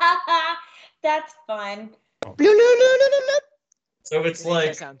 That's fun. So it's Make that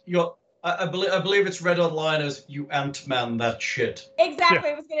like sound. I believe it's read online as you Ant-Man that shit. Exactly.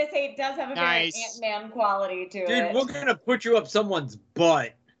 I was gonna say it does have a Nice. very Ant-Man quality to Dude, it. we're gonna put you up someone's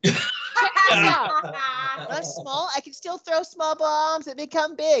butt. Check this out. I'm small. I can still throw small bombs that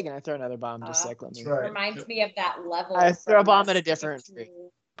become big, and I throw another bomb just like let me. That's right. Reminds me of that level. I throw a from bomb at a Speak different to- tree.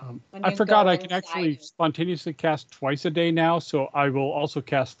 when I you forgot go I can inside actually and- spontaneously cast twice a day now, so I will also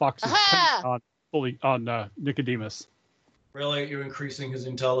cast Fox's Aha! Pen on Nicodemus. Really, you're increasing his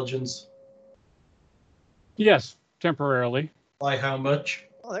intelligence Yes, temporarily. by how much?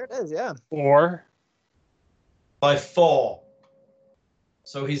 Oh, there it is. Yeah. Or By 4.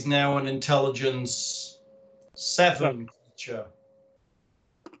 So he's now an intelligence 7 creature.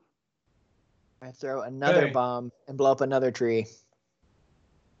 I throw another Okay. bomb and blow up another tree.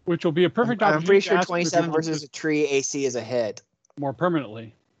 which will be a perfect I'm opportunity pretty to sure ask for 27 people versus to a tree AC is a hit. more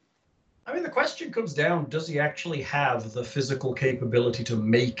permanently. I mean, the question comes down, does he actually have the physical capability to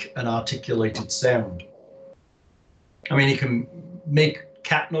make an articulated sound? I mean, he can make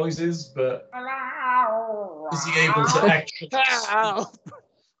cat noises, but is he able to actually Help!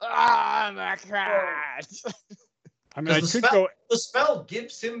 Ah, my cat! I mean, I Because the could go. The spell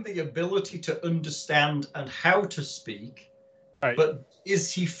gives him the ability to understand and how to speak, Right. but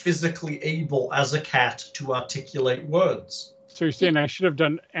is he physically able as a cat to articulate words? So you're saying I should have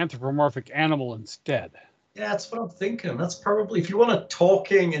done anthropomorphic animal instead? Yeah, that's what I'm thinking. That's probably, if you want a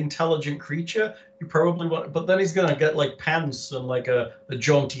talking, intelligent creature, you probably want, but then he's going to get like pants and like a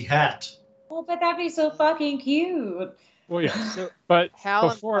jaunty hat. Oh, but that'd be so fucking cute. Well, yeah. So, But Hal,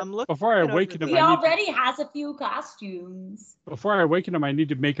 before I'm looking before I over awaken the- him, He I need already has a few costumes. before I awaken him, I need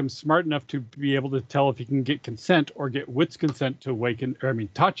to make him smart enough to be able to tell if he can get consent or get Wit's consent to awaken, or I mean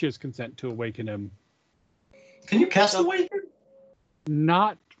Tatya's consent to awaken him. Can you cast Awaken?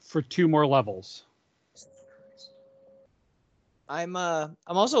 Not for 2 more levels.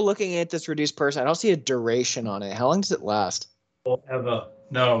 I'm also looking at this reduced person. I don't see a duration on it. How long does it last? Forever.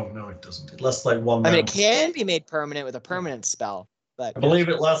 No, it doesn't. It lasts like one I mean, round. it can be made permanent with a permanent spell, but I believe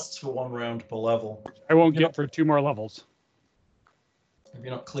it lasts for 1 round per level. I won't get for 2 more levels. Have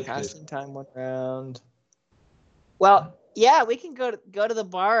you not clicked it? casting time 1 round. Well, yeah, we can go to the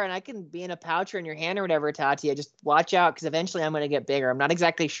bar, and I can be in a pouch or in your hand or whatever, Tatia. Just watch out, because eventually I'm going to get bigger. I'm not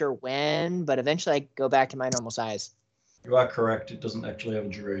exactly sure when, but eventually I go back to my normal size. You are correct. It doesn't actually have a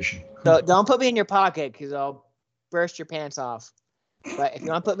duration. So don't put me in your pocket, because I'll burst your pants off. But if you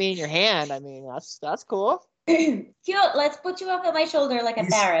want to put me in your hand, I mean, that's cool. Cute. Let's put you up on my shoulder like a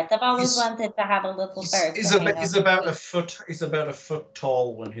parrot. I've always wanted to have a little bird. He's about a foot. He's about a foot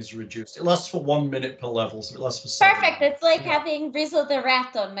tall when he's reduced. It lasts for 1 minute per level, so it lasts for 7 Perfect. It's like having Rizzo the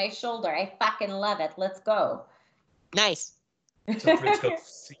rat on my shoulder. I fucking love it. Let's go. Nice. Except for it's got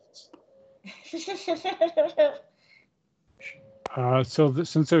feet. So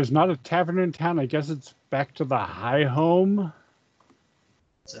since there's not a tavern in town, I guess it's back to the high home.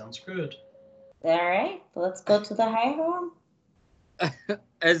 Sounds good. All right, let's go to the high home.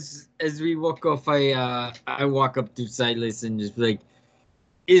 As we walk off, I walk up to Silas and just be like,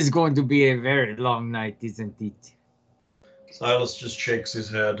 "It's going to be a very long night, isn't it?" Silas just shakes his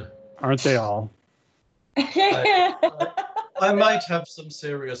head. Aren't they all? I might have some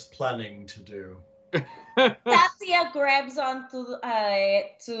serious planning to do. Tatia grabs onto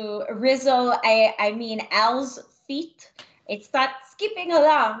to Rizzo. I mean Al's feet. It starts skipping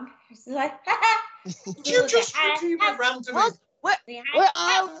along. She's like, You just ran to me. We're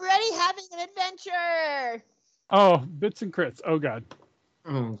already having an adventure. Oh, bits and crits. Oh god.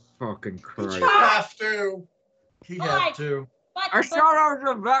 Oh, fucking Christ! You have to. He had to. I thought I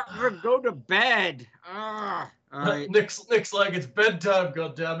was about to go to bed. All right, Nick's like it's bedtime.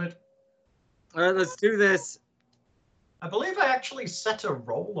 Goddammit. all right, let's do this. I believe I actually set a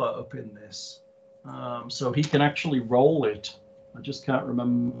roller up in this, so he can actually roll it. I just can't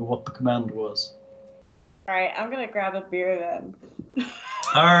remember what the command was. All right, I'm gonna grab a beer then.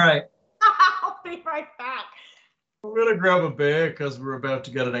 All right, I'll be right back. we're gonna grab a beer because we're about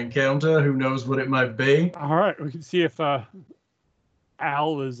to get an encounter. Who knows what it might be? All right, we can see if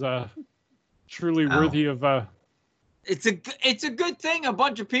Al is truly worthy of. It's a good thing a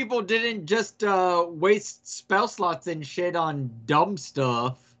bunch of people didn't just waste spell slots and shit on dumb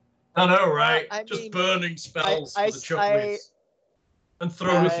stuff. I know, right? I Just mean, burning spells I- for the chocolates and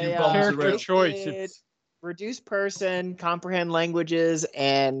throwing a few bombs character around. choice. did It's reduce person, comprehend languages,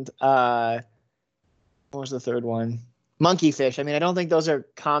 and what was the third one? Monkey fish. I mean, I don't think those are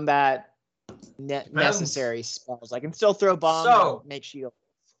combat necessary spells. I can still throw bombs So- and make shield.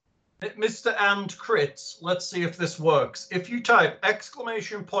 Mr. And crits, let's see if this works. If you type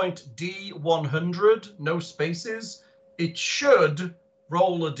 !D100, no spaces, it should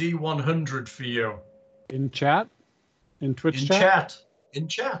roll a D100 for you. in chat, in Twitch In chat. chat. In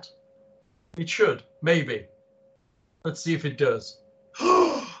chat. It should. Maybe. Let's see if it does.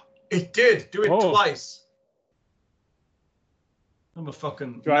 It did. Do it Oh. twice. I'm a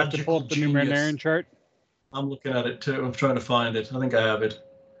fucking Do I have to magical pull up the genius. Numerian chart? I'm looking at it too. I'm trying to find it. I think I have it.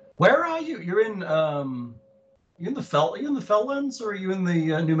 Where are you? You're in Are you in the Fellands or are you in the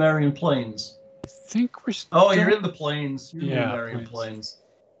Numerian Plains? I think we're. Oh, you're in the Plains. You're in Yeah, the Numerian Plains. Plains.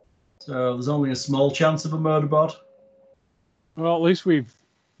 So there's only a small chance of a murder bot. Well, at least we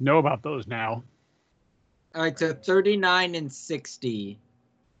know about those now. All right, so 39 and 60.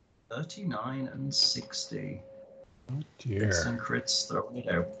 39 and 60. Oh Hits dear. and crits, throwing it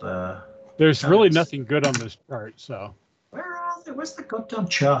out there. There's really Nice. nothing good on this chart, so. Where are they? Where's the goddamn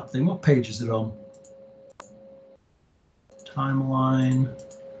chart thing? What page is it on? Timeline.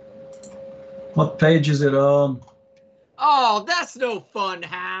 What page is it on? Oh, that's no fun,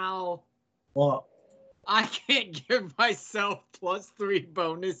 Hal. What? I can't give myself +3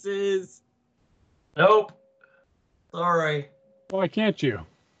 bonuses. Nope. Sorry. Why can't you?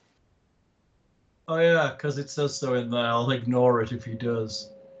 Oh yeah, because it says so in there. I'll ignore it if he does.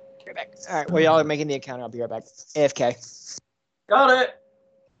 Be right back. All right, well, y'all are making the account. I'll be right back. AFK. Got it.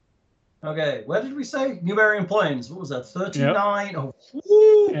 Okay, where did we say? Numerian Plains. What was that? 39? Oh,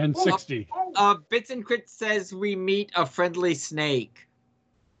 woo! And 60. Bits and Crits says we meet a friendly snake.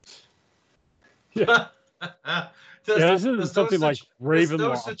 Yeah, this is something like There's no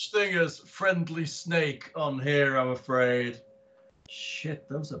Ravenloft. such thing as friendly snake on here, I'm afraid. Shit,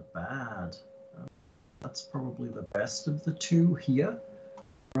 those are bad. That's probably the best of the two here,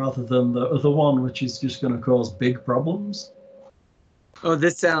 rather than the other one, which is just going to cause big problems. Oh,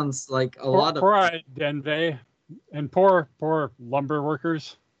 this sounds like a lot of. Poor Denve and poor lumber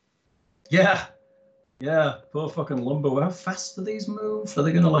workers. Yeah, Yeah, poor fucking Lumbo. How fast do these move? Are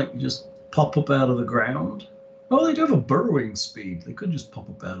they gonna like just pop up out of the ground? Oh, they do have a burrowing speed. They could just pop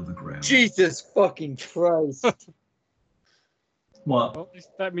up out of the ground. Jesus fucking Christ. What? Well, at least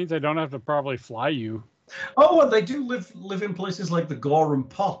that means I don't have to probably fly you. Oh, and they do live in places like the Gorham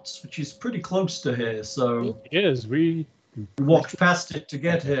Pots, which is pretty close to here. So It is. We we walked past it to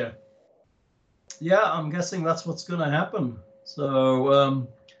get here. Yeah, I'm guessing that's what's going to happen. So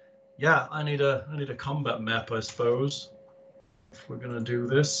yeah, I need a combat map, I suppose, if we're going to do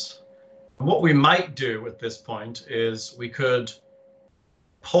this. And what we might do at this point is we could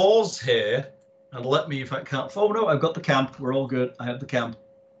pause here and let me, if I can't. Oh no, I've got the camp. We're all good. I have the camp.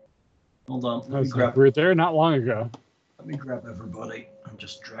 Hold on. we were there not long ago. Let me grab everybody and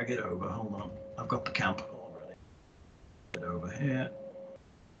just drag it over. Hold on. I've got the camp already. Get over here.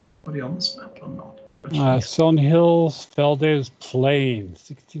 Are you on this map or not? Sun Hills, Feldays Plain,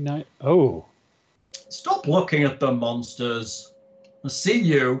 69. Oh, Stop looking at the monsters. I see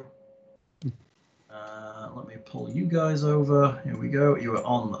you. Let me pull you guys over. Here we go. You are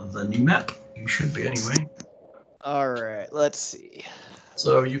on the new map. You should be anyway. All right, let's see.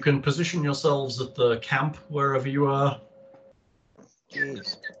 So you can position yourselves at the camp wherever you are.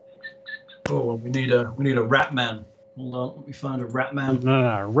 Jeez. Oh, well, we need a rat man. Hold on, let me find a rat man.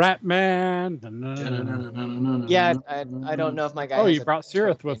 Rat Man. Yeah, I don't know if my guy. Oh, has you a brought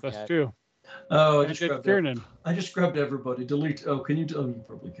Sirith with trophy us yet. too. Oh, And did Kiernan. I just grabbed everybody. Delete. Oh, can you? Oh, you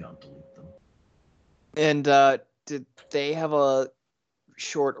probably can't delete them. And did they have a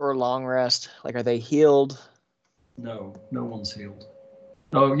short or long rest? Like, are they healed? No, no one's healed.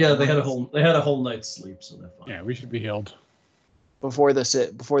 Oh yeah, they had a whole night's sleep, so they're fine. Yeah, we should be healed. Before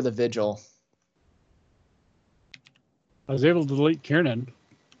the vigil. I was able to delete Kiernan,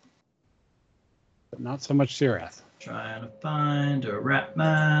 but not so much Sirith. Trying to find a rat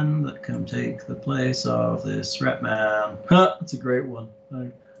man that can take the place of this rat man. Huh, that's a great one.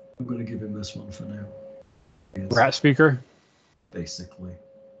 I'm going to give him this one for now. Yes, Rat Speaker. basically.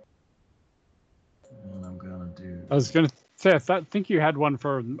 And I'm going to do. I was gonna say, I think you had one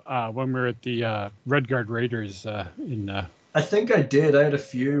for when we were at the Redguard Raiders in. I think I did. I had a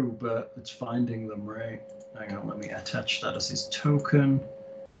few, but it's finding them, right? Hang on, let me attach that as his token.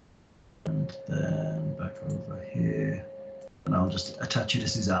 And then back over here. And I'll just attach it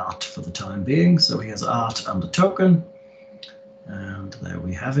as his art for the time being. So he has art and a token. And there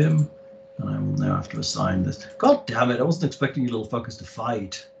we have him. And I will now have to assign this. God damn it, I wasn't expecting you little fuckers to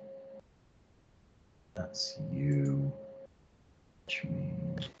fight. That's you. Which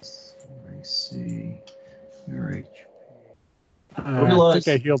means AC, your HP. I think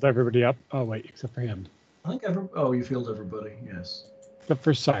I healed everybody up. Oh wait, except for him. I think oh, you healed everybody, yes. Except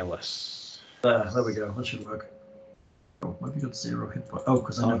for Silas. There we go. That should work. Oh, why have you got 0 hit points? Oh,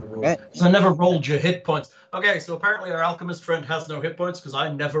 because I never rolled. Okay. So I never rolled your hit points. Okay, so apparently our alchemist friend has no hit points because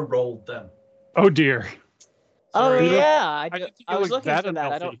I never rolled them. Oh dear. Oh Sorry. yeah, I didn't think I it was looked looking that for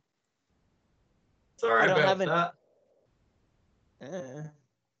that. I unhealthy. Sorry I don't about have that. don't.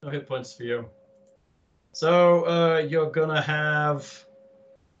 No hit points for you. So you're gonna have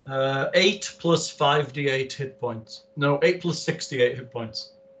 8 plus 5d8 hit points. No, 8 plus 68 hit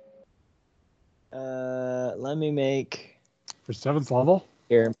points. Let me make For 7th level?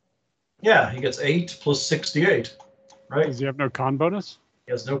 here. Yeah, he gets 8 plus 68. Right? Does he have no con bonus?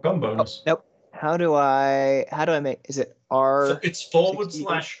 He has no con bonus. Nope. How do I make? Is it R? So it's forward 68?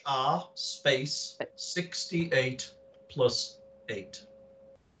 slash R space 68 plus 8.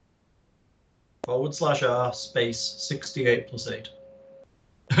 Forward slash R space 68 plus 8.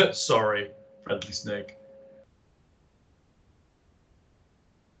 Sorry, friendly snake.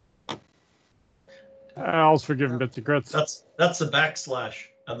 I'll forgive him bits of grits. That's a backslash,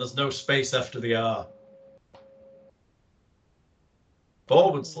 and there's no space after the R.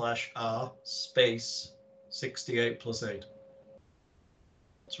 Forward slash R space 68 plus 8.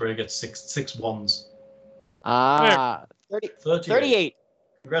 That's where he gets six ones. 38.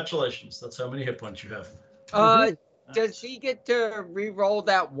 Congratulations. That's how many hit points you have. Does he get to re-roll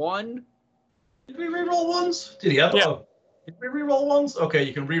that one? Did we reroll ones? Did he have? Yeah. Oh, did we reroll ones? Okay,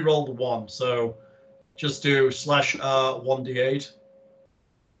 you can reroll the one. So just do slash R 1d8.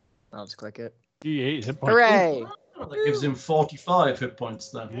 I'll just click it. D8 hit points. Hooray! Oh, that gives him 45 hit points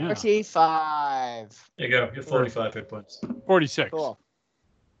then. Yeah. 45. There you go. You have 45 hit points. 46. Cool.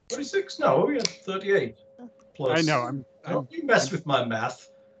 46? No, we had 38. Plus. I know. Don't you mess with my math.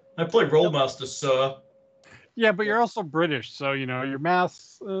 I play Rollmaster, sir. Yeah, but you're also British, so you know your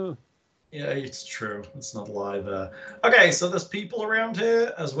math. Yeah, it's true. Let's not lie there. Okay, so there's people around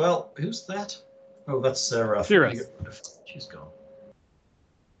here as well. Who's that? Oh, that's Sarah. Sirith. She's gone.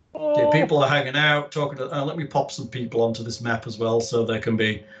 Okay, people are hanging out, talking to. Let me pop some people onto this map as well, so there can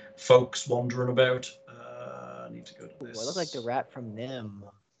be folks wandering about. I need to go to Ooh, this. I look like the rat from Nim.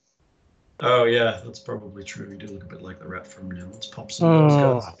 Oh yeah, that's probably true. You do look a bit like the rat from Nim. Let's pop some of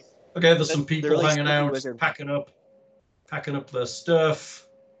those guys. Okay, there's some The people really hanging spooky out, wizard. packing up their stuff.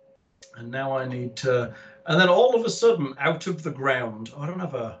 And now I need to. And then all of a sudden, out of the ground, I don't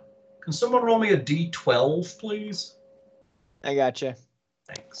have a. Can someone roll me a D12, please? I gotcha.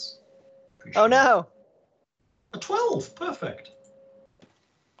 Thanks. Oh no! A 12, perfect.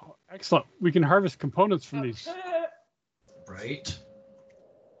 Oh, excellent. We can harvest components from these. Right.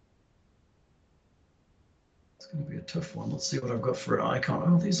 It's going to be a tough one. Let's see what I've got for an icon.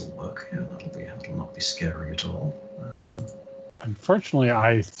 Oh, these will work. Yeah, that'll not be scary at all. Unfortunately,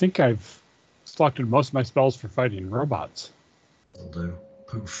 I think I've selected most of my spells for fighting robots. That'll do.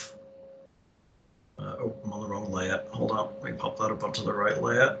 Poof. Oh, I'm on the wrong layer. Hold on. Let me pop that up onto the right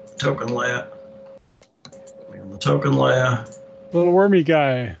layer. Token layer. Put me on the token layer. Little wormy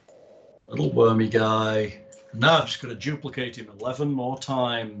guy. Little wormy guy. Now I'm just going to duplicate him 11 more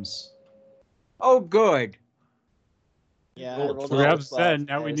times. Oh, good. Yeah, Roll I a rolled So a we Well, have 12, Zen.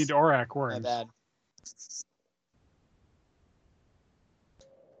 Now we guys. need Aurak My worms. bad.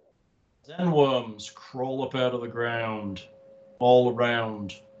 Zen worms crawl up out of the ground, all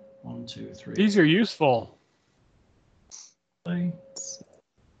around. 1, 2, 3. These are useful. 5, 6.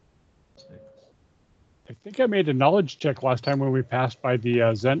 I think I made a knowledge check last time when we passed by the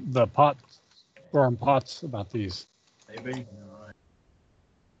worm pots about these. Maybe 9,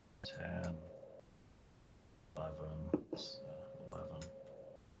 10, 11,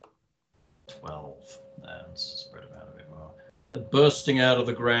 12. Let's spread them out a bit more. They're bursting out of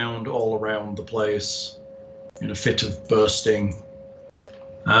the ground all around the place in a fit of bursting.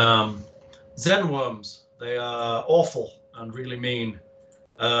 Zen worms, they are awful and really mean.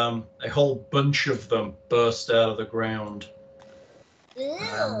 A whole bunch of them burst out of the ground.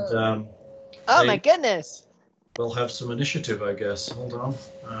 And Oh They- my goodness! we'll have some initiative, I guess. Hold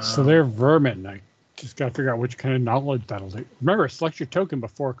on. So they're vermin. I just got to figure out which kind of knowledge that'll do. Remember, select your token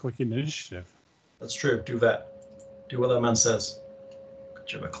before clicking initiative. That's true. Do that. Do what that man says. Good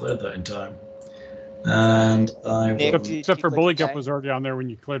job, I cleared that in time. And I Nick, will... do you- Except for click Bully okay? Cup was already on there when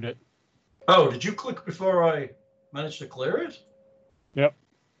you cleared it. Oh, did you click before I managed to clear it? Yep.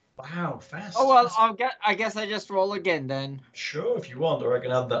 Wow, fast. Oh well, fast. I guess I just roll again then. Sure, if you want, or I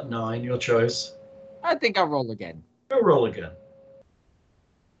can add that 9, your choice. I think I'll roll again. Go roll again.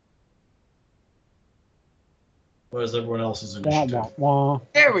 Where's everyone else's Wah, initiative? wah, wah.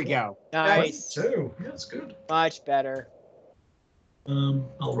 There we go. Nice. 22. Yeah, that's good. Much better.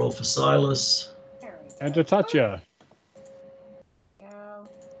 I'll roll for Silas. And to touch ya. Go.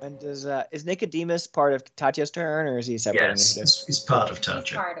 And is Nicodemus part of Tatya's turn, or is he separate? Yes, initiative? he's part of He's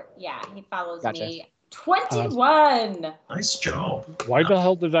Tatcha. part of, yeah, he follows Gotcha. me. 21. Nice job. Why the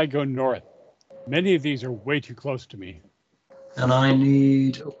hell did I go north? Many of these are way too close to me. And I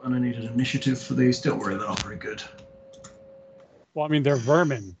need an initiative for these. Don't worry, they're not very good. Well, I mean, they're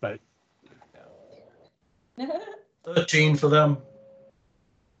vermin, but 13 for them.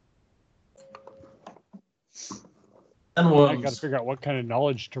 And I got to worms. figure out what kind of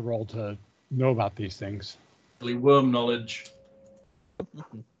knowledge to roll to know about these things. Really worm knowledge.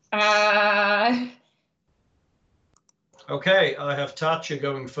 Okay, I have Tatcha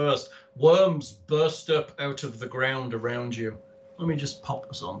going first. Worms burst up out of the ground around you. Let me just pop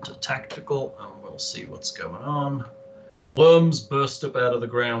this onto tactical and we'll see what's going on. Worms burst up out of the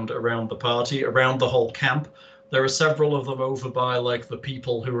ground around the party, around the whole camp. There are several of them over by like the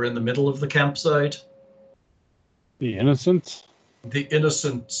people who are in the middle of the campsite. The innocents? The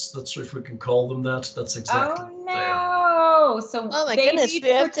innocents, that's if we can call them that. That's exactly Oh what they are. no! So Oh my they goodness, need we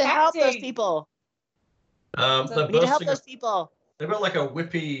have to help those protecting. people. They're So We need to help bursting those up. people. They've got like a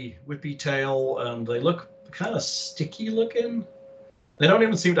whippy tail, and they look kind of sticky looking. They don't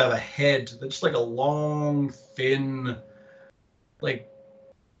even seem to have a head. They're just like a long, thin, like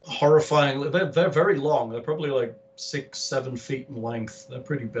horrifying. They're very long. They're probably like 6-7 feet in length. They're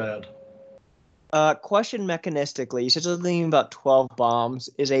pretty bad. Question mechanistically, you said something about 12 bombs.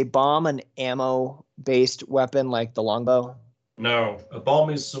 Is a bomb an ammo-based weapon like the longbow? No, a bomb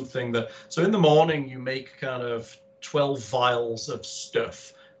is something that. So in the morning, you make kind of 12 vials of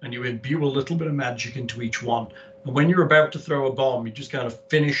stuff, and you imbue a little bit of magic into each one. And when you're about to throw a bomb, you just kind of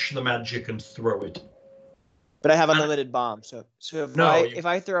finish the magic and throw it. But I have unlimited bombs, so if No, if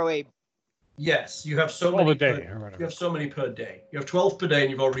I throw a Yes, you have so 12 many a day per, or you whatever. have so many per day. You have 12 per day, and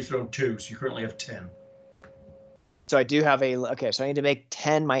you've already thrown 2, so you currently have 10. so I do have a okay, so I need to make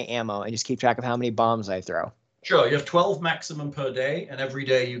 10 my ammo and just keep track of how many bombs I throw. Sure, you have 12 maximum per day, and every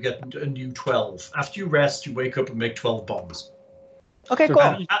day you get a new 12. After you rest, you wake up and make 12 bombs. Okay, So cool.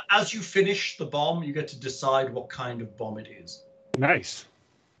 can As you finish the bomb, you get to decide what kind of bomb it is. Nice.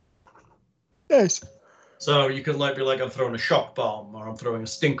 Nice. So you could be like, I'm throwing a shock bomb, or I'm throwing a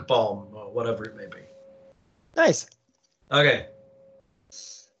stink bomb, or whatever it may be. Nice. Okay.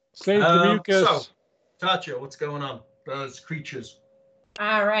 Save the mucus. So, Tatya, what's going on? Those creatures.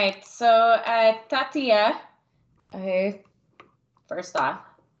 All right. So Tatia, first off,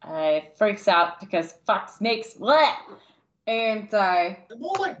 freaks out because fuck snakes, what? And They're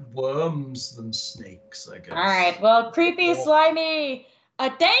more like worms than snakes, I guess. all right. Well, creepy, slimy, a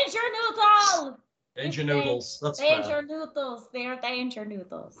danger noodle. Danger noodles. That's Danger noodles. They're danger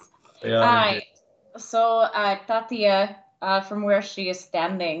noodles. They All are right. indeed. So Tatia, from where she is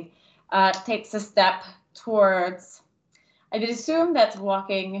standing, takes a step towards. I would assume that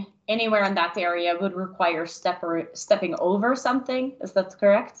walking anywhere in that area would require stepping over something. Is that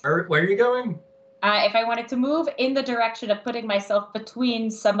correct? Where are you going? If I wanted to move in the direction of putting myself between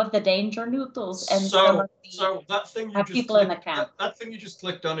some of the danger noodles and some of the So that thing you just people in the clicked, camp. that thing you just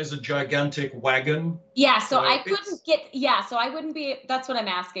clicked on is a gigantic wagon. Yeah, so So I it's- couldn't get. Yeah, so I wouldn't be. That's what I'm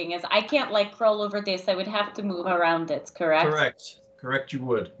asking. Is I can't like crawl over this. I would have to move around it. Correct. Correct. You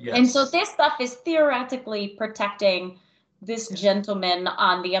would. Yes. And so this stuff is theoretically protecting this gentleman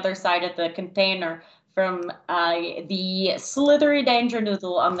on the other side of the container from the slithery danger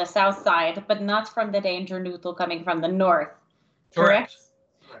noodle on the south side, but not from the danger noodle coming from the north. Correct?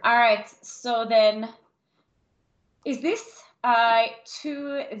 All right. So then, is this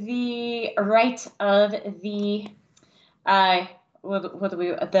to the right of the what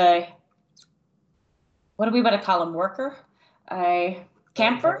do we want to call him? Worker?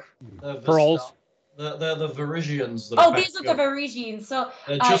 Camper? The Pearls. the Varisians. That are Oh, these are packing the up. Varisians. So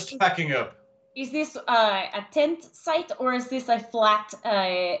They're just packing up. is this a tent site or is this a flat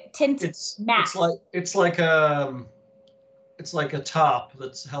tent mat? It's like a tarp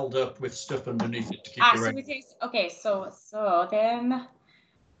that's held up with stuff underneath it to keep the So rain. we take, okay, so then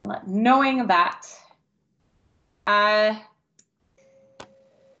knowing that,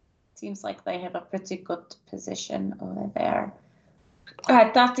 seems like they have a pretty good position over there.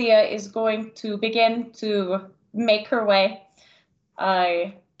 Tatia is going to begin to make her way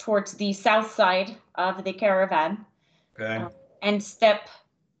towards the south side of the caravan Okay. and step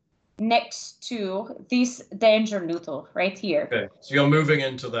next to this danger noodle right here. Okay. So you're moving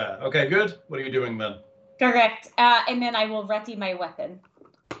into there. Okay, good. What are you doing then? Correct. And then I will ready my weapon.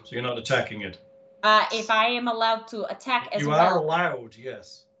 So you're not attacking it. If I am allowed to attack as You are well, allowed,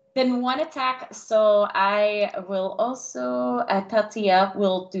 yes. then one attack. So I will also, Tatia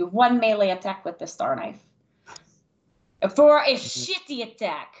will do one melee attack with the star knife. For a shitty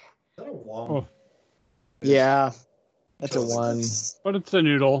attack. Is that a one? Oh. Yeah, that's a 1. But it's a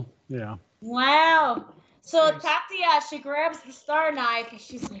noodle. Yeah. Wow. So Nice. Tatia, she grabs the star knife and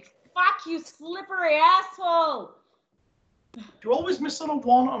she's like, fuck you, slippery asshole. Do you always miss on a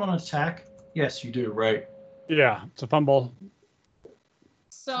 1 on an attack? Yes, you do, right? Yeah. It's a fumble.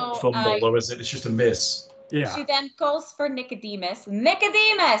 So Fumble, though, is it? It's just a miss. Yeah. she then calls for Nicodemus.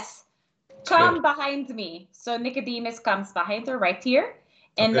 Nicodemus, come behind me. So Nicodemus comes behind her right here,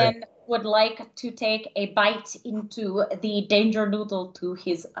 and Okay. then would like to take a bite into the danger noodle to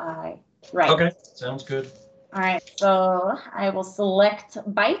his eye. Right. Okay, sounds good. All right. So I will select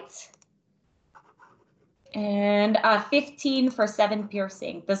bite. And 15 for 7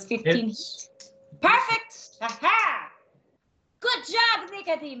 piercing. Does 15 Hits. Perfect! Aha! Good job,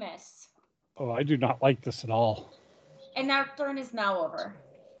 Nicodemus. Oh, I do not like this at all. And our turn is now over.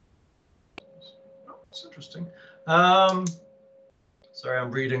 Oh, that's interesting. Sorry,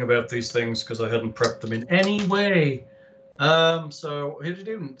 I'm reading about these things because I hadn't prepped them in any way. So, what did you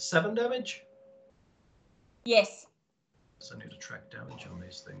do? 7 damage? Yes. So I need to track damage on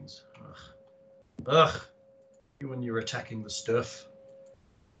these things. Ugh. You when you're attacking the stuff.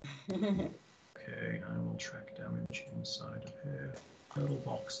 Okay, I will track damage inside of here. Little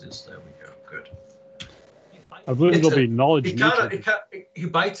boxes. There we go. Good. I believe It's it'll a- be knowledge neutral. He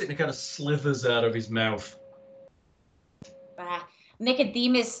bites it and it kind of slithers out of his mouth.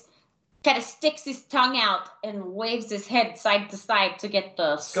 Nicodemus kind of sticks his tongue out and waves his head side to side to get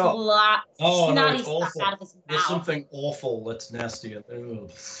the Scott. Oh, no, snotty it's stuff awful. out of his There's mouth. something awful that's nasty.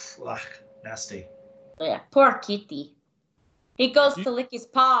 Ugh, nasty. Yeah, poor kitty. He goes to lick his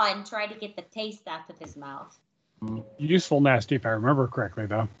paw and try to get the taste out of his mouth. Useful nasty, if I remember correctly,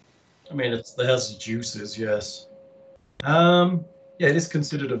 though. I mean, it has juices, yes. Yeah, it is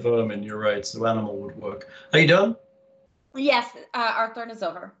considered a vermin. You're right. So animal would work. Are you done? Yes, our turn is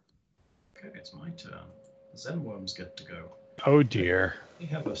over. Okay, it's my turn. The Zenworms get to go. Oh dear. They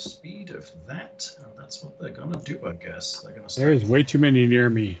have a speed of that, and that's what they're gonna do, I guess. They're gonna There's way too many near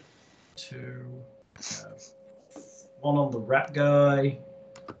me. 2, have 1 on the rat guy.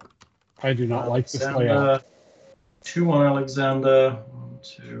 I do not like this layout. Alexander, 2 on Alexander. 1,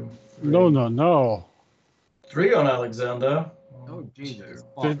 2, 3. No. 3 on Alexander. Oh, 1, Jesus.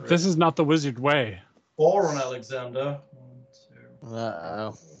 2, This is not the wizard way. 4 on Alexander. 1, 2.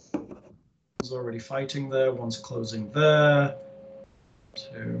 Uh-oh. One's already fighting there. One's closing there.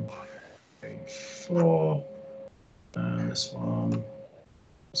 2, 3, 4. And this one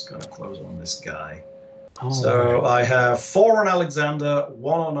is going to close on this guy. So I have 4 on Alexander,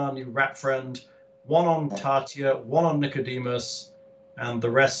 1 on our new rat friend, 1 on Tatia, 1 on Nicodemus, and the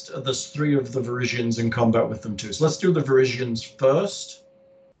rest, there's 3 of the Varisians in combat with them too. So let's do the Varisians first.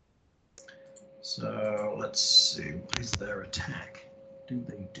 So let's see, what is their attack? What do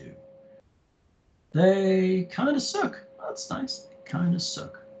they do? They kind of suck. That's nice. They kind of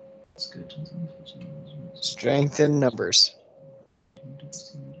suck. That's good. Strength in numbers.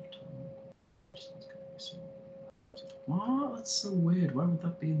 What? That's so weird. Why would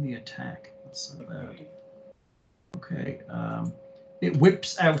that be in the attack? That's so bad. Okay. It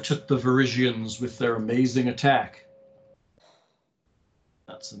whips out at the Varisians with their amazing attack.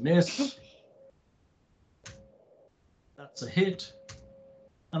 That's a miss. That's a hit.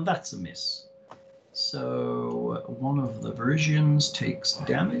 And that's a miss. So one of the Varisians takes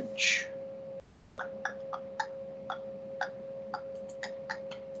damage.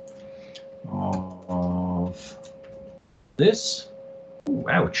 Of this. Ooh,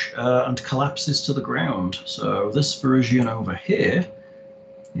 ouch. And collapses to the ground. So this Varisian over here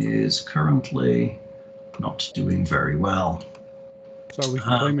is currently not doing very well. So we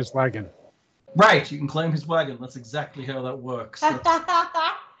can claim his wagon. Right, you can claim his wagon. That's exactly how that works. That's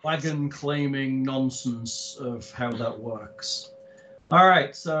wagon claiming nonsense of how that works. All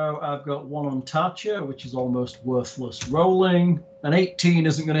right, so I've got 1 on Tatcha, which is almost worthless rolling. An 18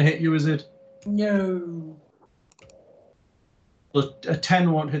 isn't going to hit you, is it? No. A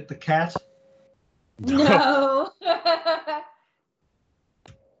 10 won't hit the cat. No.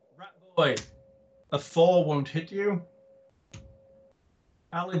 Rat boy, a 4 won't hit you.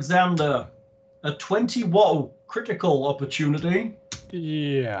 Alexander, a 20 critical opportunity.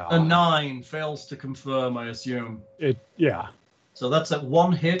 Yeah. A 9 fails to confirm, I assume. Yeah. So that's at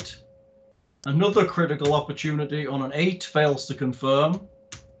 1 hit. Another critical opportunity on an 8 fails to confirm.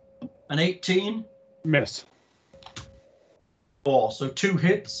 An 18. Miss. 4. So 2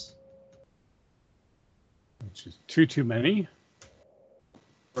 hits. Which is too many.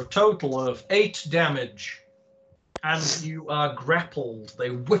 For a total of 8 damage. And you are grappled.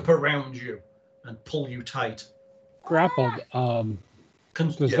 They whip around you and pull you tight. Grappled.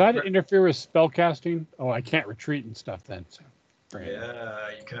 Does that interfere with spell casting? Oh, I can't retreat and stuff then. So. Great. Yeah,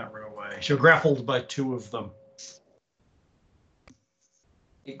 you can't run away. You're grappled by 2 of them.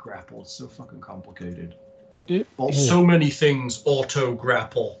 It grapples. So fucking complicated. So many things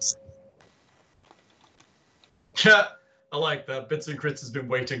auto-grapple. Yeah, I like that. Bits and Crits has been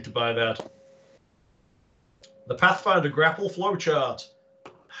waiting to buy that. The Pathfinder grapple flowchart.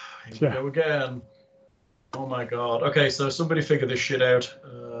 Here we go again. Oh my god. Okay, so somebody figure this shit out.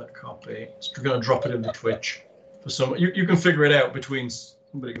 Copy. So we're going to drop it into Twitch. For some, you can figure it out between.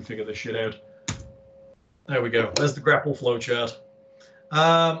 Somebody can figure this shit out. There we go. There's the grapple flowchart.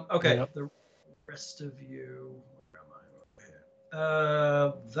 Okay. Yep. The rest of you. Where am I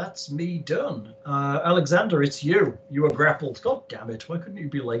over here? That's me done. Alexander, it's you. You are grappled. God damn it! Why couldn't you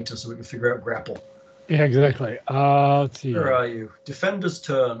be later so we can figure out grapple? Yeah, exactly. Let's see. Where are you? Defender's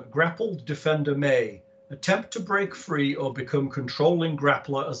turn. Grappled defender may attempt to break free or become controlling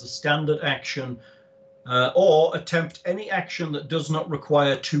grappler as a standard action, or attempt any action that does not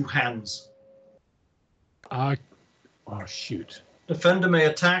require 2 hands. Oh, shoot. Defender may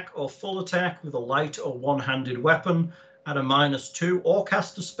attack or full attack with a light or one-handed weapon at a -2, or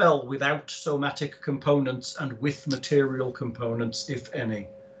cast a spell without somatic components and with material components, if any.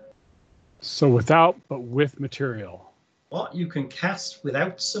 So without, but with material. What? You can cast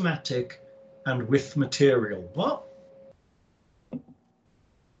without somatic and with material. What?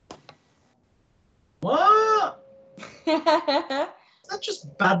 What? That's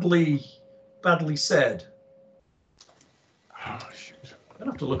just badly said. Oh, shoot. I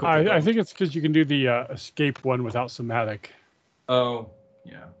have to look up. I think it's because you can do the escape one without somatic. Oh,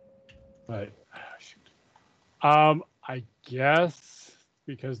 yeah. But, shoot. I guess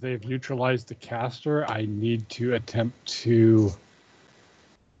because they've neutralized the caster, I need to attempt to.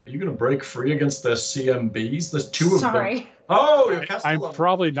 Are you going to break free against their CMBs? There's 2 of them. Sorry. Oh, you're casting. I'm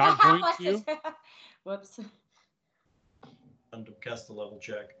probably not going to. Whoops. Random caster level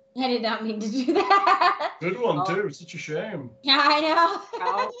check. I did not mean to do that. Good one Oh. too. Such a shame. Yeah, I know.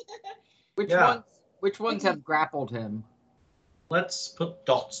 How? Yeah. Which ones have grappled him? Let's put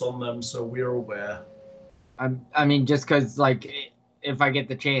dots on them so we're aware. I mean, just because, like, if I get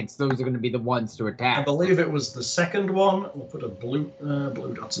the chance, those are going to be the ones to I attack. believe it was the second one. We'll put a blue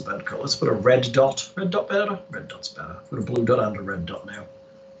dot's a bad color. Let's put a red dot. Red dot better? Red dot's better. Put a blue dot and a red dot now.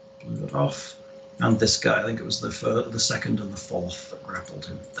 Blue dot off. And this guy, I think it was the second and the fourth that grappled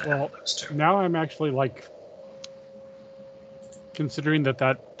him. There, Well, those two. now I'm actually like considering that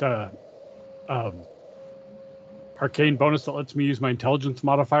arcane bonus that lets me use my intelligence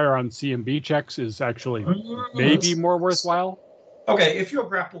modifier on CMB checks is actually maybe more worthwhile. Okay, if you're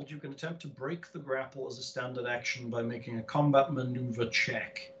grappled, you can attempt to break the grapple as a standard action by making a combat maneuver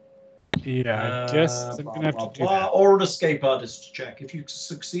check. Yeah, I guess I'm Blah, gonna have blah, to do blah, that. or an escape artist check. If you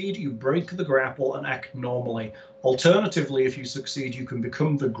succeed, you break the grapple and act normally. Alternatively, if you succeed, you can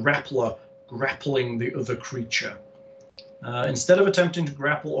become the grappler, grappling the other creature. Instead of attempting to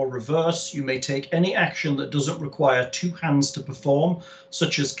grapple or reverse, you may take any action that doesn't require two hands to perform,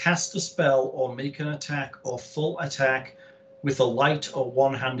 such as cast a spell or make an attack or full attack with a light or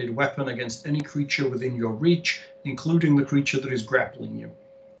one-handed weapon against any creature within your reach, including the creature that is grappling you.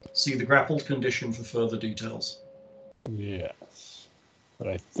 See the grappled condition for further details. Yes, but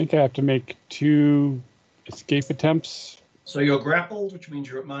I think I have to make 2 escape attempts. So you're grappled, which means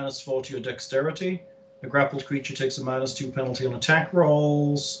you're at -4 to your dexterity. The grappled creature takes a -2 penalty on attack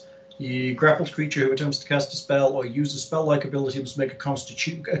rolls. The grappled creature who attempts to cast a spell or use a spell-like ability must make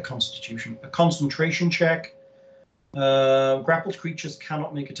a concentration check. Grappled creatures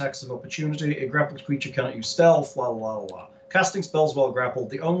cannot make attacks of opportunity. A grappled creature cannot use stealth, blah, blah, blah. Casting spells while grappled.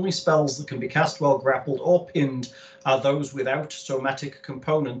 The only spells that can be cast while grappled or pinned are those without somatic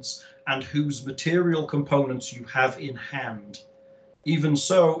components and whose material components you have in hand. Even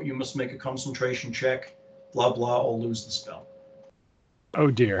so, you must make a concentration check, blah, blah, or lose the spell. Oh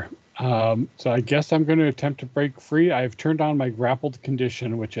dear. So I guess I'm going to attempt to break free. I've turned on my grappled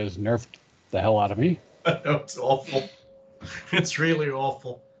condition, which has nerfed the hell out of me. It's awful. It's really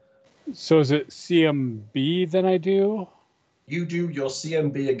awful. So is it CMB then I do? You do your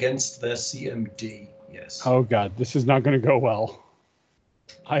CMB against their CMD, yes. Oh god, this is not going to go well.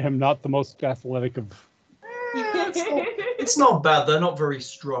 I am not the most athletic of... It's not bad. They're not very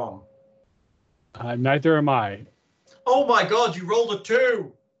strong. Neither am I. Oh my god, you rolled a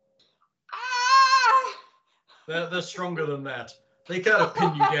 2! Ah! They're stronger than that. They kind of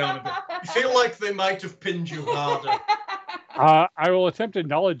pin you down a bit. You feel like they might have pinned you harder. I will attempt a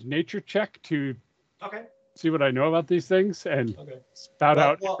knowledge nature check to Okay. see what I know about these things and Okay. spout Well,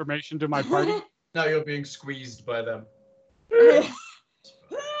 out information to my party. Now you're being squeezed by them.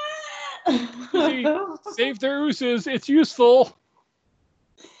 Save their oozes. It's useful.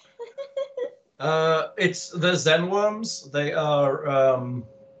 It's the Zen worms. They are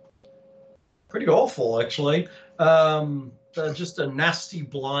pretty awful, actually. They're just a nasty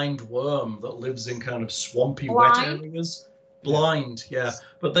blind worm that lives in kind of swampy, wet areas. Blind, yeah.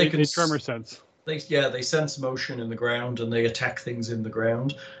 But they can tremor sense. They sense motion in the ground and they attack things in the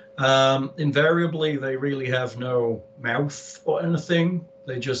ground. Invariably, they really have no mouth or anything.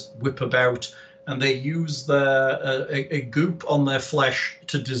 They just whip about, and they use a goop on their flesh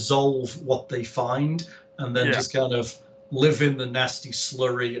to dissolve what they find, and then just kind of live in the nasty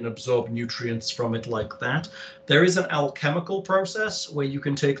slurry and absorb nutrients from it like that. There is an alchemical process where you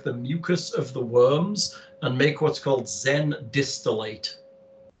can take the mucus of the worms and make what's called Zen distillate,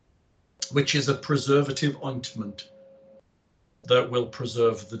 which is a preservative ointment that will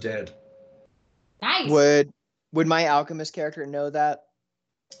preserve the dead. Nice. Would my alchemist character know that?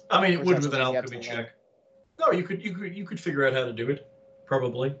 I mean, it Or would is with that an something you have alchemy to learn? check. No, you could figure out how to do it.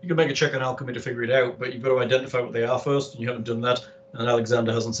 Probably. You could make a check on alchemy to figure it out, but you've got to identify what they are first, and you haven't done that. And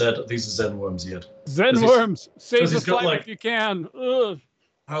Alexander hasn't said these are Zen worms yet. Zen Does he- worms, save does the he's got, slime like- if you can. Ugh.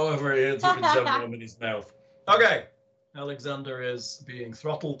 However, he had a Zen worm in his mouth. Okay. Alexander is being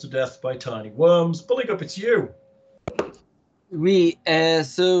throttled to death by tiny worms. Bully up, it's you. Oui,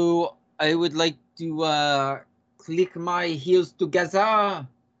 so I would like to click my heels together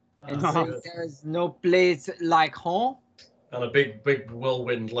and say there's no place like home. And a big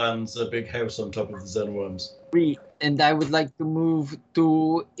whirlwind lands a big house on top of the Zen worms. Oui, and I would like to move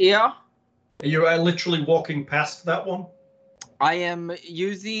to here. Are you literally walking past that one? I am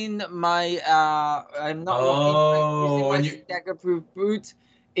using my I'm not Oh, walking, I'm and using my stagger-proof boots.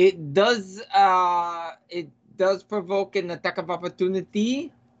 It does provoke an attack of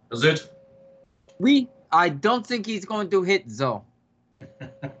opportunity. Is it? Oui, I don't think he's going to hit though.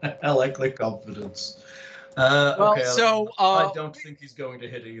 I like the confidence. Well, Okay, so I don't think he's going to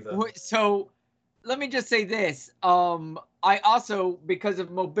hit either. So let me just say this. I also, because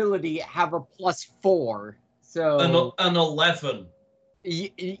of mobility, have a +4. So An 11.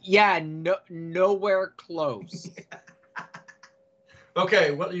 yeah, nowhere close.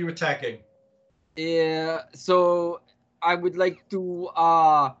 Okay, what are you attacking? So I would like to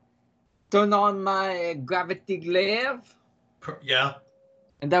turn on my gravity glaive, Yeah.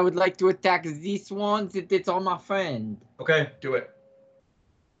 and I would like to attack this one since it's on my friend. Okay, do it.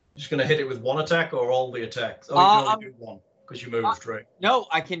 Just gonna hit it with one attack or all the attacks? Oh, you can only do one because you moved, right? No,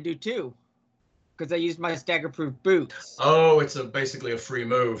 I can do 2 because I used my stagger-proof boots. Oh, it's basically a free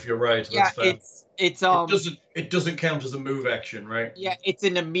move. You're right. That's fair. It doesn't count as a move action, right? Yeah, it's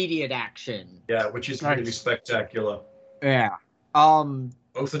an immediate action. Yeah, which is Nice. really spectacular. Yeah.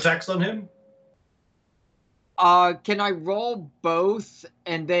 Both attacks on him? Can I roll both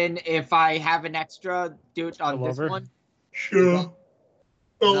and then if I have an extra, do it on Roll this over. one? Sure.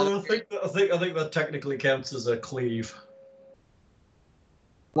 Well, Another- I think that technically counts as a cleave.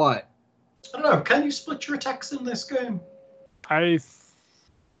 What? I don't know. Can you split your attacks in this game? I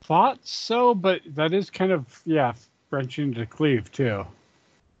thought so, but that is kind of, branching to cleave too.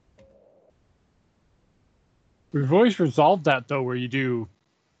 We've always resolved that though, where you do.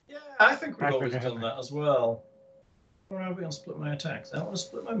 Yeah, I think we've Back always like a done that as well. Or are we going to split my attacks? I don't want to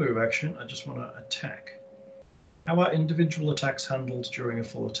split my move action. I just want to attack. How are individual attacks handled during a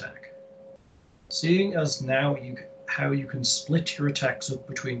full attack? Seeing as now how you can split your attacks up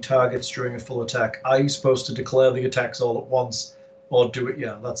between targets during a full attack, are you supposed to declare the attacks all at once or do it?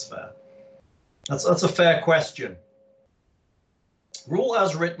 Yeah, that's fair. That's a fair question. Rule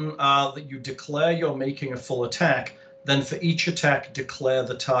as written are that you declare you're making a full attack, then for each attack declare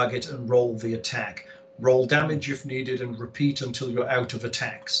the target and roll the attack. Roll damage if needed and repeat until you're out of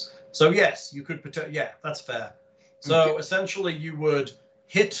attacks. So yes, you could that's fair. So essentially you would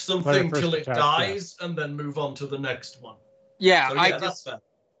hit something till it dies and then move on to the next one. Yeah, So, that's fair.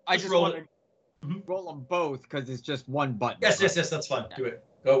 I Just just roll want it. to roll them both because it's just one button. Yes, that's fine. Do it.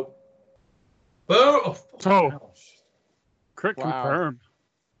 Go. Boom. Oh. Crit Wow. confirmed.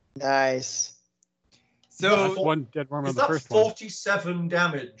 Nice. So That's one dead worm on Is the that first one. 47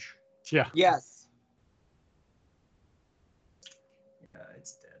 damage? Yeah. yes. Yeah,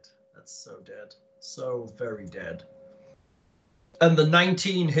 it's dead. That's so dead. So very dead. And the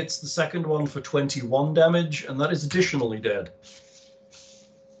 19 hits the second one for 21 damage, and that is additionally dead.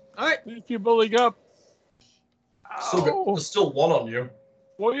 All right. Thank you, Bully Up. There's still one on you.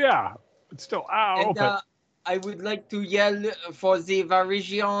 Well, yeah. It's still ow. And but I would like to yell for the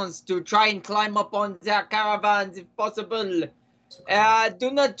Varisians to try and climb up on their caravans if possible.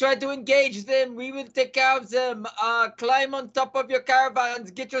 Do not try to engage them. We will take care of them. Climb on top of your caravans.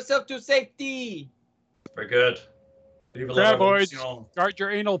 Get yourself to safety. Very good. Viva la Graboids, revolution. guard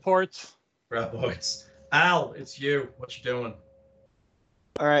your anal ports. Graboids. Al, it's you. What you doing?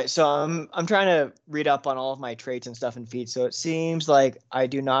 All right, so I'm trying to read up on all of my traits and stuff and feats. So it seems like I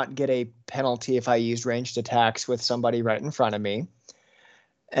do not get a penalty if I use ranged attacks with somebody right in front of me.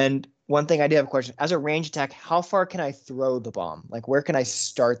 And one thing I do have a question: as a ranged attack, how far can I throw the bomb? Like, where can I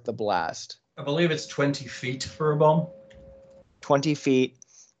start the blast? I believe it's 20 feet for a bomb. 20 feet,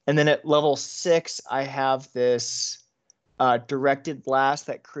 and then at level 6, I have this directed blast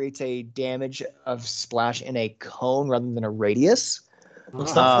that creates a damage of splash in a cone rather than a radius.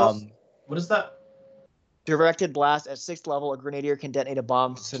 What's that for? What is that? Directed blast at 6th level, a grenadier can detonate a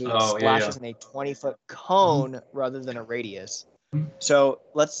bomb so that it Oh, splashes in a 20-foot cone rather than a radius. So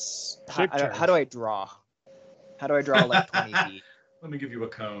let's. How do I draw? How do I draw like 20 feet? Let me give you a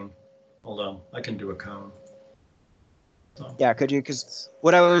cone. Hold on, I can do a cone. So, Yeah, could you? Because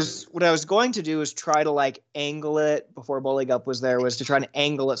what I was going to do is try to like angle it before Bowling Up was there. Was to try and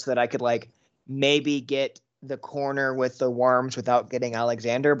angle it so that I could like maybe get the corner with the worms without getting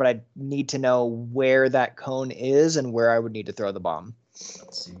Alexander, but I need to know where that cone is and where I would need to throw the bomb.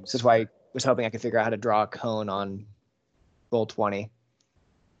 let's see. This is why I was hoping I could figure out how to draw a cone on roll 20.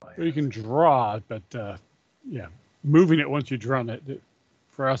 You can draw, but moving it once you drawn it,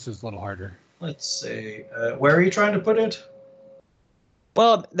 for us is a little harder. Let's see. Where are you trying to put it?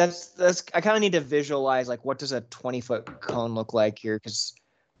 Well, that's I kind of need to visualize like what does a 20-foot cone look like here, because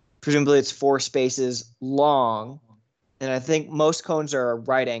presumably it's 4 spaces long, and I think most cones are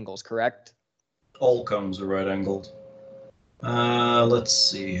right angles, correct? All cones are right angled. Let's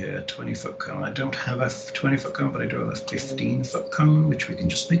see here. 20-foot cone. I don't have a 20-foot cone, but I do have a 15-foot cone, which we can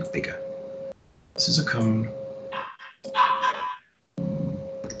just make bigger. This is a cone.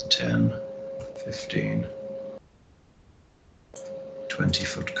 10, 15,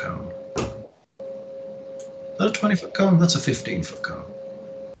 20-foot cone. Is that a 20-foot cone? That's a 15-foot cone.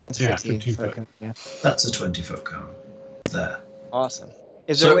 It's Yeah, 15 15 foot. foot. Yeah. That's a 20-foot cone. There. Awesome.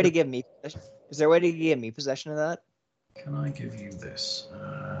 Is there a So- way to give me? Is there a way to give me possession of that? Can I give you this?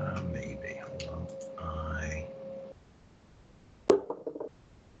 Maybe. Hold on.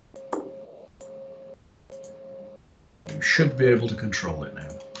 You should be able to control it now.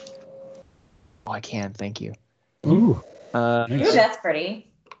 Oh, I can. Thank you. Ooh, Uh, Ooh, nice. that's pretty.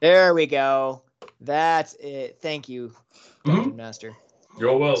 there we go. That's it. Thank you, Dungeon Mhm. Master.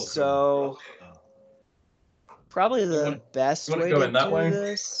 You're welcome. So probably the wanna- best you wanna way go to in that do way?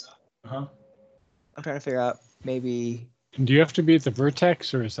 this. Uh-huh. I'm trying to figure out. Maybe Do you have to be at the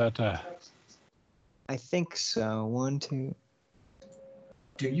vertex, or is that I think so. 1, 2.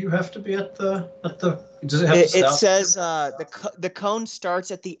 Do you have to be at the? Does it have to It start? says the cone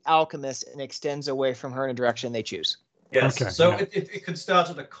starts at the alchemist and extends away from her in a direction they choose. Yes. Okay, So yeah. it could start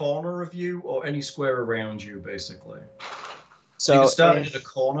at a corner of you or any square around you, basically. So you could start it if- at a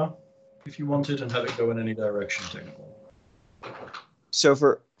corner if you wanted and have it go in any direction, technically. So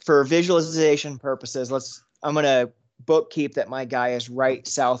for visualization purposes, I'm gonna bookkeep that my guy is right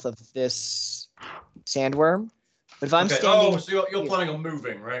south of this sandworm. But if I'm Okay. standing, Oh, so you're planning on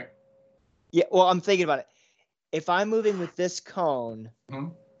moving, right? yeah, well, I'm thinking about it. If I'm moving with this cone,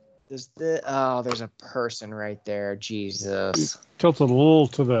 Mhm. there's a person right there. Jesus. tilted a little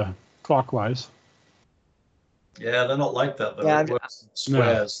to the clockwise? Yeah, they're not like that though. Yeah, It works in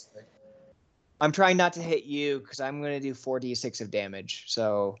squares. I'm trying not to hit you because I'm gonna do 4d6 of damage.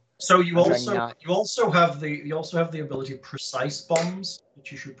 So So you I'm trying not- also have the ability precise bombs,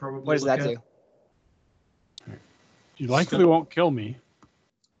 which you should probably what does look that at. do? You likely won't kill me.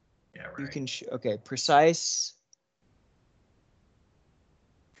 Yeah, right. You can okay, precise.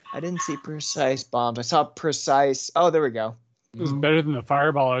 I didn't see precise bombs. I saw precise. Oh, there we go. This is better than the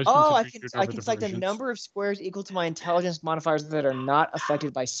fireball I was Oh, I considering can shooting I over can the select a Venetians. number of squares equal to my intelligence modifiers that are not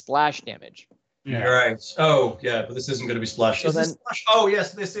affected by splash damage. Yeah. Right. Oh, yeah, but this isn't going to be splash. So Is this then- splash? Oh,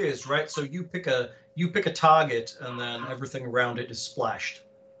 yes, this is right. So you pick a target, and then everything around it is splashed.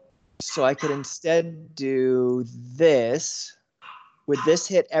 So I could instead do this. Would this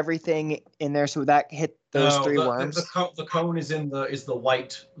hit everything in there? So would that hit those No, three the, worms? The cone is in the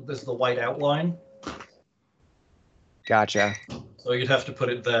white. There's the white outline. Gotcha. So you'd have to put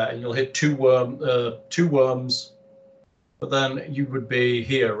it there, and you'll hit two worms. But then you would be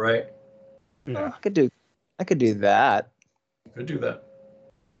here, right? Yeah. I could do that. You could do that.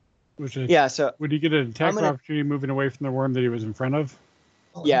 Which is, Yeah. So would he get an attack I'm gonna- opportunity moving away from the worm that he was in front of?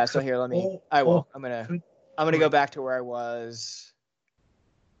 yeah. So here, let me. I will. I'm gonna go Right. back to where I was.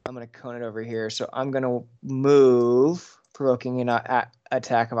 I'm gonna cone it over here. So I'm gonna move, provoking an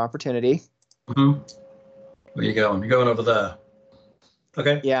attack of opportunity. Mm-hmm. Where you going? You're going over there.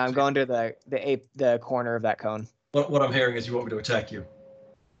 Okay. Yeah, I'm going to the corner of that cone. What I'm hearing is you want me to attack you.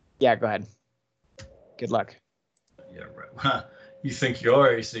 Yeah, go ahead. Good luck. Yeah, right. Huh. You think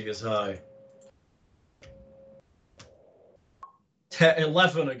your AC is high.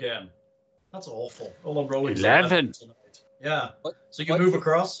 11 again. That's awful. All I'm rolling is 11. tonight. Yeah. What- So you what's move the-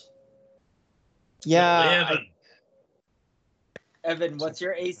 across? Yeah, 11. Evan, what's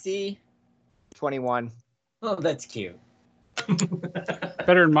your AC? 21. Oh, that's cute.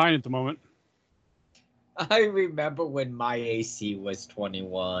 Better than mine at the moment. I remember when my AC was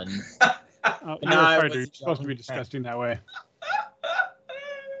 21. You're No, a I fighter. You're wasn't supposed to be young. disgusting that way.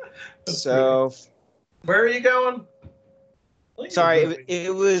 That's So where are you going? sorry,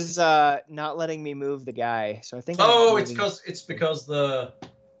 it was not letting me move the guy. So I think. Oh, I'm it's moving- because the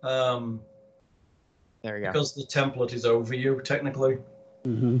There we go. because the template is over you technically.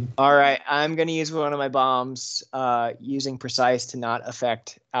 Mm-hmm. All right, I'm gonna use one of my bombs, using precise to not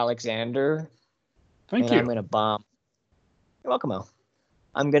affect Alexander. Thank and you. I'm gonna bomb. You're welcome, Mo.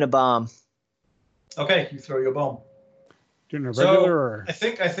 I'm gonna bomb. Okay, you throw your bomb. Doing a So, regular or I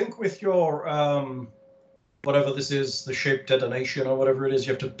think with your whatever this is, the shape detonation or whatever it is,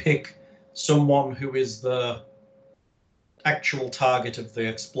 you have to pick someone who is the actual target of the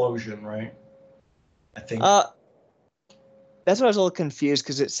explosion, right? I think. That's why I was a little confused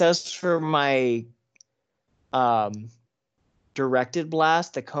because it says for my directed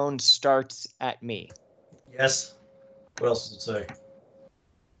blast, the cone starts at me. Yes. What else does it say?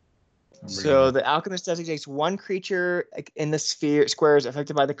 I'm So reading the alchemist designates one creature in the square is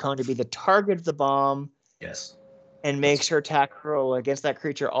affected by the cone to be the target of the bomb it. Yes. and makes her attack roll against that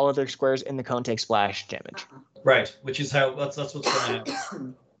creature. All other squares in the cone take splash damage. Right, which is how that's what's going to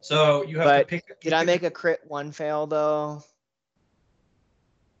happen. So you have to But pick. Did I make a crit one fail though?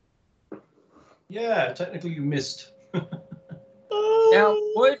 Yeah, technically you missed. Now,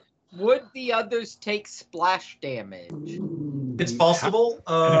 would the others take splash damage? It's possible.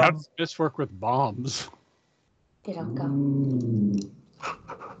 And how does this work with bombs? They don't go.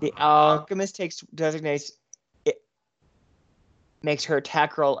 The alchemist designates it, makes her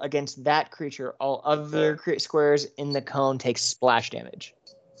attack roll against that creature. All other squares in the cone take splash damage.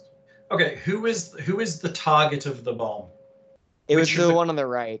 Okay, who is the target of the bomb? It was Which of the the- one on the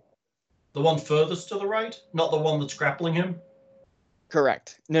right. The one furthest to the right, not the one that's grappling him.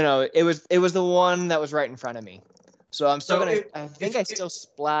 Correct. No, it was the one that was right in front of me. So I'm still So gonna. if- I think if- I still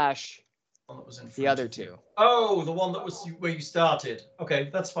splash One that was in the front other of you. two. Oh, the one that was where you started. Okay,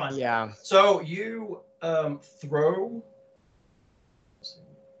 that's fine. Yeah. So you throw.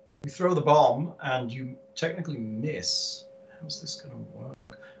 You throw the bomb and you technically miss. How's this going to work?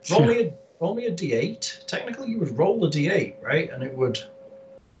 Roll me a d8. Technically, you would roll a d8, right? And it would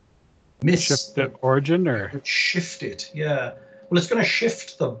miss. Shift the origin, or It would shift it, yeah. Well, it's going to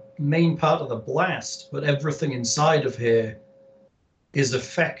shift the main part of the blast, but everything inside of here is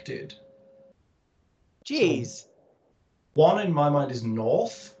affected. Jeez. One in my mind is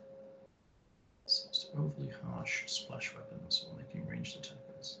north. Seems overly harsh. Splash weapons while making ranged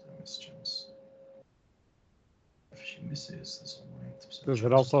attackers. No miss chance. If she misses, there's a 9%. does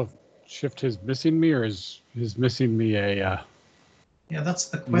it also shift his missing me, or is his missing me a? Yeah, that's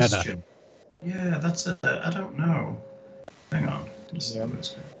the Meta. question. Yeah, that's a. I don't know. Hang on. Yeah.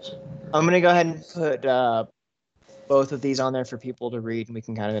 I'm gonna go ahead and put both of these on there for people to read, and we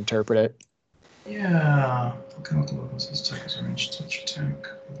can kind of interpret it. Yeah. Alchemical weapons, this attack is a ranged touch attack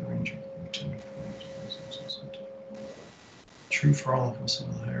with a range of 10 feet. True for all alchemists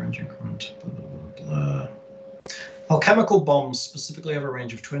with a higher range increment. Blah, blah, blah, blah. Alchemical bombs specifically have a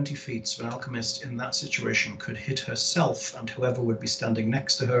range of 20 feet, so an alchemist in that situation could hit herself and whoever would be standing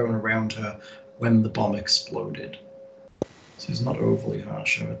next to her and around her when the bomb exploded. So it's not overly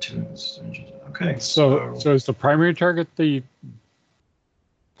harsh. Over 2 ranges. Okay. So is the primary target the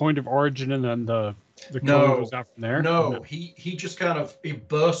point of origin, and then the cone No. goes out from there? No, he just kind of he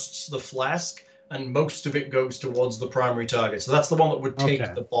bursts the flask and most of it goes towards the primary target. So that's the one that would take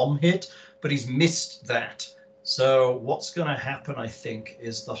Okay. the bomb hit, but he's missed that. So what's going to happen, I think,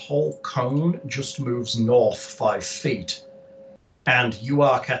 is the whole cone just moves north 5 feet, and you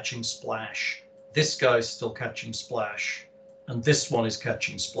are catching splash. This guy's still catching splash, and this one is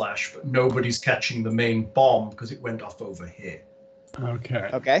catching splash, but nobody's catching the main bomb because it went off over here. Okay.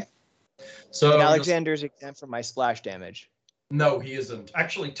 Okay. So And you'll- Alexander's exempt from my splash damage. No, he isn't.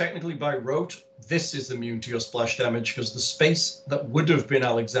 Actually, technically by rote, this is immune to your splash damage because the space that would have been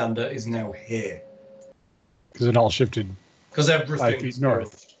Alexander is now here. Because it all shifted. Because 5 everything's feet north.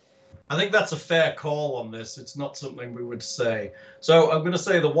 moved. I think that's a fair call on this. It's not something we would say. So I'm going to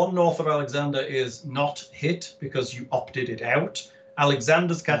say the one north of Alexander is not hit because you opted it out.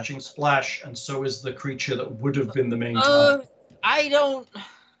 Alexander's catching splash, and so is the creature that would have been the main target. I don't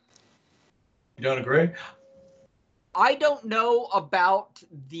You don't agree? know about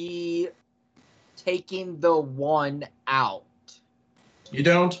the taking the one out. You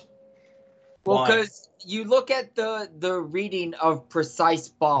don't? Well, Why? because you look at the reading of precise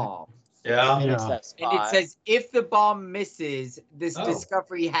bomb, Yeah. And it's Yeah. that and it spot. says if the bomb misses, this Oh.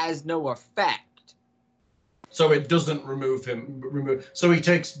 discovery has no effect. So it doesn't remove him. So he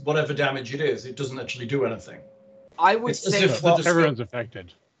takes whatever damage it is. It doesn't actually do anything. I would It's as say, if Well, the everyone's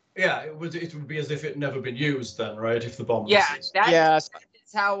affected. Yeah, it would be as if it never been used then, right? If the bomb yeah, misses. that's Yes.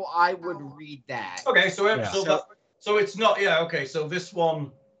 how I would read that. Okay, so Yeah. so it's not. Yeah, okay. So this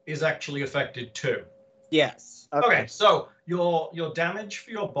one is actually affected too. Yes. Okay, so your damage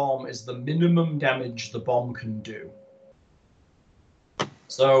for your bomb is the minimum damage the bomb can do.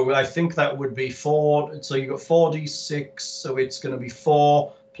 So I think that would be 4. So you got 4d6. So it's going to be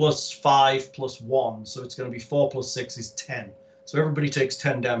 4 plus 5 plus 1. So it's going to be 4 plus 6 is 10. So everybody takes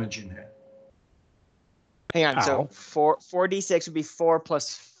 10 damage in here. Hang on. Ow. So 4d6 would be 4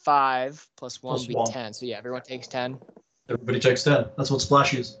 plus 5 plus 1 Plus would be 1. 10. So yeah, everyone takes 10. Everybody takes 10. That's what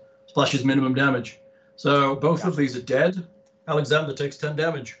splash is. Splash is minimum damage. So both of these are dead. Alexander takes 10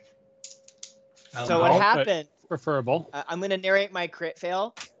 damage. So what No, but- happened? Preferable. I'm gonna narrate my crit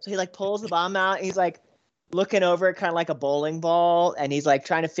fail. So he like pulls the bomb out. And he's like looking over it, kind of like a bowling ball, and he's like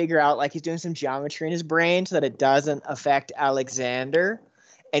trying to figure out, like he's doing some geometry in his brain so that it doesn't affect Alexander.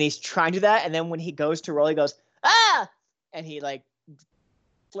 And he's trying to do that, and then when he goes to roll, he goes ah, and he like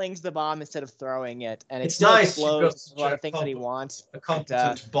flings the bomb instead of throwing it, and it It's still nice, you've got explodes. A lot such of a things that he wants. A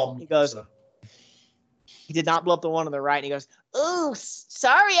competent bomb. he goes- user. He did not blow up the one on the right, and he goes, "Ooh,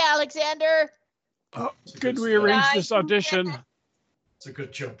 sorry, Alexander." It's a Could good we start. arrange Nice. this audition? It's a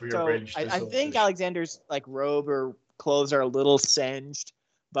good job we So arranged I this think audition. Alexander's like robe or clothes are a little singed.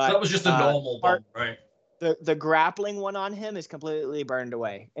 But That was just a normal bomb, right? The grappling one on him is completely burned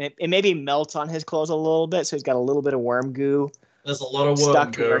away. And it maybe melts on his clothes a little bit, so he's got a little bit of worm goo There's a lot of worm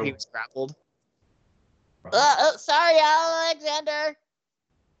stuck to where goo. he was grappled. Right. Sorry, Alexander.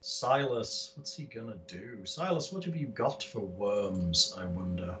 Silas, what's he gonna do? Silas, what have you got for worms, I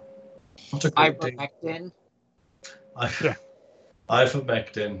wonder? What a great day. Ivermectin.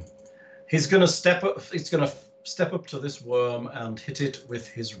 Ivermectin. He's gonna step up to this worm and hit it with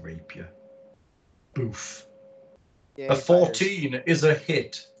his rapier. Boof. Yeah, A he fires. 14 is a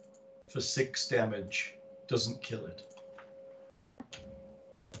hit for 6 damage. Doesn't kill it.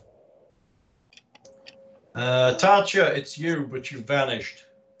 Tarcha, it's you, but you vanished.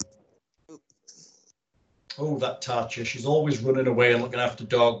 Oh, that Tarcha. She's always running away and looking after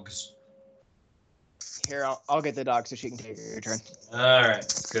dogs. Here, I'll get the dog so she can take her turn. All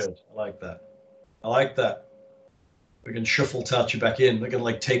right, good. I like that. I like that. We can shuffle Tarcha back in. We can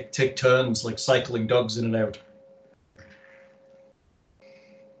like take turns, like cycling dogs in and out.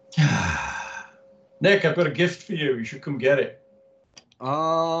 Nick, I've got a gift for you. You should come get it.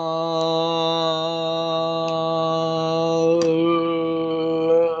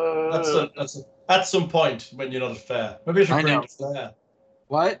 That's at some point when you're not at fair. Maybe I should bring it to fair.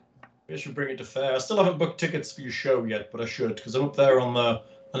 What? Maybe I should bring it to fair. I still haven't booked tickets for your show yet, but I should, because I'm up there on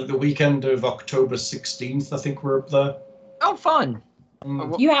the weekend of October 16th. I think we're up there. Oh, fun.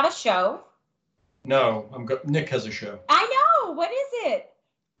 You have a show? No, Nick has a show. I know. What is it?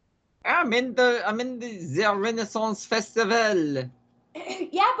 I'm in the Renaissance Festival.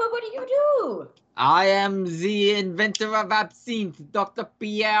 Yeah, but what do you do? I am the inventor of absinthe, Dr.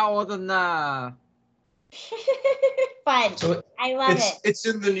 Pierre Ordina. Fun. So I love it. It's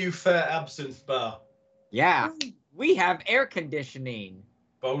in the new fair absinthe bar. Yeah, we have air conditioning.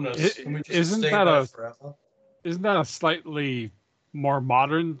 Bonus. Can we just Isn't stay that there a- forever? Isn't that a slightly more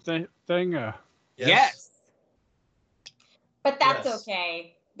modern thing? Yes. But that's Yes.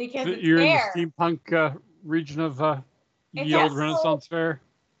 okay because it's You're fair. in the steampunk region of the It's old also- Renaissance Fair.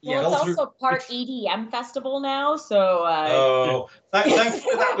 Well, Yeah, it's also- also part EDM festival now, so Oh,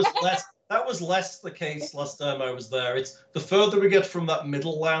 thankfully that was less. That was less the case last time I was there. It's the further we get from that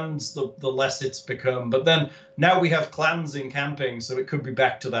middle lands, the less it's become. But then now we have clans in camping, so it could be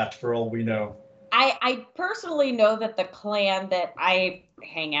back to that for all we know. I personally know that the clan that I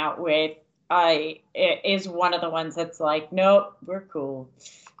hang out with is one of the ones that's like, nope, we're cool.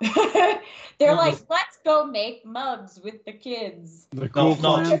 They're like, let's go make mugs with the kids. The cool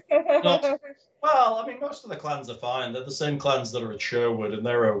not- clan. Well, I mean, most of the clans are fine. They're the same clans that are at Sherwood, and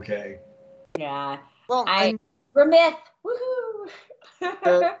they're okay. Yeah. Well, Remith. Woohoo.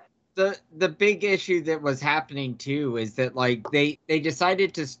 the big issue that was happening too is that like they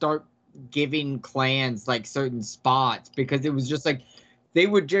decided to start giving clans like certain spots because it was just like they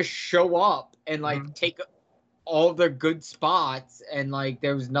would just show up and like take all the good spots and like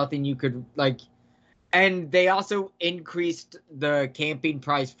there was nothing you could like. And they also increased the camping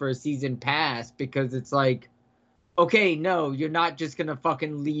price for a season pass because it's like, okay, no, you're not just gonna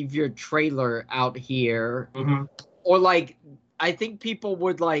fucking leave your trailer out here. Mm-hmm. Or like, I think people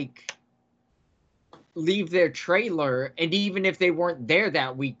would like leave their trailer, and even if they weren't there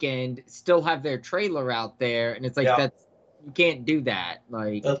that weekend, still have their trailer out there, and it's like that's you can't do that.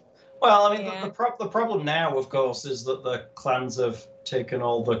 Like, well, I mean, Yeah. the problem now, of course, is that the clans have taken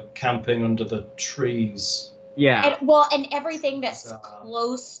all the camping under the trees. yeah, And everything that's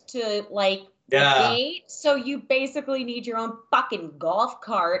close to like the Yeah. gate, so you basically need your own fucking golf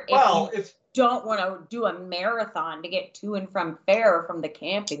cart if Well, you if don't want to do a marathon to get to and from fair from the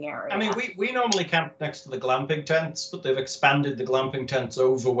camping area. I mean, we normally camp next to the glamping tents, but they've expanded the glamping tents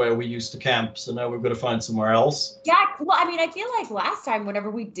over where we used to camp, so now we've got to find somewhere else. Yeah, well, I mean, I feel like last time whenever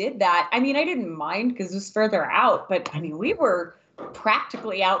we did that, I mean, I didn't mind because it was further out, but I mean, we were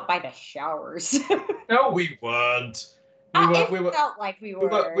practically out by the showers. No, we weren't. It felt like we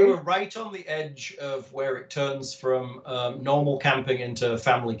were. We were right on the edge of where it turns from normal camping into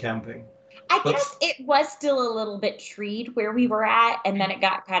family camping. I guess it was still a little bit treed where we were at, and then it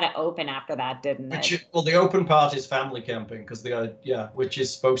got kind of open after that, didn't it? Well, the open part is family camping because which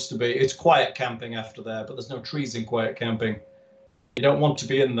is supposed to be it's quiet camping after there, but there's no trees in quiet camping. You don't want to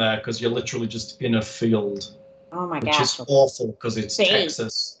be in there because you're literally just in a field. Oh my Which gosh, is awful because it's Safe.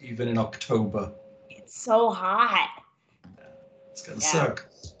 Texas, even in October. it's so hot. It's gonna suck.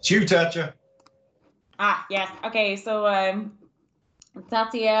 It's you, Tatcha. Yes. Okay, so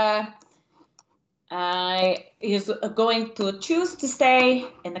Tatia is going to choose to stay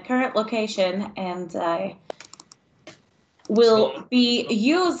in the current location and will be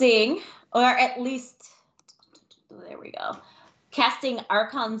using, or at least, there we go. Casting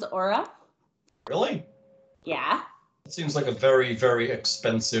Archon's Aura. Really? Yeah. It seems like a very, very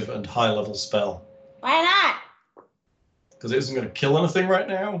expensive and high-level spell. Why not? Because it isn't going to kill anything right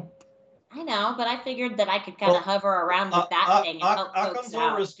now. I know, but I figured that I could kind of hover around with that thing and help folks Archon's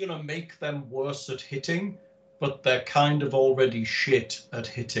out. Aura is going to make them worse at hitting, but they're kind of already shit at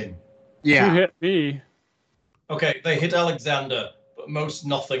hitting. You Yeah. hit me. Okay, they hit Alexander, but most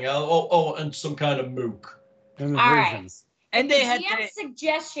nothing else. Oh, and some kind of mook. And All version. right. And The they had GM's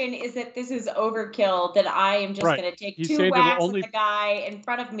suggestion is that this is overkill, that I am just Right. going to take He's 2 saying it'll whacks only- at the guy in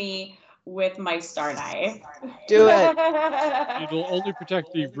front of me with my star knife. Do it. It'll only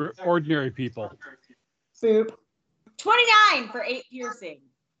protect the ordinary people. Boop. 29 for 8 piercing.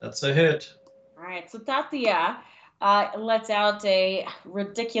 That's a hit. All right, so Tatia lets out a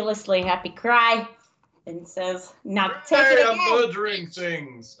ridiculously happy cry and says, "Now take Hey, it I'm again." murdering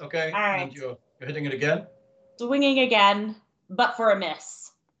things. Okay, All right. and you're hitting it again? Swinging again, but for a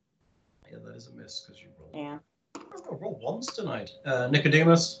miss. Yeah, that is a miss because you rolled. Yeah. I've got roll ones tonight.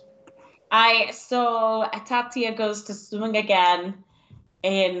 Nicodemus. So Tatia goes to swing again,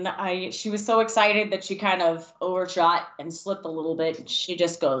 and she was so excited that she kind of overshot and slipped a little bit. She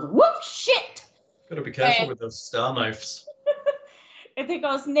just goes, "Whoop, shit!" Gotta be careful Hey. with those star knives. And he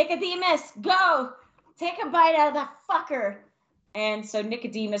goes, "Nicodemus, go! Take a bite out of that fucker!" And so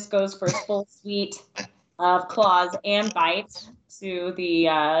Nicodemus goes for his full suite of claws and bites to the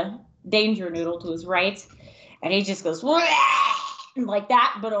danger noodle to his right. And he just goes, "Wah!" like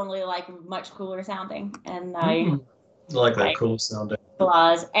that, but only like much cooler sounding. And I like that Right. cool sounding.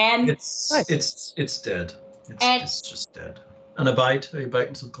 claws. And It's dead. And- It's just dead. And a bite, a bite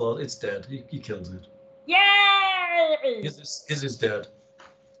into the claw, it's dead. He kills it. yay! His is dead.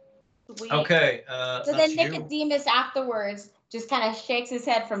 Sweet. Okay, So that's then you. Nicodemus afterwards just kind of shakes his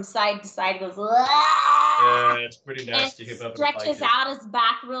head from side to side, goes, "Wah!" Yeah, it's pretty and nasty. If ever stretches bited. out his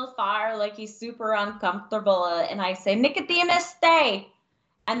back real far, like he's super uncomfortable. And I say, "Nicodemus, stay!"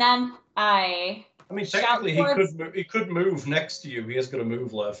 And then I I mean, shout technically, towards- he could move next to you. He has got a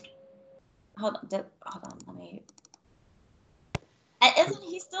move left. hold on, let me. Isn't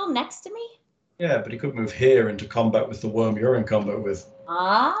he still next to me? Yeah, but he could move here into combat with the worm you're in combat with.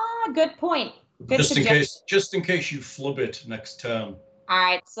 Ah, good point. Good Just in suggestion. case you flub it next turn. All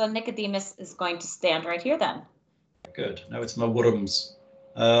right, so Nicodemus is going to stand right here then. Good. Now it's my worms.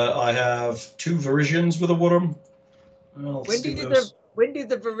 I have 2 Verisians with a worm. I'll When see do those.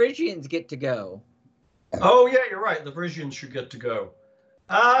 the Verisians get to go? Oh yeah, you're right. The Verisians should get to go.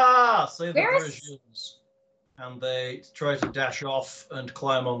 Say the Where's- Verisians, and they try to dash off and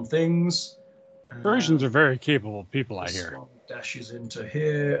climb on things. Persians are very capable people, I This hear. one dashes into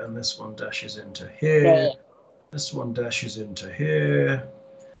here, and this one dashes into here. Right. This one dashes into here.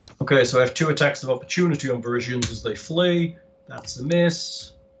 Okay, so I have 2 attacks of opportunity on Verisians as they flee. That's a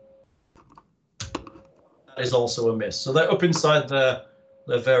miss. That is also a miss. So they're up inside their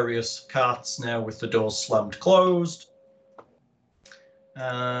various carts now with the doors slammed closed.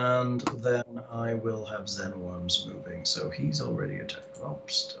 And then I will have Zenworms moving. So he's already attacked.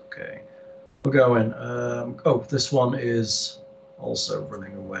 Oops, okay. We're going. This one is also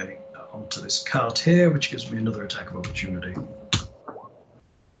running away onto this cart here, which gives me another attack of opportunity.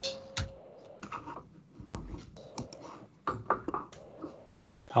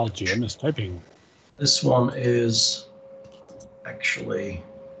 Hal GM is typing. This one is actually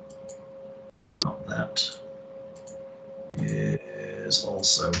not that. It is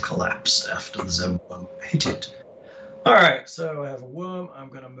also collapsed after the Zenworm hit it. All right, so I have a worm. I'm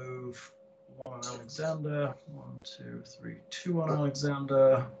going to move 1 on Alexander. 1, 2, 3, 2 on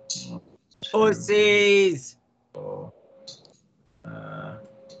Alexander. 1, 2, Pussies! 4.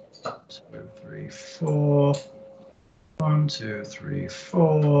 2, 3, 4. 1, 2, 3,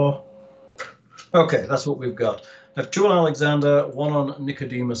 4. Okay, that's what we've got. I have 2 on Alexander, 1 on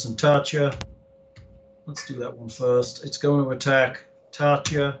Nicodemus and Tatya. Let's do that one first. It's going to attack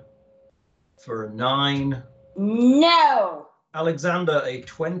Tatya for a 9. No. Alexander, a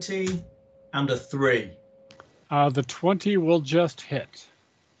 20 and a 3. The 20 will just hit.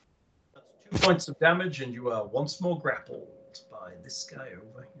 That's 2 points of damage, and you are once more grappled by this guy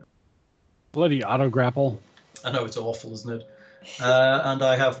over here. Bloody auto grapple. I know it's awful, isn't it? And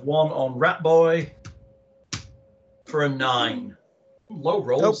I have 1 on Rat Boy for a 9. Low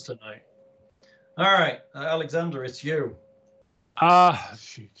rolls tonight. All right, Alexander, it's you.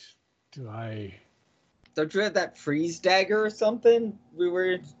 Shoot. Do I? Don't you have that freeze dagger or something?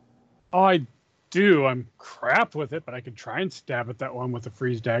 Oh, I do. I'm crap with it, but I can try and stab at that one with a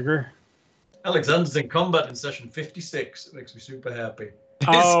freeze dagger. Alexander's in combat in session 56. It makes me super happy.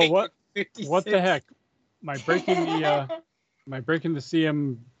 Oh, what? 56. What the heck? my breaking the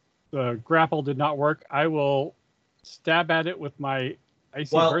CM, the grapple did not work. I will stab at it with my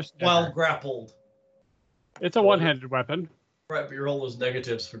icy burst. While grappled. It's a one-handed weapon. Right, but you roll those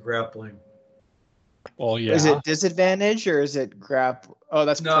negatives for grappling. Well, yeah. Is it disadvantage or is it grapple? Oh,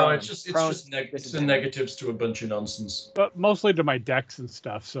 that's No, prone. it's just Prone it's the negatives to a bunch of nonsense. But mostly to my dex and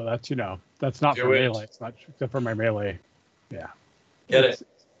stuff. So that's that's not Do for it. melee. It's not except for my melee. Yeah. Get it?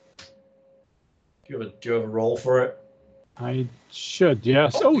 Do you have a roll for it? I should.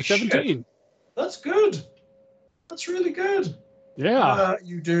 Yes. Holy 17. That's good. That's really good. Yeah.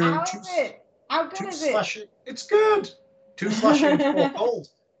 You do How two, is it? How good two is it? slashing. It's good. 2 slashing and 4 cold.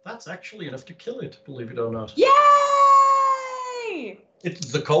 That's actually enough to kill it, believe it or not. Yay!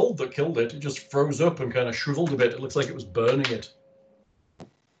 It's the cold that killed it. It just froze up and kind of shriveled a bit. It looks like it was burning it.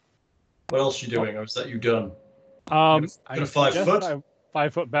 What else are you doing? Or is that you done? I Got a 5 guess foot?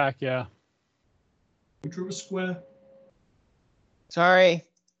 5 foot back. Yeah. You drew a square. Sorry.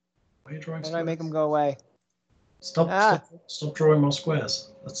 Why are you drawing How do I squares? make them go away? Stop drawing more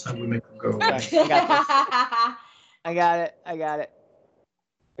squares. That's how we make them go away. I got it. I got it.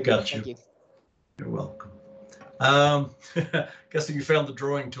 I got you. Thank you. You're welcome. Guessing you found the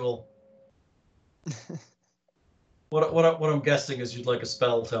drawing tool. What I'm guessing is you'd like a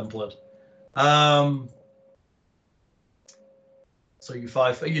spell template. So you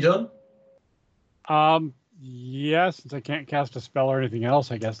 5. Are you done? Yeah, since I can't cast a spell or anything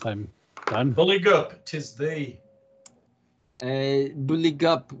else, I guess I'm done. Bully up, 'tis thee.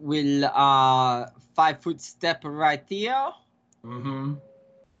 Bulligup will 5-foot step right here, Mm-hmm.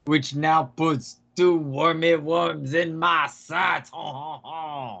 which now puts 2 wormy worms in my sight.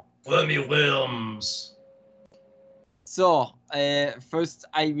 Wormy worms. So, first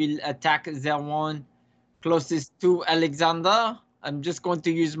I will attack the one closest to Alexander. I'm just going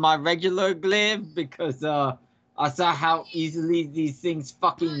to use my regular glaive because I saw how easily these things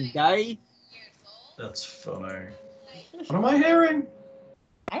fucking die. That's funny. What am I hearing?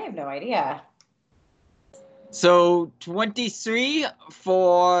 I have no idea. So 23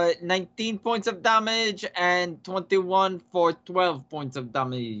 for 19 points of damage and 21 for 12 points of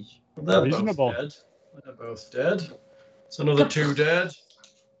damage. They're Reasonable. both dead. They're both dead. It's another 2 dead.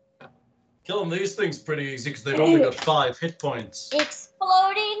 Killing these things pretty easy because they've only got 5 hit points.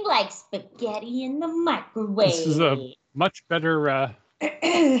 Exploding like spaghetti in the microwave. This is a much better random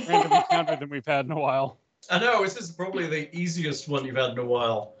encounter than we've had in a while. I know, this is probably the easiest one you've had in a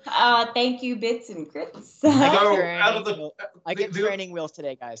while. Thank you, Bits and Crits. I get No, training out of the- wheel- I get the- training wheels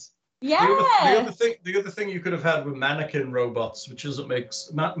today, guys. Yeah. The other thing you could have had were mannequin robots, which doesn't make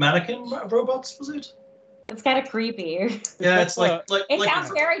mannequin robots, was it? It's kind of creepy. Yeah, it's like It sounds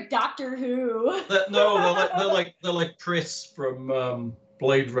very Doctor Who. they're like Pris from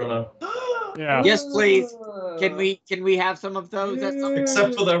Blade Runner, Yeah. Yes, please. Ooh. Can we have some of those? At some...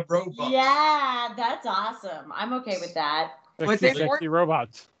 except for their robots. Yeah, that's awesome. I'm okay with that. Was Sexy, it sexy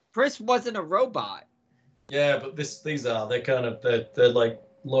robots. Chris wasn't a robot. Yeah, but they're like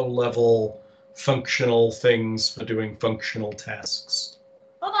low level functional things for doing functional tasks.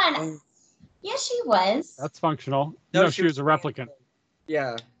 Hold on. Yes, she was. That's functional. No, No, she she was a replicant.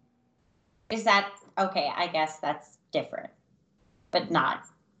 Yeah. Is that okay? I guess that's different, but not.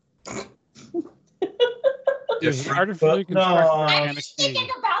 It was an Different, artificially but no. constructed I'm organic just thinking being.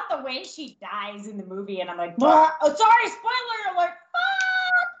 about the way she dies in the movie, and I'm like, "Bah!" Oh, sorry, spoiler alert.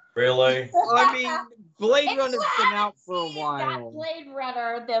 Really? I mean, Blade If Runner's you been haven't out for a seen that while. Blade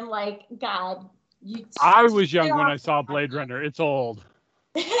Runner, then like, God, you. I was young when I saw Blade Runner. It's old.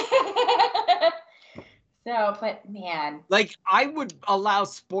 So, but man, Like, I would allow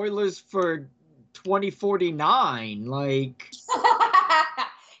spoilers for 2049. Like,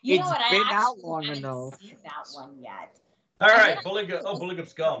 you It's know what? been I out actually long haven't enough. seen that one yet. All right,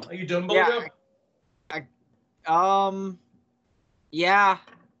 Bullygup's gone. Are you done, Bullygup? Yeah.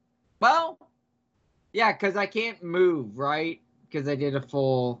 Well, yeah, because I can't move, right? Because I did a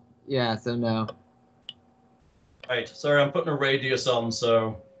full. Yeah, so no. Right. Sorry, I'm putting a radius on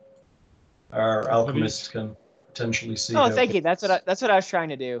so our alchemist can potentially see. Oh, how thank you. it That's is. what I was trying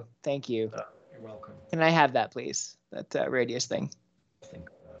to do. Thank you. You're welcome. Can I have that, please? That radius thing. I think.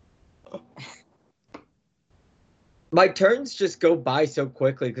 My turns just go by so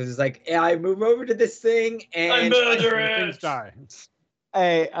quickly because it's like, yeah, I move over to this thing I and murder Things it. die.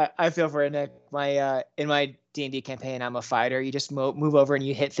 I feel for it, Nick. My in my D&D campaign, I'm a fighter. You just move over and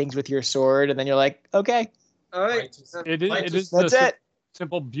you hit things with your sword, and then you're like, okay, all right. It is that's the it.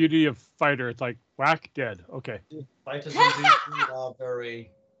 simple beauty of fighter. It's like whack, dead. Okay. Fighters in D&D are very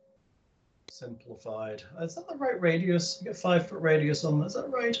simplified. Is that the right radius? You get 5 foot radius on that. Is that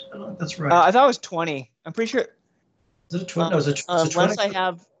right? I don't think that's right. I thought it was 20. I'm pretty sure. Is it a 20? No, is it a 20? Unless I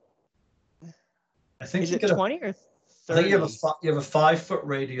have. I think Is you it get a 20 or 30? I think you have a 5 foot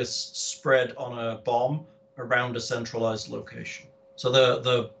radius spread on a bomb around a centralized location.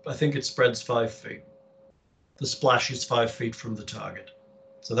 So I think it spreads 5 feet. The splash is 5 feet from the target.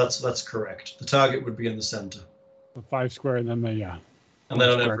 So that's correct. The target would be in the center. The 5 square, and then And then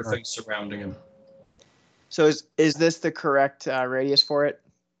on square everything surrounding him. So is this the correct radius for it? I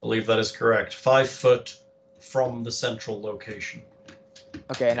believe that is correct. 5 foot from the central location.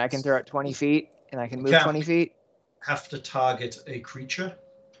 Okay, and I can throw it 20 feet, and I can move Yeah. 20 feet. Have to target a creature.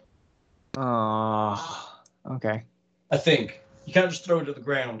 Oh, okay. I think. You can't just throw it to the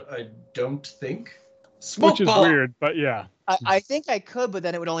ground. I don't think. Smoke which is ball. weird, but yeah. I think I could, but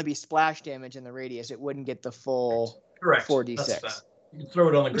then it would only be splash damage in the radius. It wouldn't get the full Correct. 4d6. That's fair. You can throw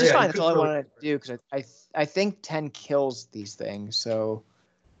it on the Which is ground. fine. That's all I wanted to do because I think 10 kills these things. So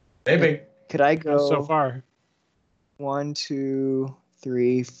Maybe. could I go So far. 1, 2,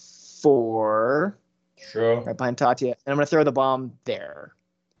 3, 4 Sure. right behind Tatia, and I'm gonna throw the bomb there.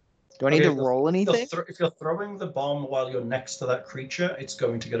 Do I need Okay, to roll anything? If you're throwing the bomb while you're next to that creature, it's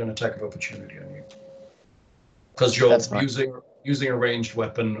going to get an attack of opportunity on you. Because you're That's fine. using a ranged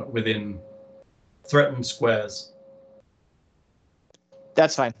weapon within threatened squares.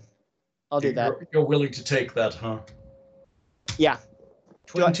 That's fine. I'll do that. You're willing to take that, huh? Yeah.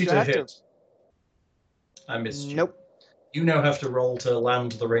 20 do I to have to- hit. I missed you. Nope. You now have to roll to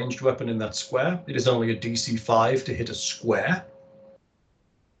land the ranged weapon in that square. It is only a DC 5 to hit a square.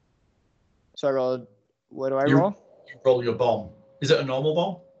 So I rolled. What do I You- roll? You roll your bomb. Is it a normal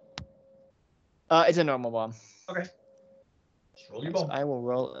bomb? It's a normal bomb. Okay. Just roll your So bomb. I will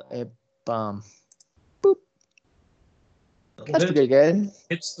roll a bomb. That'll That's hit. pretty good.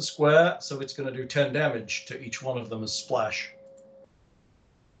 Hits the square, so it's going to do 10 damage to each one of them as splash.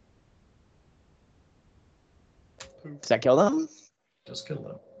 Does that kill them? Just kill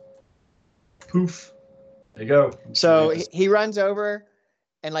them. Poof. There you go. So he runs over,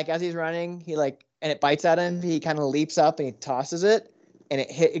 and like as he's running, and it bites at him. He kind of leaps up and he tosses it, and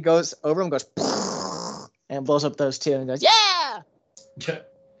it goes over him, goes, and it blows up those two, and goes, yeah. Yeah.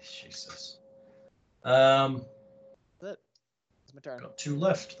 Jesus. It's my turn. Got 2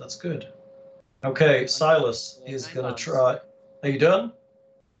 left. That's good. Okay, Silas Yeah, is 9 going to bombs. try. Are you done?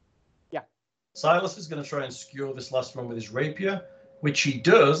 Yeah. Silas is going to try and skewer this last one with his rapier, which he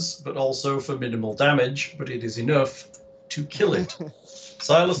does, but also for minimal damage, but it is enough to kill it.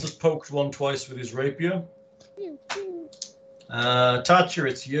 Silas has poked one twice with his rapier. Tatcha,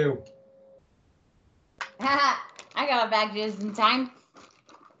 it's you. I got back just in time.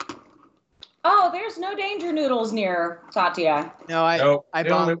 Oh, there's no danger noodles near Tatia. No, I No, I the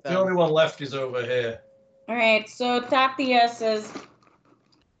only, bombed the only them. one left is over here. All right, so Tatia says,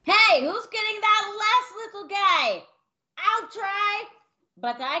 "Hey, who's getting that last little guy? I'll try,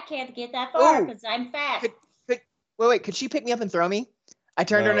 but I can't get that far Ooh. because I'm fat." Wait, could she pick me up and throw me? I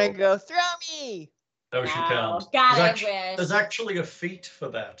turned to her No. and I go, throw me. No, she can't. God, I There's wish. There's actually a feat for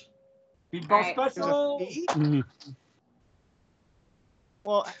that. Speedball Alright. There's a special. feat? Mhm.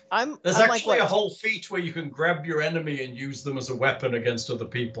 Well, I'm There's I'm actually like, a whole feat where you can grab your enemy and use them as a weapon against other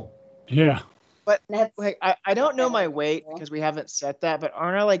people. Yeah. That's Wait, I don't know my weight Yeah. because we haven't set that, but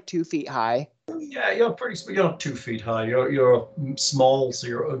aren't I like 2 feet high? Yeah, you're you're not 2 feet high. You're small, so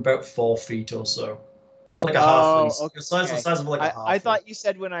you're about 4 feet or so. Like a halfling. okay. Your size of like a halfling. I thought you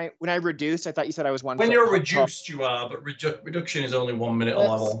said when I reduced, I thought you said I was 1 when foot you're tall. reduced, you are, but reduction is only 1 minute a Whoops.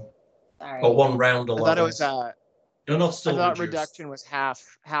 level sorry. or 1 round a I level. thought it was You're not I still thought reduced. reduction was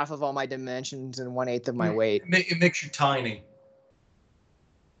half of all my dimensions and 1/8 of my Mm. weight. It makes you tiny,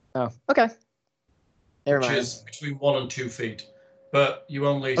 Oh, okay. Never which mind. is between 1 and 2 feet. But you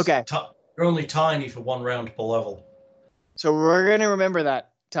only Okay. you're only tiny for 1 round per level. So we're gonna remember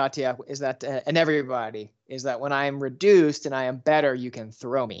that, Tatia, is that and everybody is that when I am reduced and I am better, you can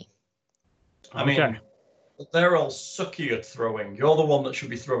throw me. I mean, Okay. they're all sucky at throwing. You're the one that should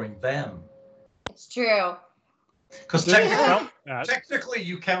be throwing them. It's true. Because Didn't technically, count that. technically,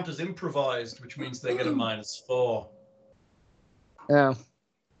 you count as improvised, which means they get a -4. Oh,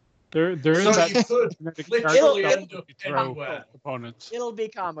 There is So that you could genetic literally chart end up you throw anywhere. opponents. it'll be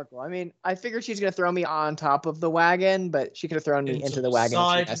comical. I mean, I figured she's gonna throw me on top of the wagon, but she could have thrown me into the wagon if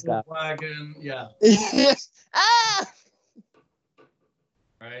side she of messed the up. wagon. Yeah, Ah!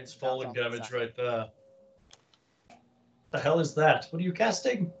 right. It's falling That's all damage right there. The hell is that? What are you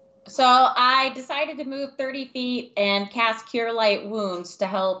casting? So I decided to move 30 feet and cast Cure Light Wounds to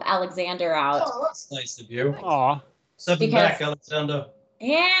help Alexander out. Oh, that's nice of you. Aw. 7 Because- back, Alexander.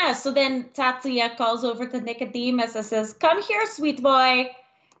 Yeah, so then Tatsuya calls over to Nicodemus and says, "Come here, sweet boy."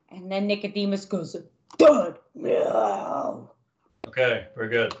 And then Nicodemus goes, "Dad, meow." Okay, very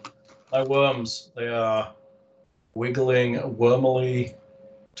good. My worms, they are wiggling wormily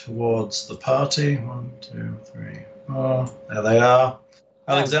towards the party. 1, 2, 3, 4. There they are.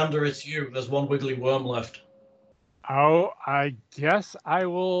 Alexander, it's you. There's one wiggly worm left. Oh, I guess I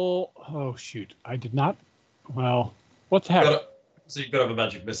will. Oh, shoot. I did not. Well, what's happening? So you've got to have a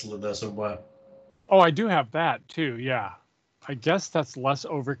magic missile in there somewhere. Oh, I do have that too. Yeah. I guess that's less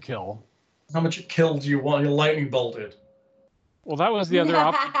overkill. How much kill do you want? You're lightning bolted. Well, that was the other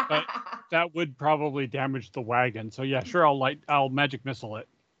option, but that would probably damage the wagon. So yeah, sure, I'll magic missile it.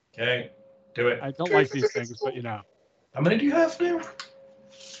 Okay, do it. I don't like these things, but you know. How many do you have now?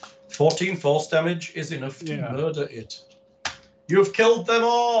 14 force damage is enough to murder it. You've killed them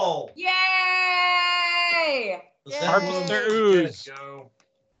all! Yay! Harvest their ooze. Go.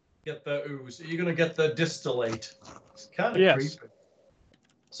 Get their ooze. Are you going to get their distillate? It's kind of creepy.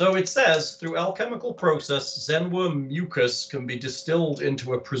 So it says, through alchemical process, Zenworm mucus can be distilled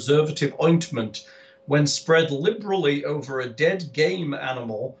into a preservative ointment. When spread liberally over a dead game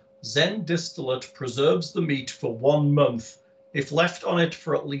animal, Zen distillate preserves the meat for 1 month. If left on it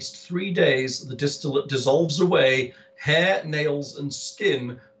for at least 3 days, the distillate dissolves away hair, nails, and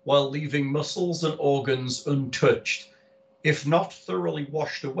skin while leaving muscles and organs untouched. If not thoroughly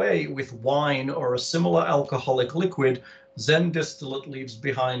washed away with wine or a similar alcoholic liquid, Zen distillate leaves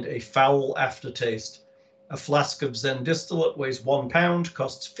behind a foul aftertaste. A flask of Zen distillate weighs 1 pound,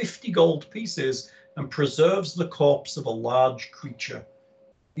 costs 50 gold pieces, and preserves the corpse of a large creature.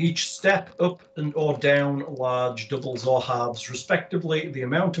 Each step up and or down large doubles or halves, respectively, the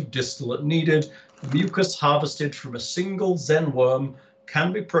amount of distillate needed. The mucus harvested from a single Zen worm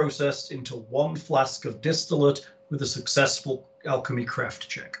can be processed into 1 flask of distillate with a successful alchemy craft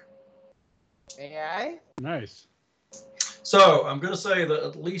check. AI? Nice. So I'm going to say that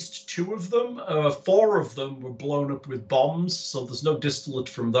at least 2 of them, 4 of them were blown up with bombs, so there's no distillate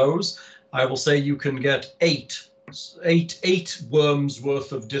from those. I will say you can get 8 worms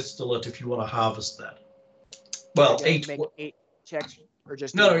worth of distillate if you want to harvest that. Well, make 8 checks or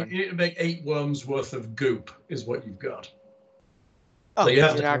just no, one? you need to make 8 worms worth of goop is what you've got. Oh, so you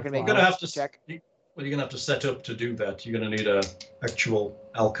have you're to, not going you're going to have to check. Well, you're going to have to set up to do that. You're going to need a actual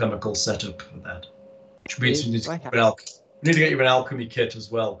alchemical setup for that, which means you need to get you an alchemy kit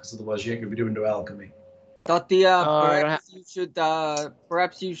as well, because otherwise you ain't going to be doing no alchemy. Tatia,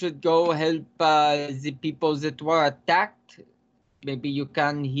 perhaps you should go help the people that were attacked. Maybe you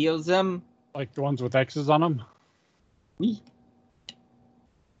can heal them. Like the ones with X's on them? Oui.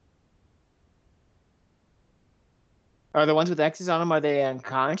 Are the ones with X's on them, are they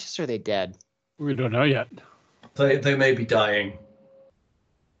unconscious or are they dead? We don't know yet. They may be dying.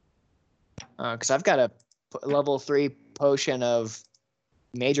 Because I've got a level 3 potion of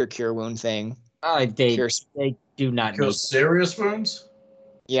major cure wound thing. They do not Cure need serious wounds?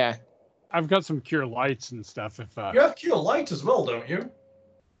 Yeah. I've got some cure lights and stuff. If You have cure light as well, don't you?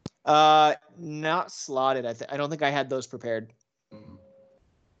 Not slotted. I don't think I had those prepared.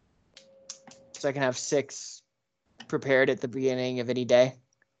 So I can have 6 prepared at the beginning of any day.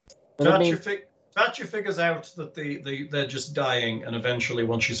 Thatcher figures out that they're just dying, and eventually,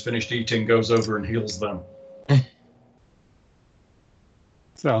 once she's finished eating, goes over and heals them.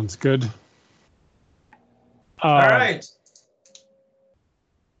 Sounds good. All right.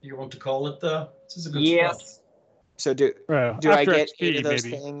 You want to call it there? This is a good spot. So do I get XP, 8 of those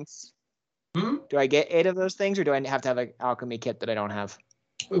things? Do I get 8 of those things, or do I have to have an alchemy kit that I don't have?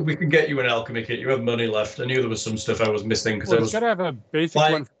 We can get you an alchemy kit. You have money left. I knew there was some stuff I was missing because he's got to have a basic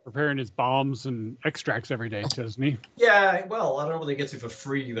one for preparing his bombs and extracts every day, doesn't he? Yeah, well, I don't know whether he gets it for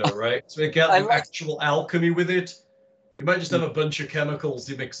free though, right? So he gets actual alchemy with it. He might just have a bunch of chemicals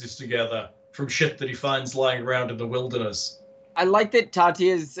he mixes together from shit that he finds lying around in the wilderness. I like that Tati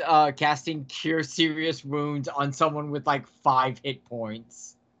is casting Cure Serious Wounds on someone with like 5 hit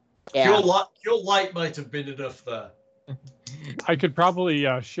points. Yeah. Cure light might have been enough there. I could probably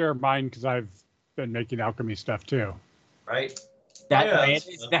share mine because I've been making alchemy stuff too. Right. That man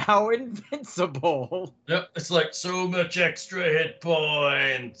is now invincible. Yep, it's like so much extra hit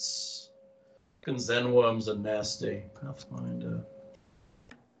points. Fucking Zen worms are nasty. Pathfinder.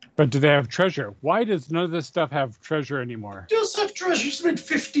 But do they have treasure? Why does none of this stuff have treasure anymore? It does have treasure. You spend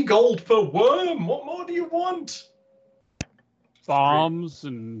 50 gold per worm. What more do you want? Bombs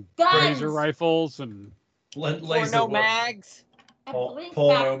and laser rifles and porno mags.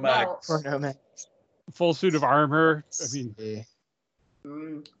 Porno mags. Full suit of armor. I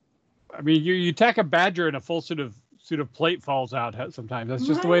mean, you attack a badger in a full suit of suit of plate falls out sometimes. That's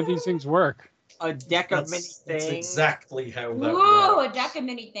just the way these things work. A deck of many That's things. exactly how that Whoa, works. a deck of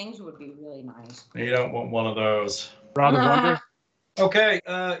many things would be really nice. You don't want one of those. Rod of Wonder. Okay,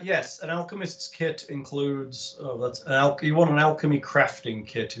 yes, an alchemist's kit includes. Oh, that's you want an alchemy crafting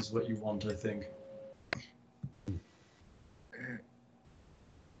kit, is what you want, I think.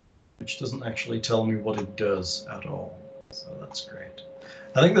 Which doesn't actually tell me what it does at all, so that's great.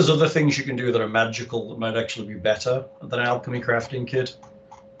 I think there's other things you can do that are magical that might actually be better than an alchemy crafting kit.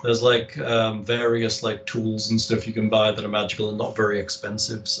 There's like various like tools and stuff you can buy that are magical and not very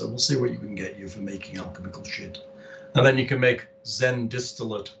expensive. So we'll see what you can get you for making alchemical shit. And then you can make Zen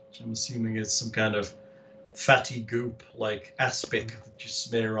distillate, which I'm assuming is some kind of fatty goop like aspic that you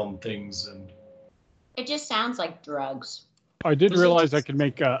smear on things. And It just sounds like drugs. I did realize I could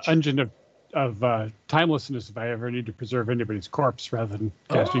make an engine of timelessness if I ever need to preserve anybody's corpse rather than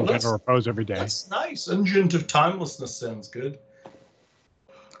casting general repose every day. That's nice. Engine of timelessness sounds good.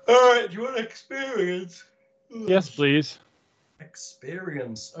 All right, do you want experience? Yes, please.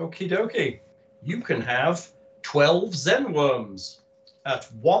 Experience. Okie dokie. You can have 12 Zen worms at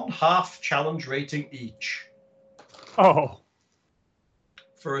 1/2 challenge rating each Oh,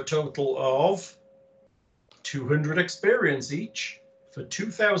 for a total of 200 experience each for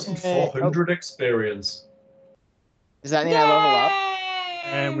 2,400 experience. Does that mean I level up?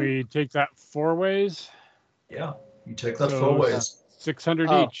 and we take that 4 ways. Yeah, you take that So, 4 ways. 600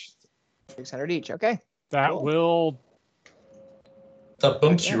 Oh. each. 600 each. Okay. That Cool. will That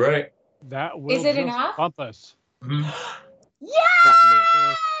bumps you, right? Is it just enough? bump us.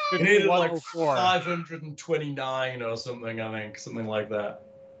 Yeah! You needed like 5104. 529 or something, I think. Something like that.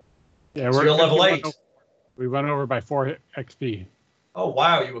 Yeah, So we're you're level 8. We went over by 4 XP. Oh,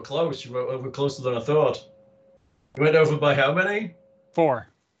 wow, you were close. You were over closer than I thought. You went over by how many? 4.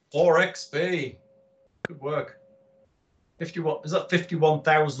 4 XP. Good work. 51. Is that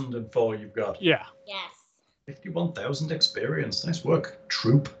 51,004 you've got? Yeah. Yes. 51,000 experience. Nice work,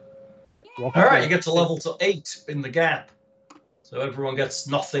 troop. Welcome All right, to- you get to level to 8 in the gap. So everyone gets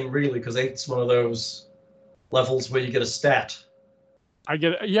nothing really, because 8's one of those levels where you get a stat. I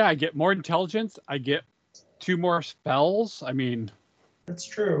get more intelligence. I get 2 more spells. I mean, That's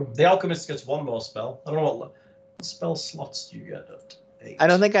true. The alchemist gets 1 more spell. I don't know what spell slots do you get at 8. I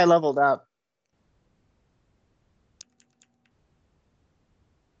don't think I leveled up.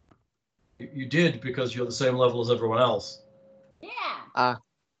 You did, because you're the same level as everyone else. Yeah.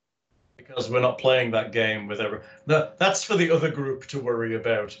 Because we're not playing that game with everyone. No, that's for the other group to worry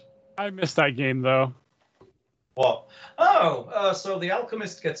about. I missed that game though. What? Oh, so the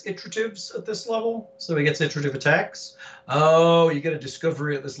alchemist gets iteratives at this level, so he gets iterative attacks. Oh, you get a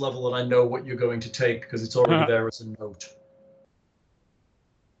discovery at this level, and I know what you're going to take because it's already there as a note.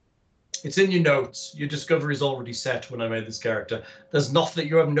 It's in your notes. Your discovery is already set when I made this character. There's nothing.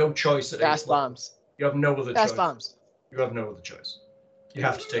 You have no choice at Fast eighth level. bombs. You have no other Fast choice. bombs. You have no other choice. You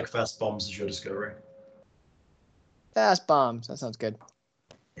have to take fast bombs as your discovery. Fast bombs. That sounds good.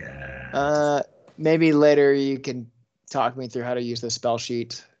 Yeah. Maybe later you can talk me through how to use the spell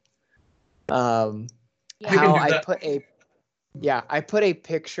sheet. Yeah. can How do I that. I put a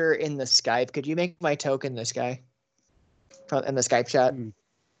picture in the Skype. Could you make my token this guy? In the Skype chat.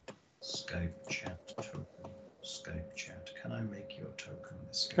 Skype chat token. Skype chat. Can I make your token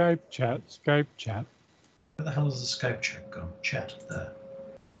this guy? Skype chat. Where the hell is the Skype chat gone? Chat there.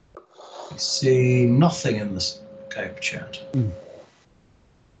 I see nothing in the Skype chat.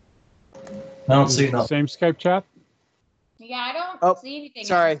 I don't see nothing. Same Skype chat. Yeah, I don't Oh, see anything.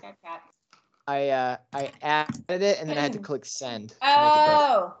 sorry. In the Skype chat. I added it and then I had to click send. to make it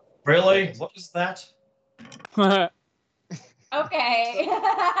Oh, Really? What is that? okay.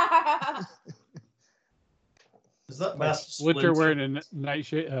 Is that Master Splinter Splinter? wearing a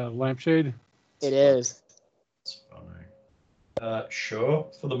nightshade, lampshade. better. It is. That's funny. Sure,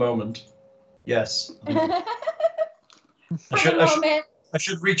 for the moment. Yes. For should- the I should- moment. I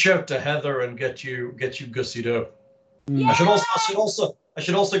should reach out to Heather and get you gussied up. Mm. I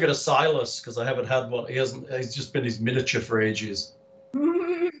should also get a Silas because I haven't had one. He's just been his miniature for ages.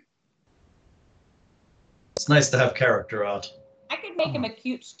 It's nice to have character art. I could make him a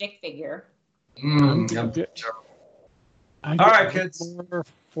cute stick figure. I'm I All get right, one kids. more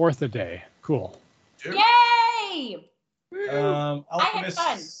Fourth a day. Cool. Yay! I had Alchemist.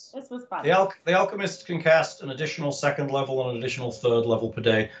 fun. This was fun. The alchemist can cast an additional 2nd level and an additional 3rd level per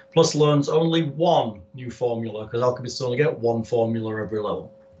day, plus learns only 1 new formula because alchemists only get 1 formula every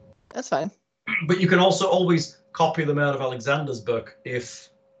level. That's fine. But you can also always copy them out of Alexander's book if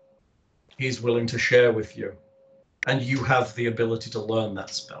he's willing to share with you, and you have the ability to learn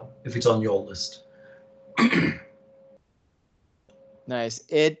that spell if it's on your list. Nice.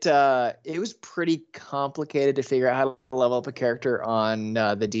 It was pretty complicated to figure out how to level up a character on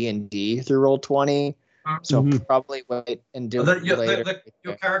the D&D through Roll20. So Mhm. probably wait and do it later.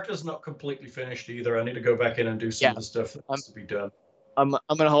 Your character's not completely finished either. I need to go back in and do some of the stuff that needs to be done. I'm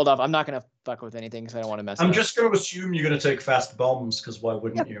gonna hold off. I'm not gonna fuck with anything because I don't want to mess. I'm just going to assume you're going to take fast bombs because why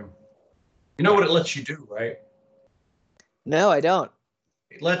wouldn't you? You know what it lets you do, right? No, I don't.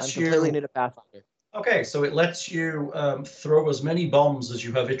 It lets I'm completely new to Pathfinder. Okay, so it lets you throw as many bombs as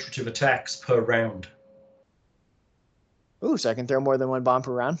you have iterative attacks per round. Ooh, so I can throw more than one bomb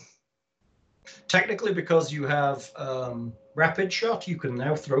per round? Technically, because you have rapid shot, you can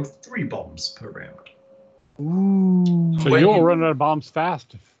now throw 3 bombs per round. Ooh. So you'll run out of bombs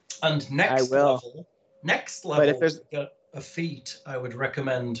fast. And next level, but if there's a feat, I would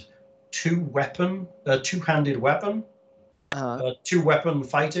recommend two-handed weapon, 2-weapon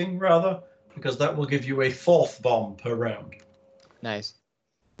fighting rather, because that will give you a 4th bomb per round. Nice.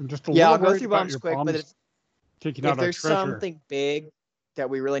 I'm just a I'll little go through bombs quick, but if there's something big that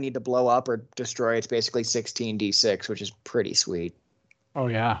we really need to blow up or destroy, it's basically 16d6, which is pretty sweet. Oh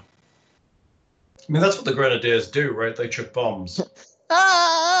yeah. I mean, that's what the Grenadiers do, right? They chuck bombs.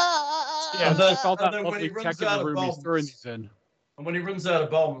 Yeah, and all that then when he lovely runs tech in out the of room he's bombs, throwing these in. and when he runs out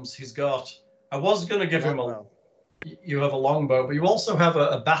of bombs, he's got. I was going to give him Longbow. You have a longbow, but you also have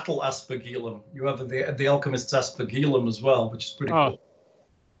a battle aspergillum. You have the alchemist's aspergillum as well, which is pretty cool.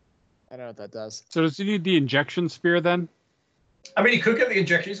 I don't know what that does. So does he need the injection spear then? I mean, he could get the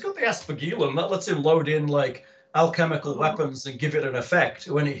injection. He's got the aspergillum. That lets him load in like alchemical weapons and give it an effect.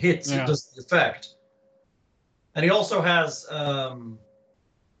 When it hits, it does the effect. And he also has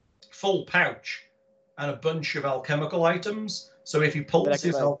full pouch and a bunch of alchemical items. So if he pulls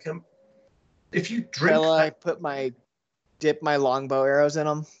his if you drink, shall I dip my longbow arrows in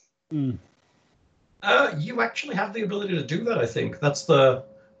them? You actually have the ability to do that. I think that's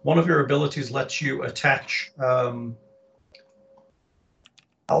one of your abilities lets you attach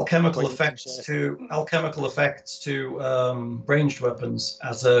alchemical effects to ranged weapons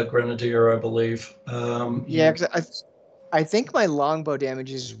as a grenadier, I believe. Because I think my longbow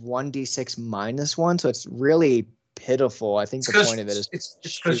damage is 1d6 minus 1, so it's really pitiful. I think the point of it is it's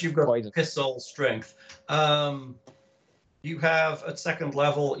because you've got pistol strength. You have at 2nd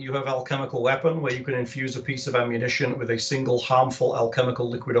level, you have alchemical weapon where you can infuse a piece of ammunition with a single harmful alchemical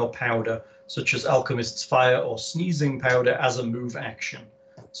liquid or powder, such as alchemist's fire or sneezing powder, as a move action.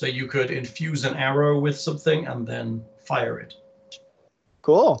 So you could infuse an arrow with something and then fire it.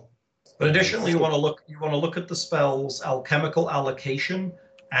 Cool. But additionally, you want to look at the spells alchemical allocation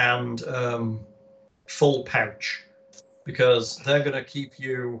and full pouch, because they're going to keep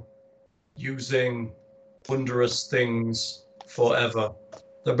you using wondrous things forever.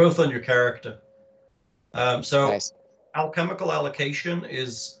 They're both on your character. Nice. Alchemical allocation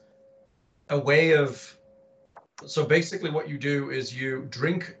is a way of. So basically, what you do is you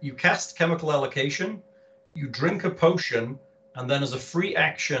cast chemical allocation, you drink a potion, and then as a free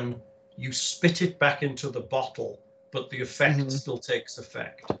action, you spit it back into the bottle, but the effect still takes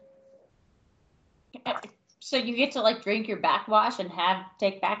effect. So you get to like drink your backwash and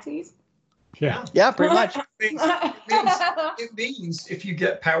take backsies? Yeah, pretty much. It means if you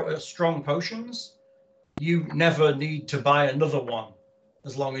get strong potions, you never need to buy another one,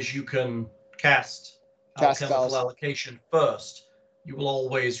 as long as you can cast alchemical allocation first. You will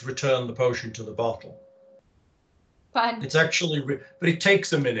always return the potion to the bottle. Fun. It's actually, but it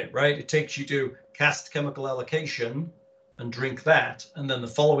takes a minute, right? It takes you to cast chemical allocation and drink that, and then the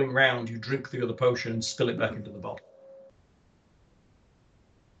following round you drink the other potion and spill it back into the bottle.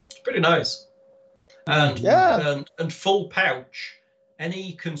 It's pretty nice. And full pouch,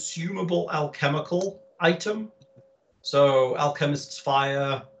 any consumable alchemical item, so alchemist's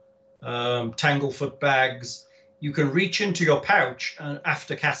fire, tanglefoot bags, you can reach into your pouch and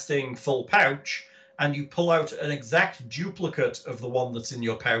after casting full pouch, and you pull out an exact duplicate of the one that's in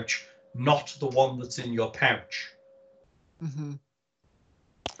your pouch, not the one that's in your pouch. Mm-hmm.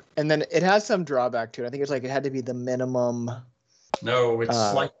 And then it has some drawback to it. I think it's like it had to be the minimum. No, it's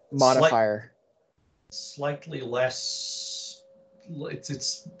modifier. Slightly less.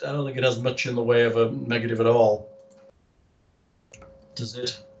 It's. I don't think it has much in the way of a negative at all. Does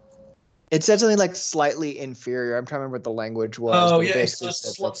it? It said something like slightly inferior. I'm trying to remember what the language was. Oh yeah, it's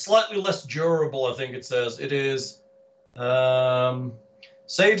just slightly less durable. I think it says it is.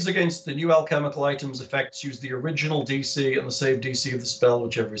 Saves against the new alchemical items effects use the original DC and the save DC of the spell,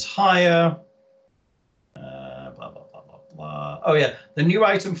 whichever is higher. Blah, blah, blah, blah, blah. Oh yeah, the new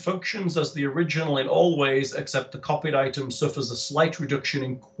item functions as the original in all ways, except the copied item suffers a slight reduction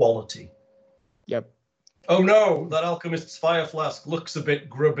in quality. Yep. Oh no, that alchemist's fire flask looks a bit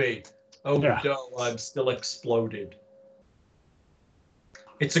grubby. Oh Yeah. no, I'm still exploded.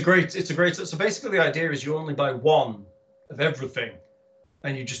 It's a great. So basically, the idea is you only buy one of everything,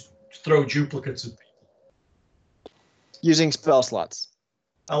 and you just throw duplicates of people. Using spell slots.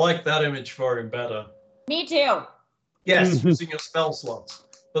 I like that image for him better. Me too. Yes, using your spell slots.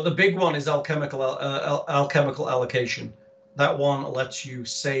 But the big one is alchemical allocation. That one lets you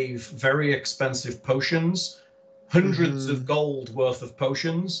save very expensive potions, hundreds of gold worth of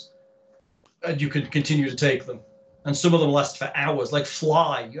potions, and you can continue to take them. And some of them last for hours. Like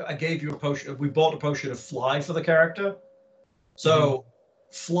fly, I gave you a potion. We bought a potion of fly for the character. So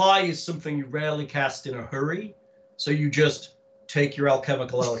fly is something you rarely cast in a hurry. So you just take your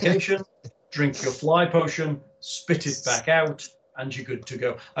alchemical allocation, drink your fly potion, spit it back out, and you're good to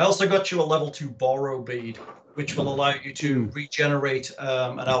go. I also got you a level 2 borrow bead, which will allow you to regenerate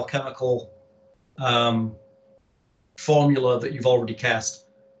an alchemical formula that you've already cast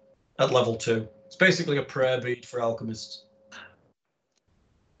at level 2. It's basically a prayer bead for alchemists.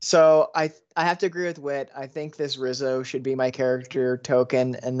 So I have to agree with Wit. I think this Rizzo should be my character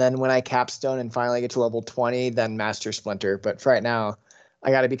token, and then when I capstone and finally get to level 20, then Master Splinter. But for right now, I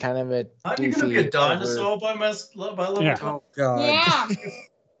got to be kind of a Aren't you going to be a doofy dinosaur by level Yeah. 20? Oh god. Yeah.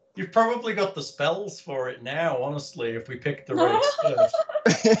 You've probably got the spells for it now, honestly, if we picked the right stuff.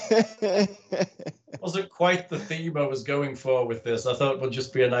 Wasn't quite the theme I was going for with this. I thought it would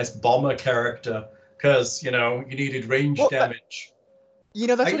just be a nice bomber character because, you needed range damage.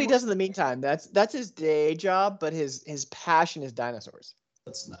 That's what he does in the meantime. That's his day job, but his passion is dinosaurs.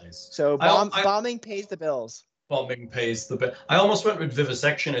 That's nice. So bombing pays the bills. Bombing pays the bill. I almost went with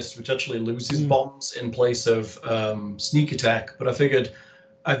Vivisectionist, which actually loses bombs in place of sneak attack, but I figured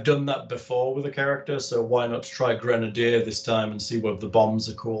I've done that before with a character, so why not try Grenadier this time and see whether the bombs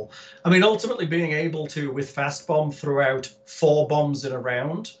are cool. I mean, ultimately being able to, with Fast Bomb, throw out 4 bombs in a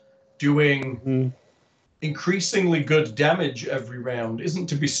round, doing increasingly good damage every round isn't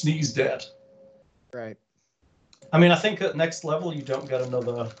to be sneezed at. Right. I mean, I think at next level you don't get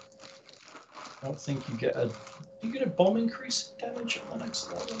another... I don't think you get a... Do you get a bomb increase in damage at the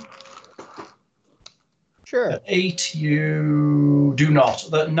next level? Sure. At 8, you do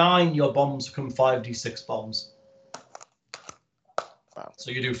not. At 9, your bombs become 5d6 bombs. Wow.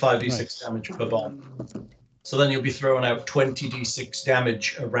 So you do 5d6 damage per bomb. So then you'll be throwing out 20d6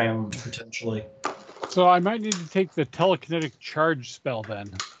 damage around, potentially. So I might need to take the telekinetic charge spell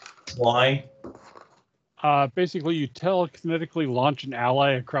then. Why? Basically, you telekinetically launch an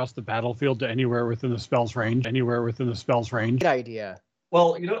ally across the battlefield to anywhere within the spell's range. Good idea.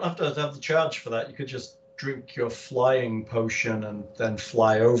 Well, you don't have to have the charge for that. You could just drink your flying potion and then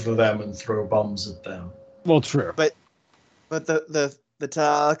fly over them and throw bombs at them. Well, true. But the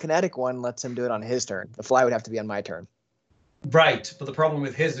telekinetic one lets him do it on his turn. The fly would have to be on my turn. Right, but the problem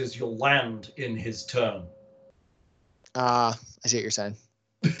with his is you'll land in his turn. I see what you're saying.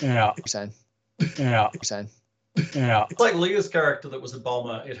 Yeah. Yeah. Yeah. It's like Leah's character that was a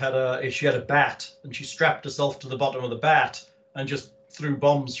bomber. She had a bat, and she strapped herself to the bottom of the bat and just threw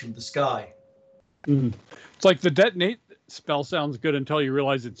bombs from the sky. It's like the detonate spell sounds good until you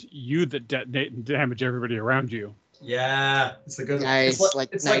realize it's you that detonate and damage everybody around you. Yeah, it's a good one. Nice,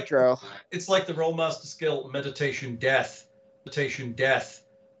 like Nitro. It's like the Rollmaster skill, meditation, death. Meditation, death.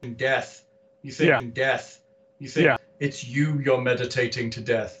 Death. You think death. You think it's you're meditating to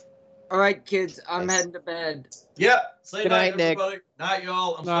death. All right, kids, I'm heading to bed. Yeah. Say Good night, night, Nick. everybody. Night,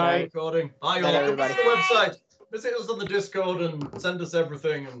 y'all. I'm Night. still recording. Bye, y'all. Night, everybody. Visit the website. Visit us on the Discord and send us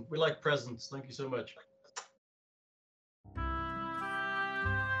everything. And we like presents. Thank you so much.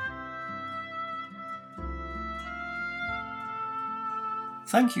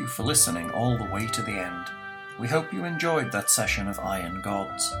 Thank you for listening all the way to the end. We hope you enjoyed that session of Iron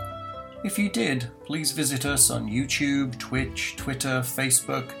Gods. If you did, please visit us on YouTube, Twitch, Twitter,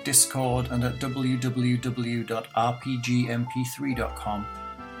 Facebook, Discord, and at www.rpgmp3.com,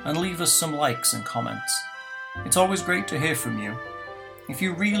 and leave us some likes and comments. It's always great to hear from you. If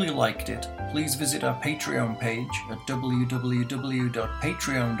you really liked it, please visit our Patreon page at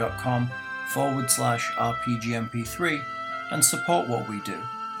www.patreon.com/rpgmp3 and support what we do.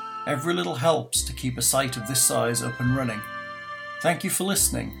 Every little helps to keep a site of this size up and running. Thank you for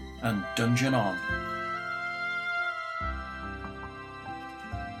listening, and Dungeon on.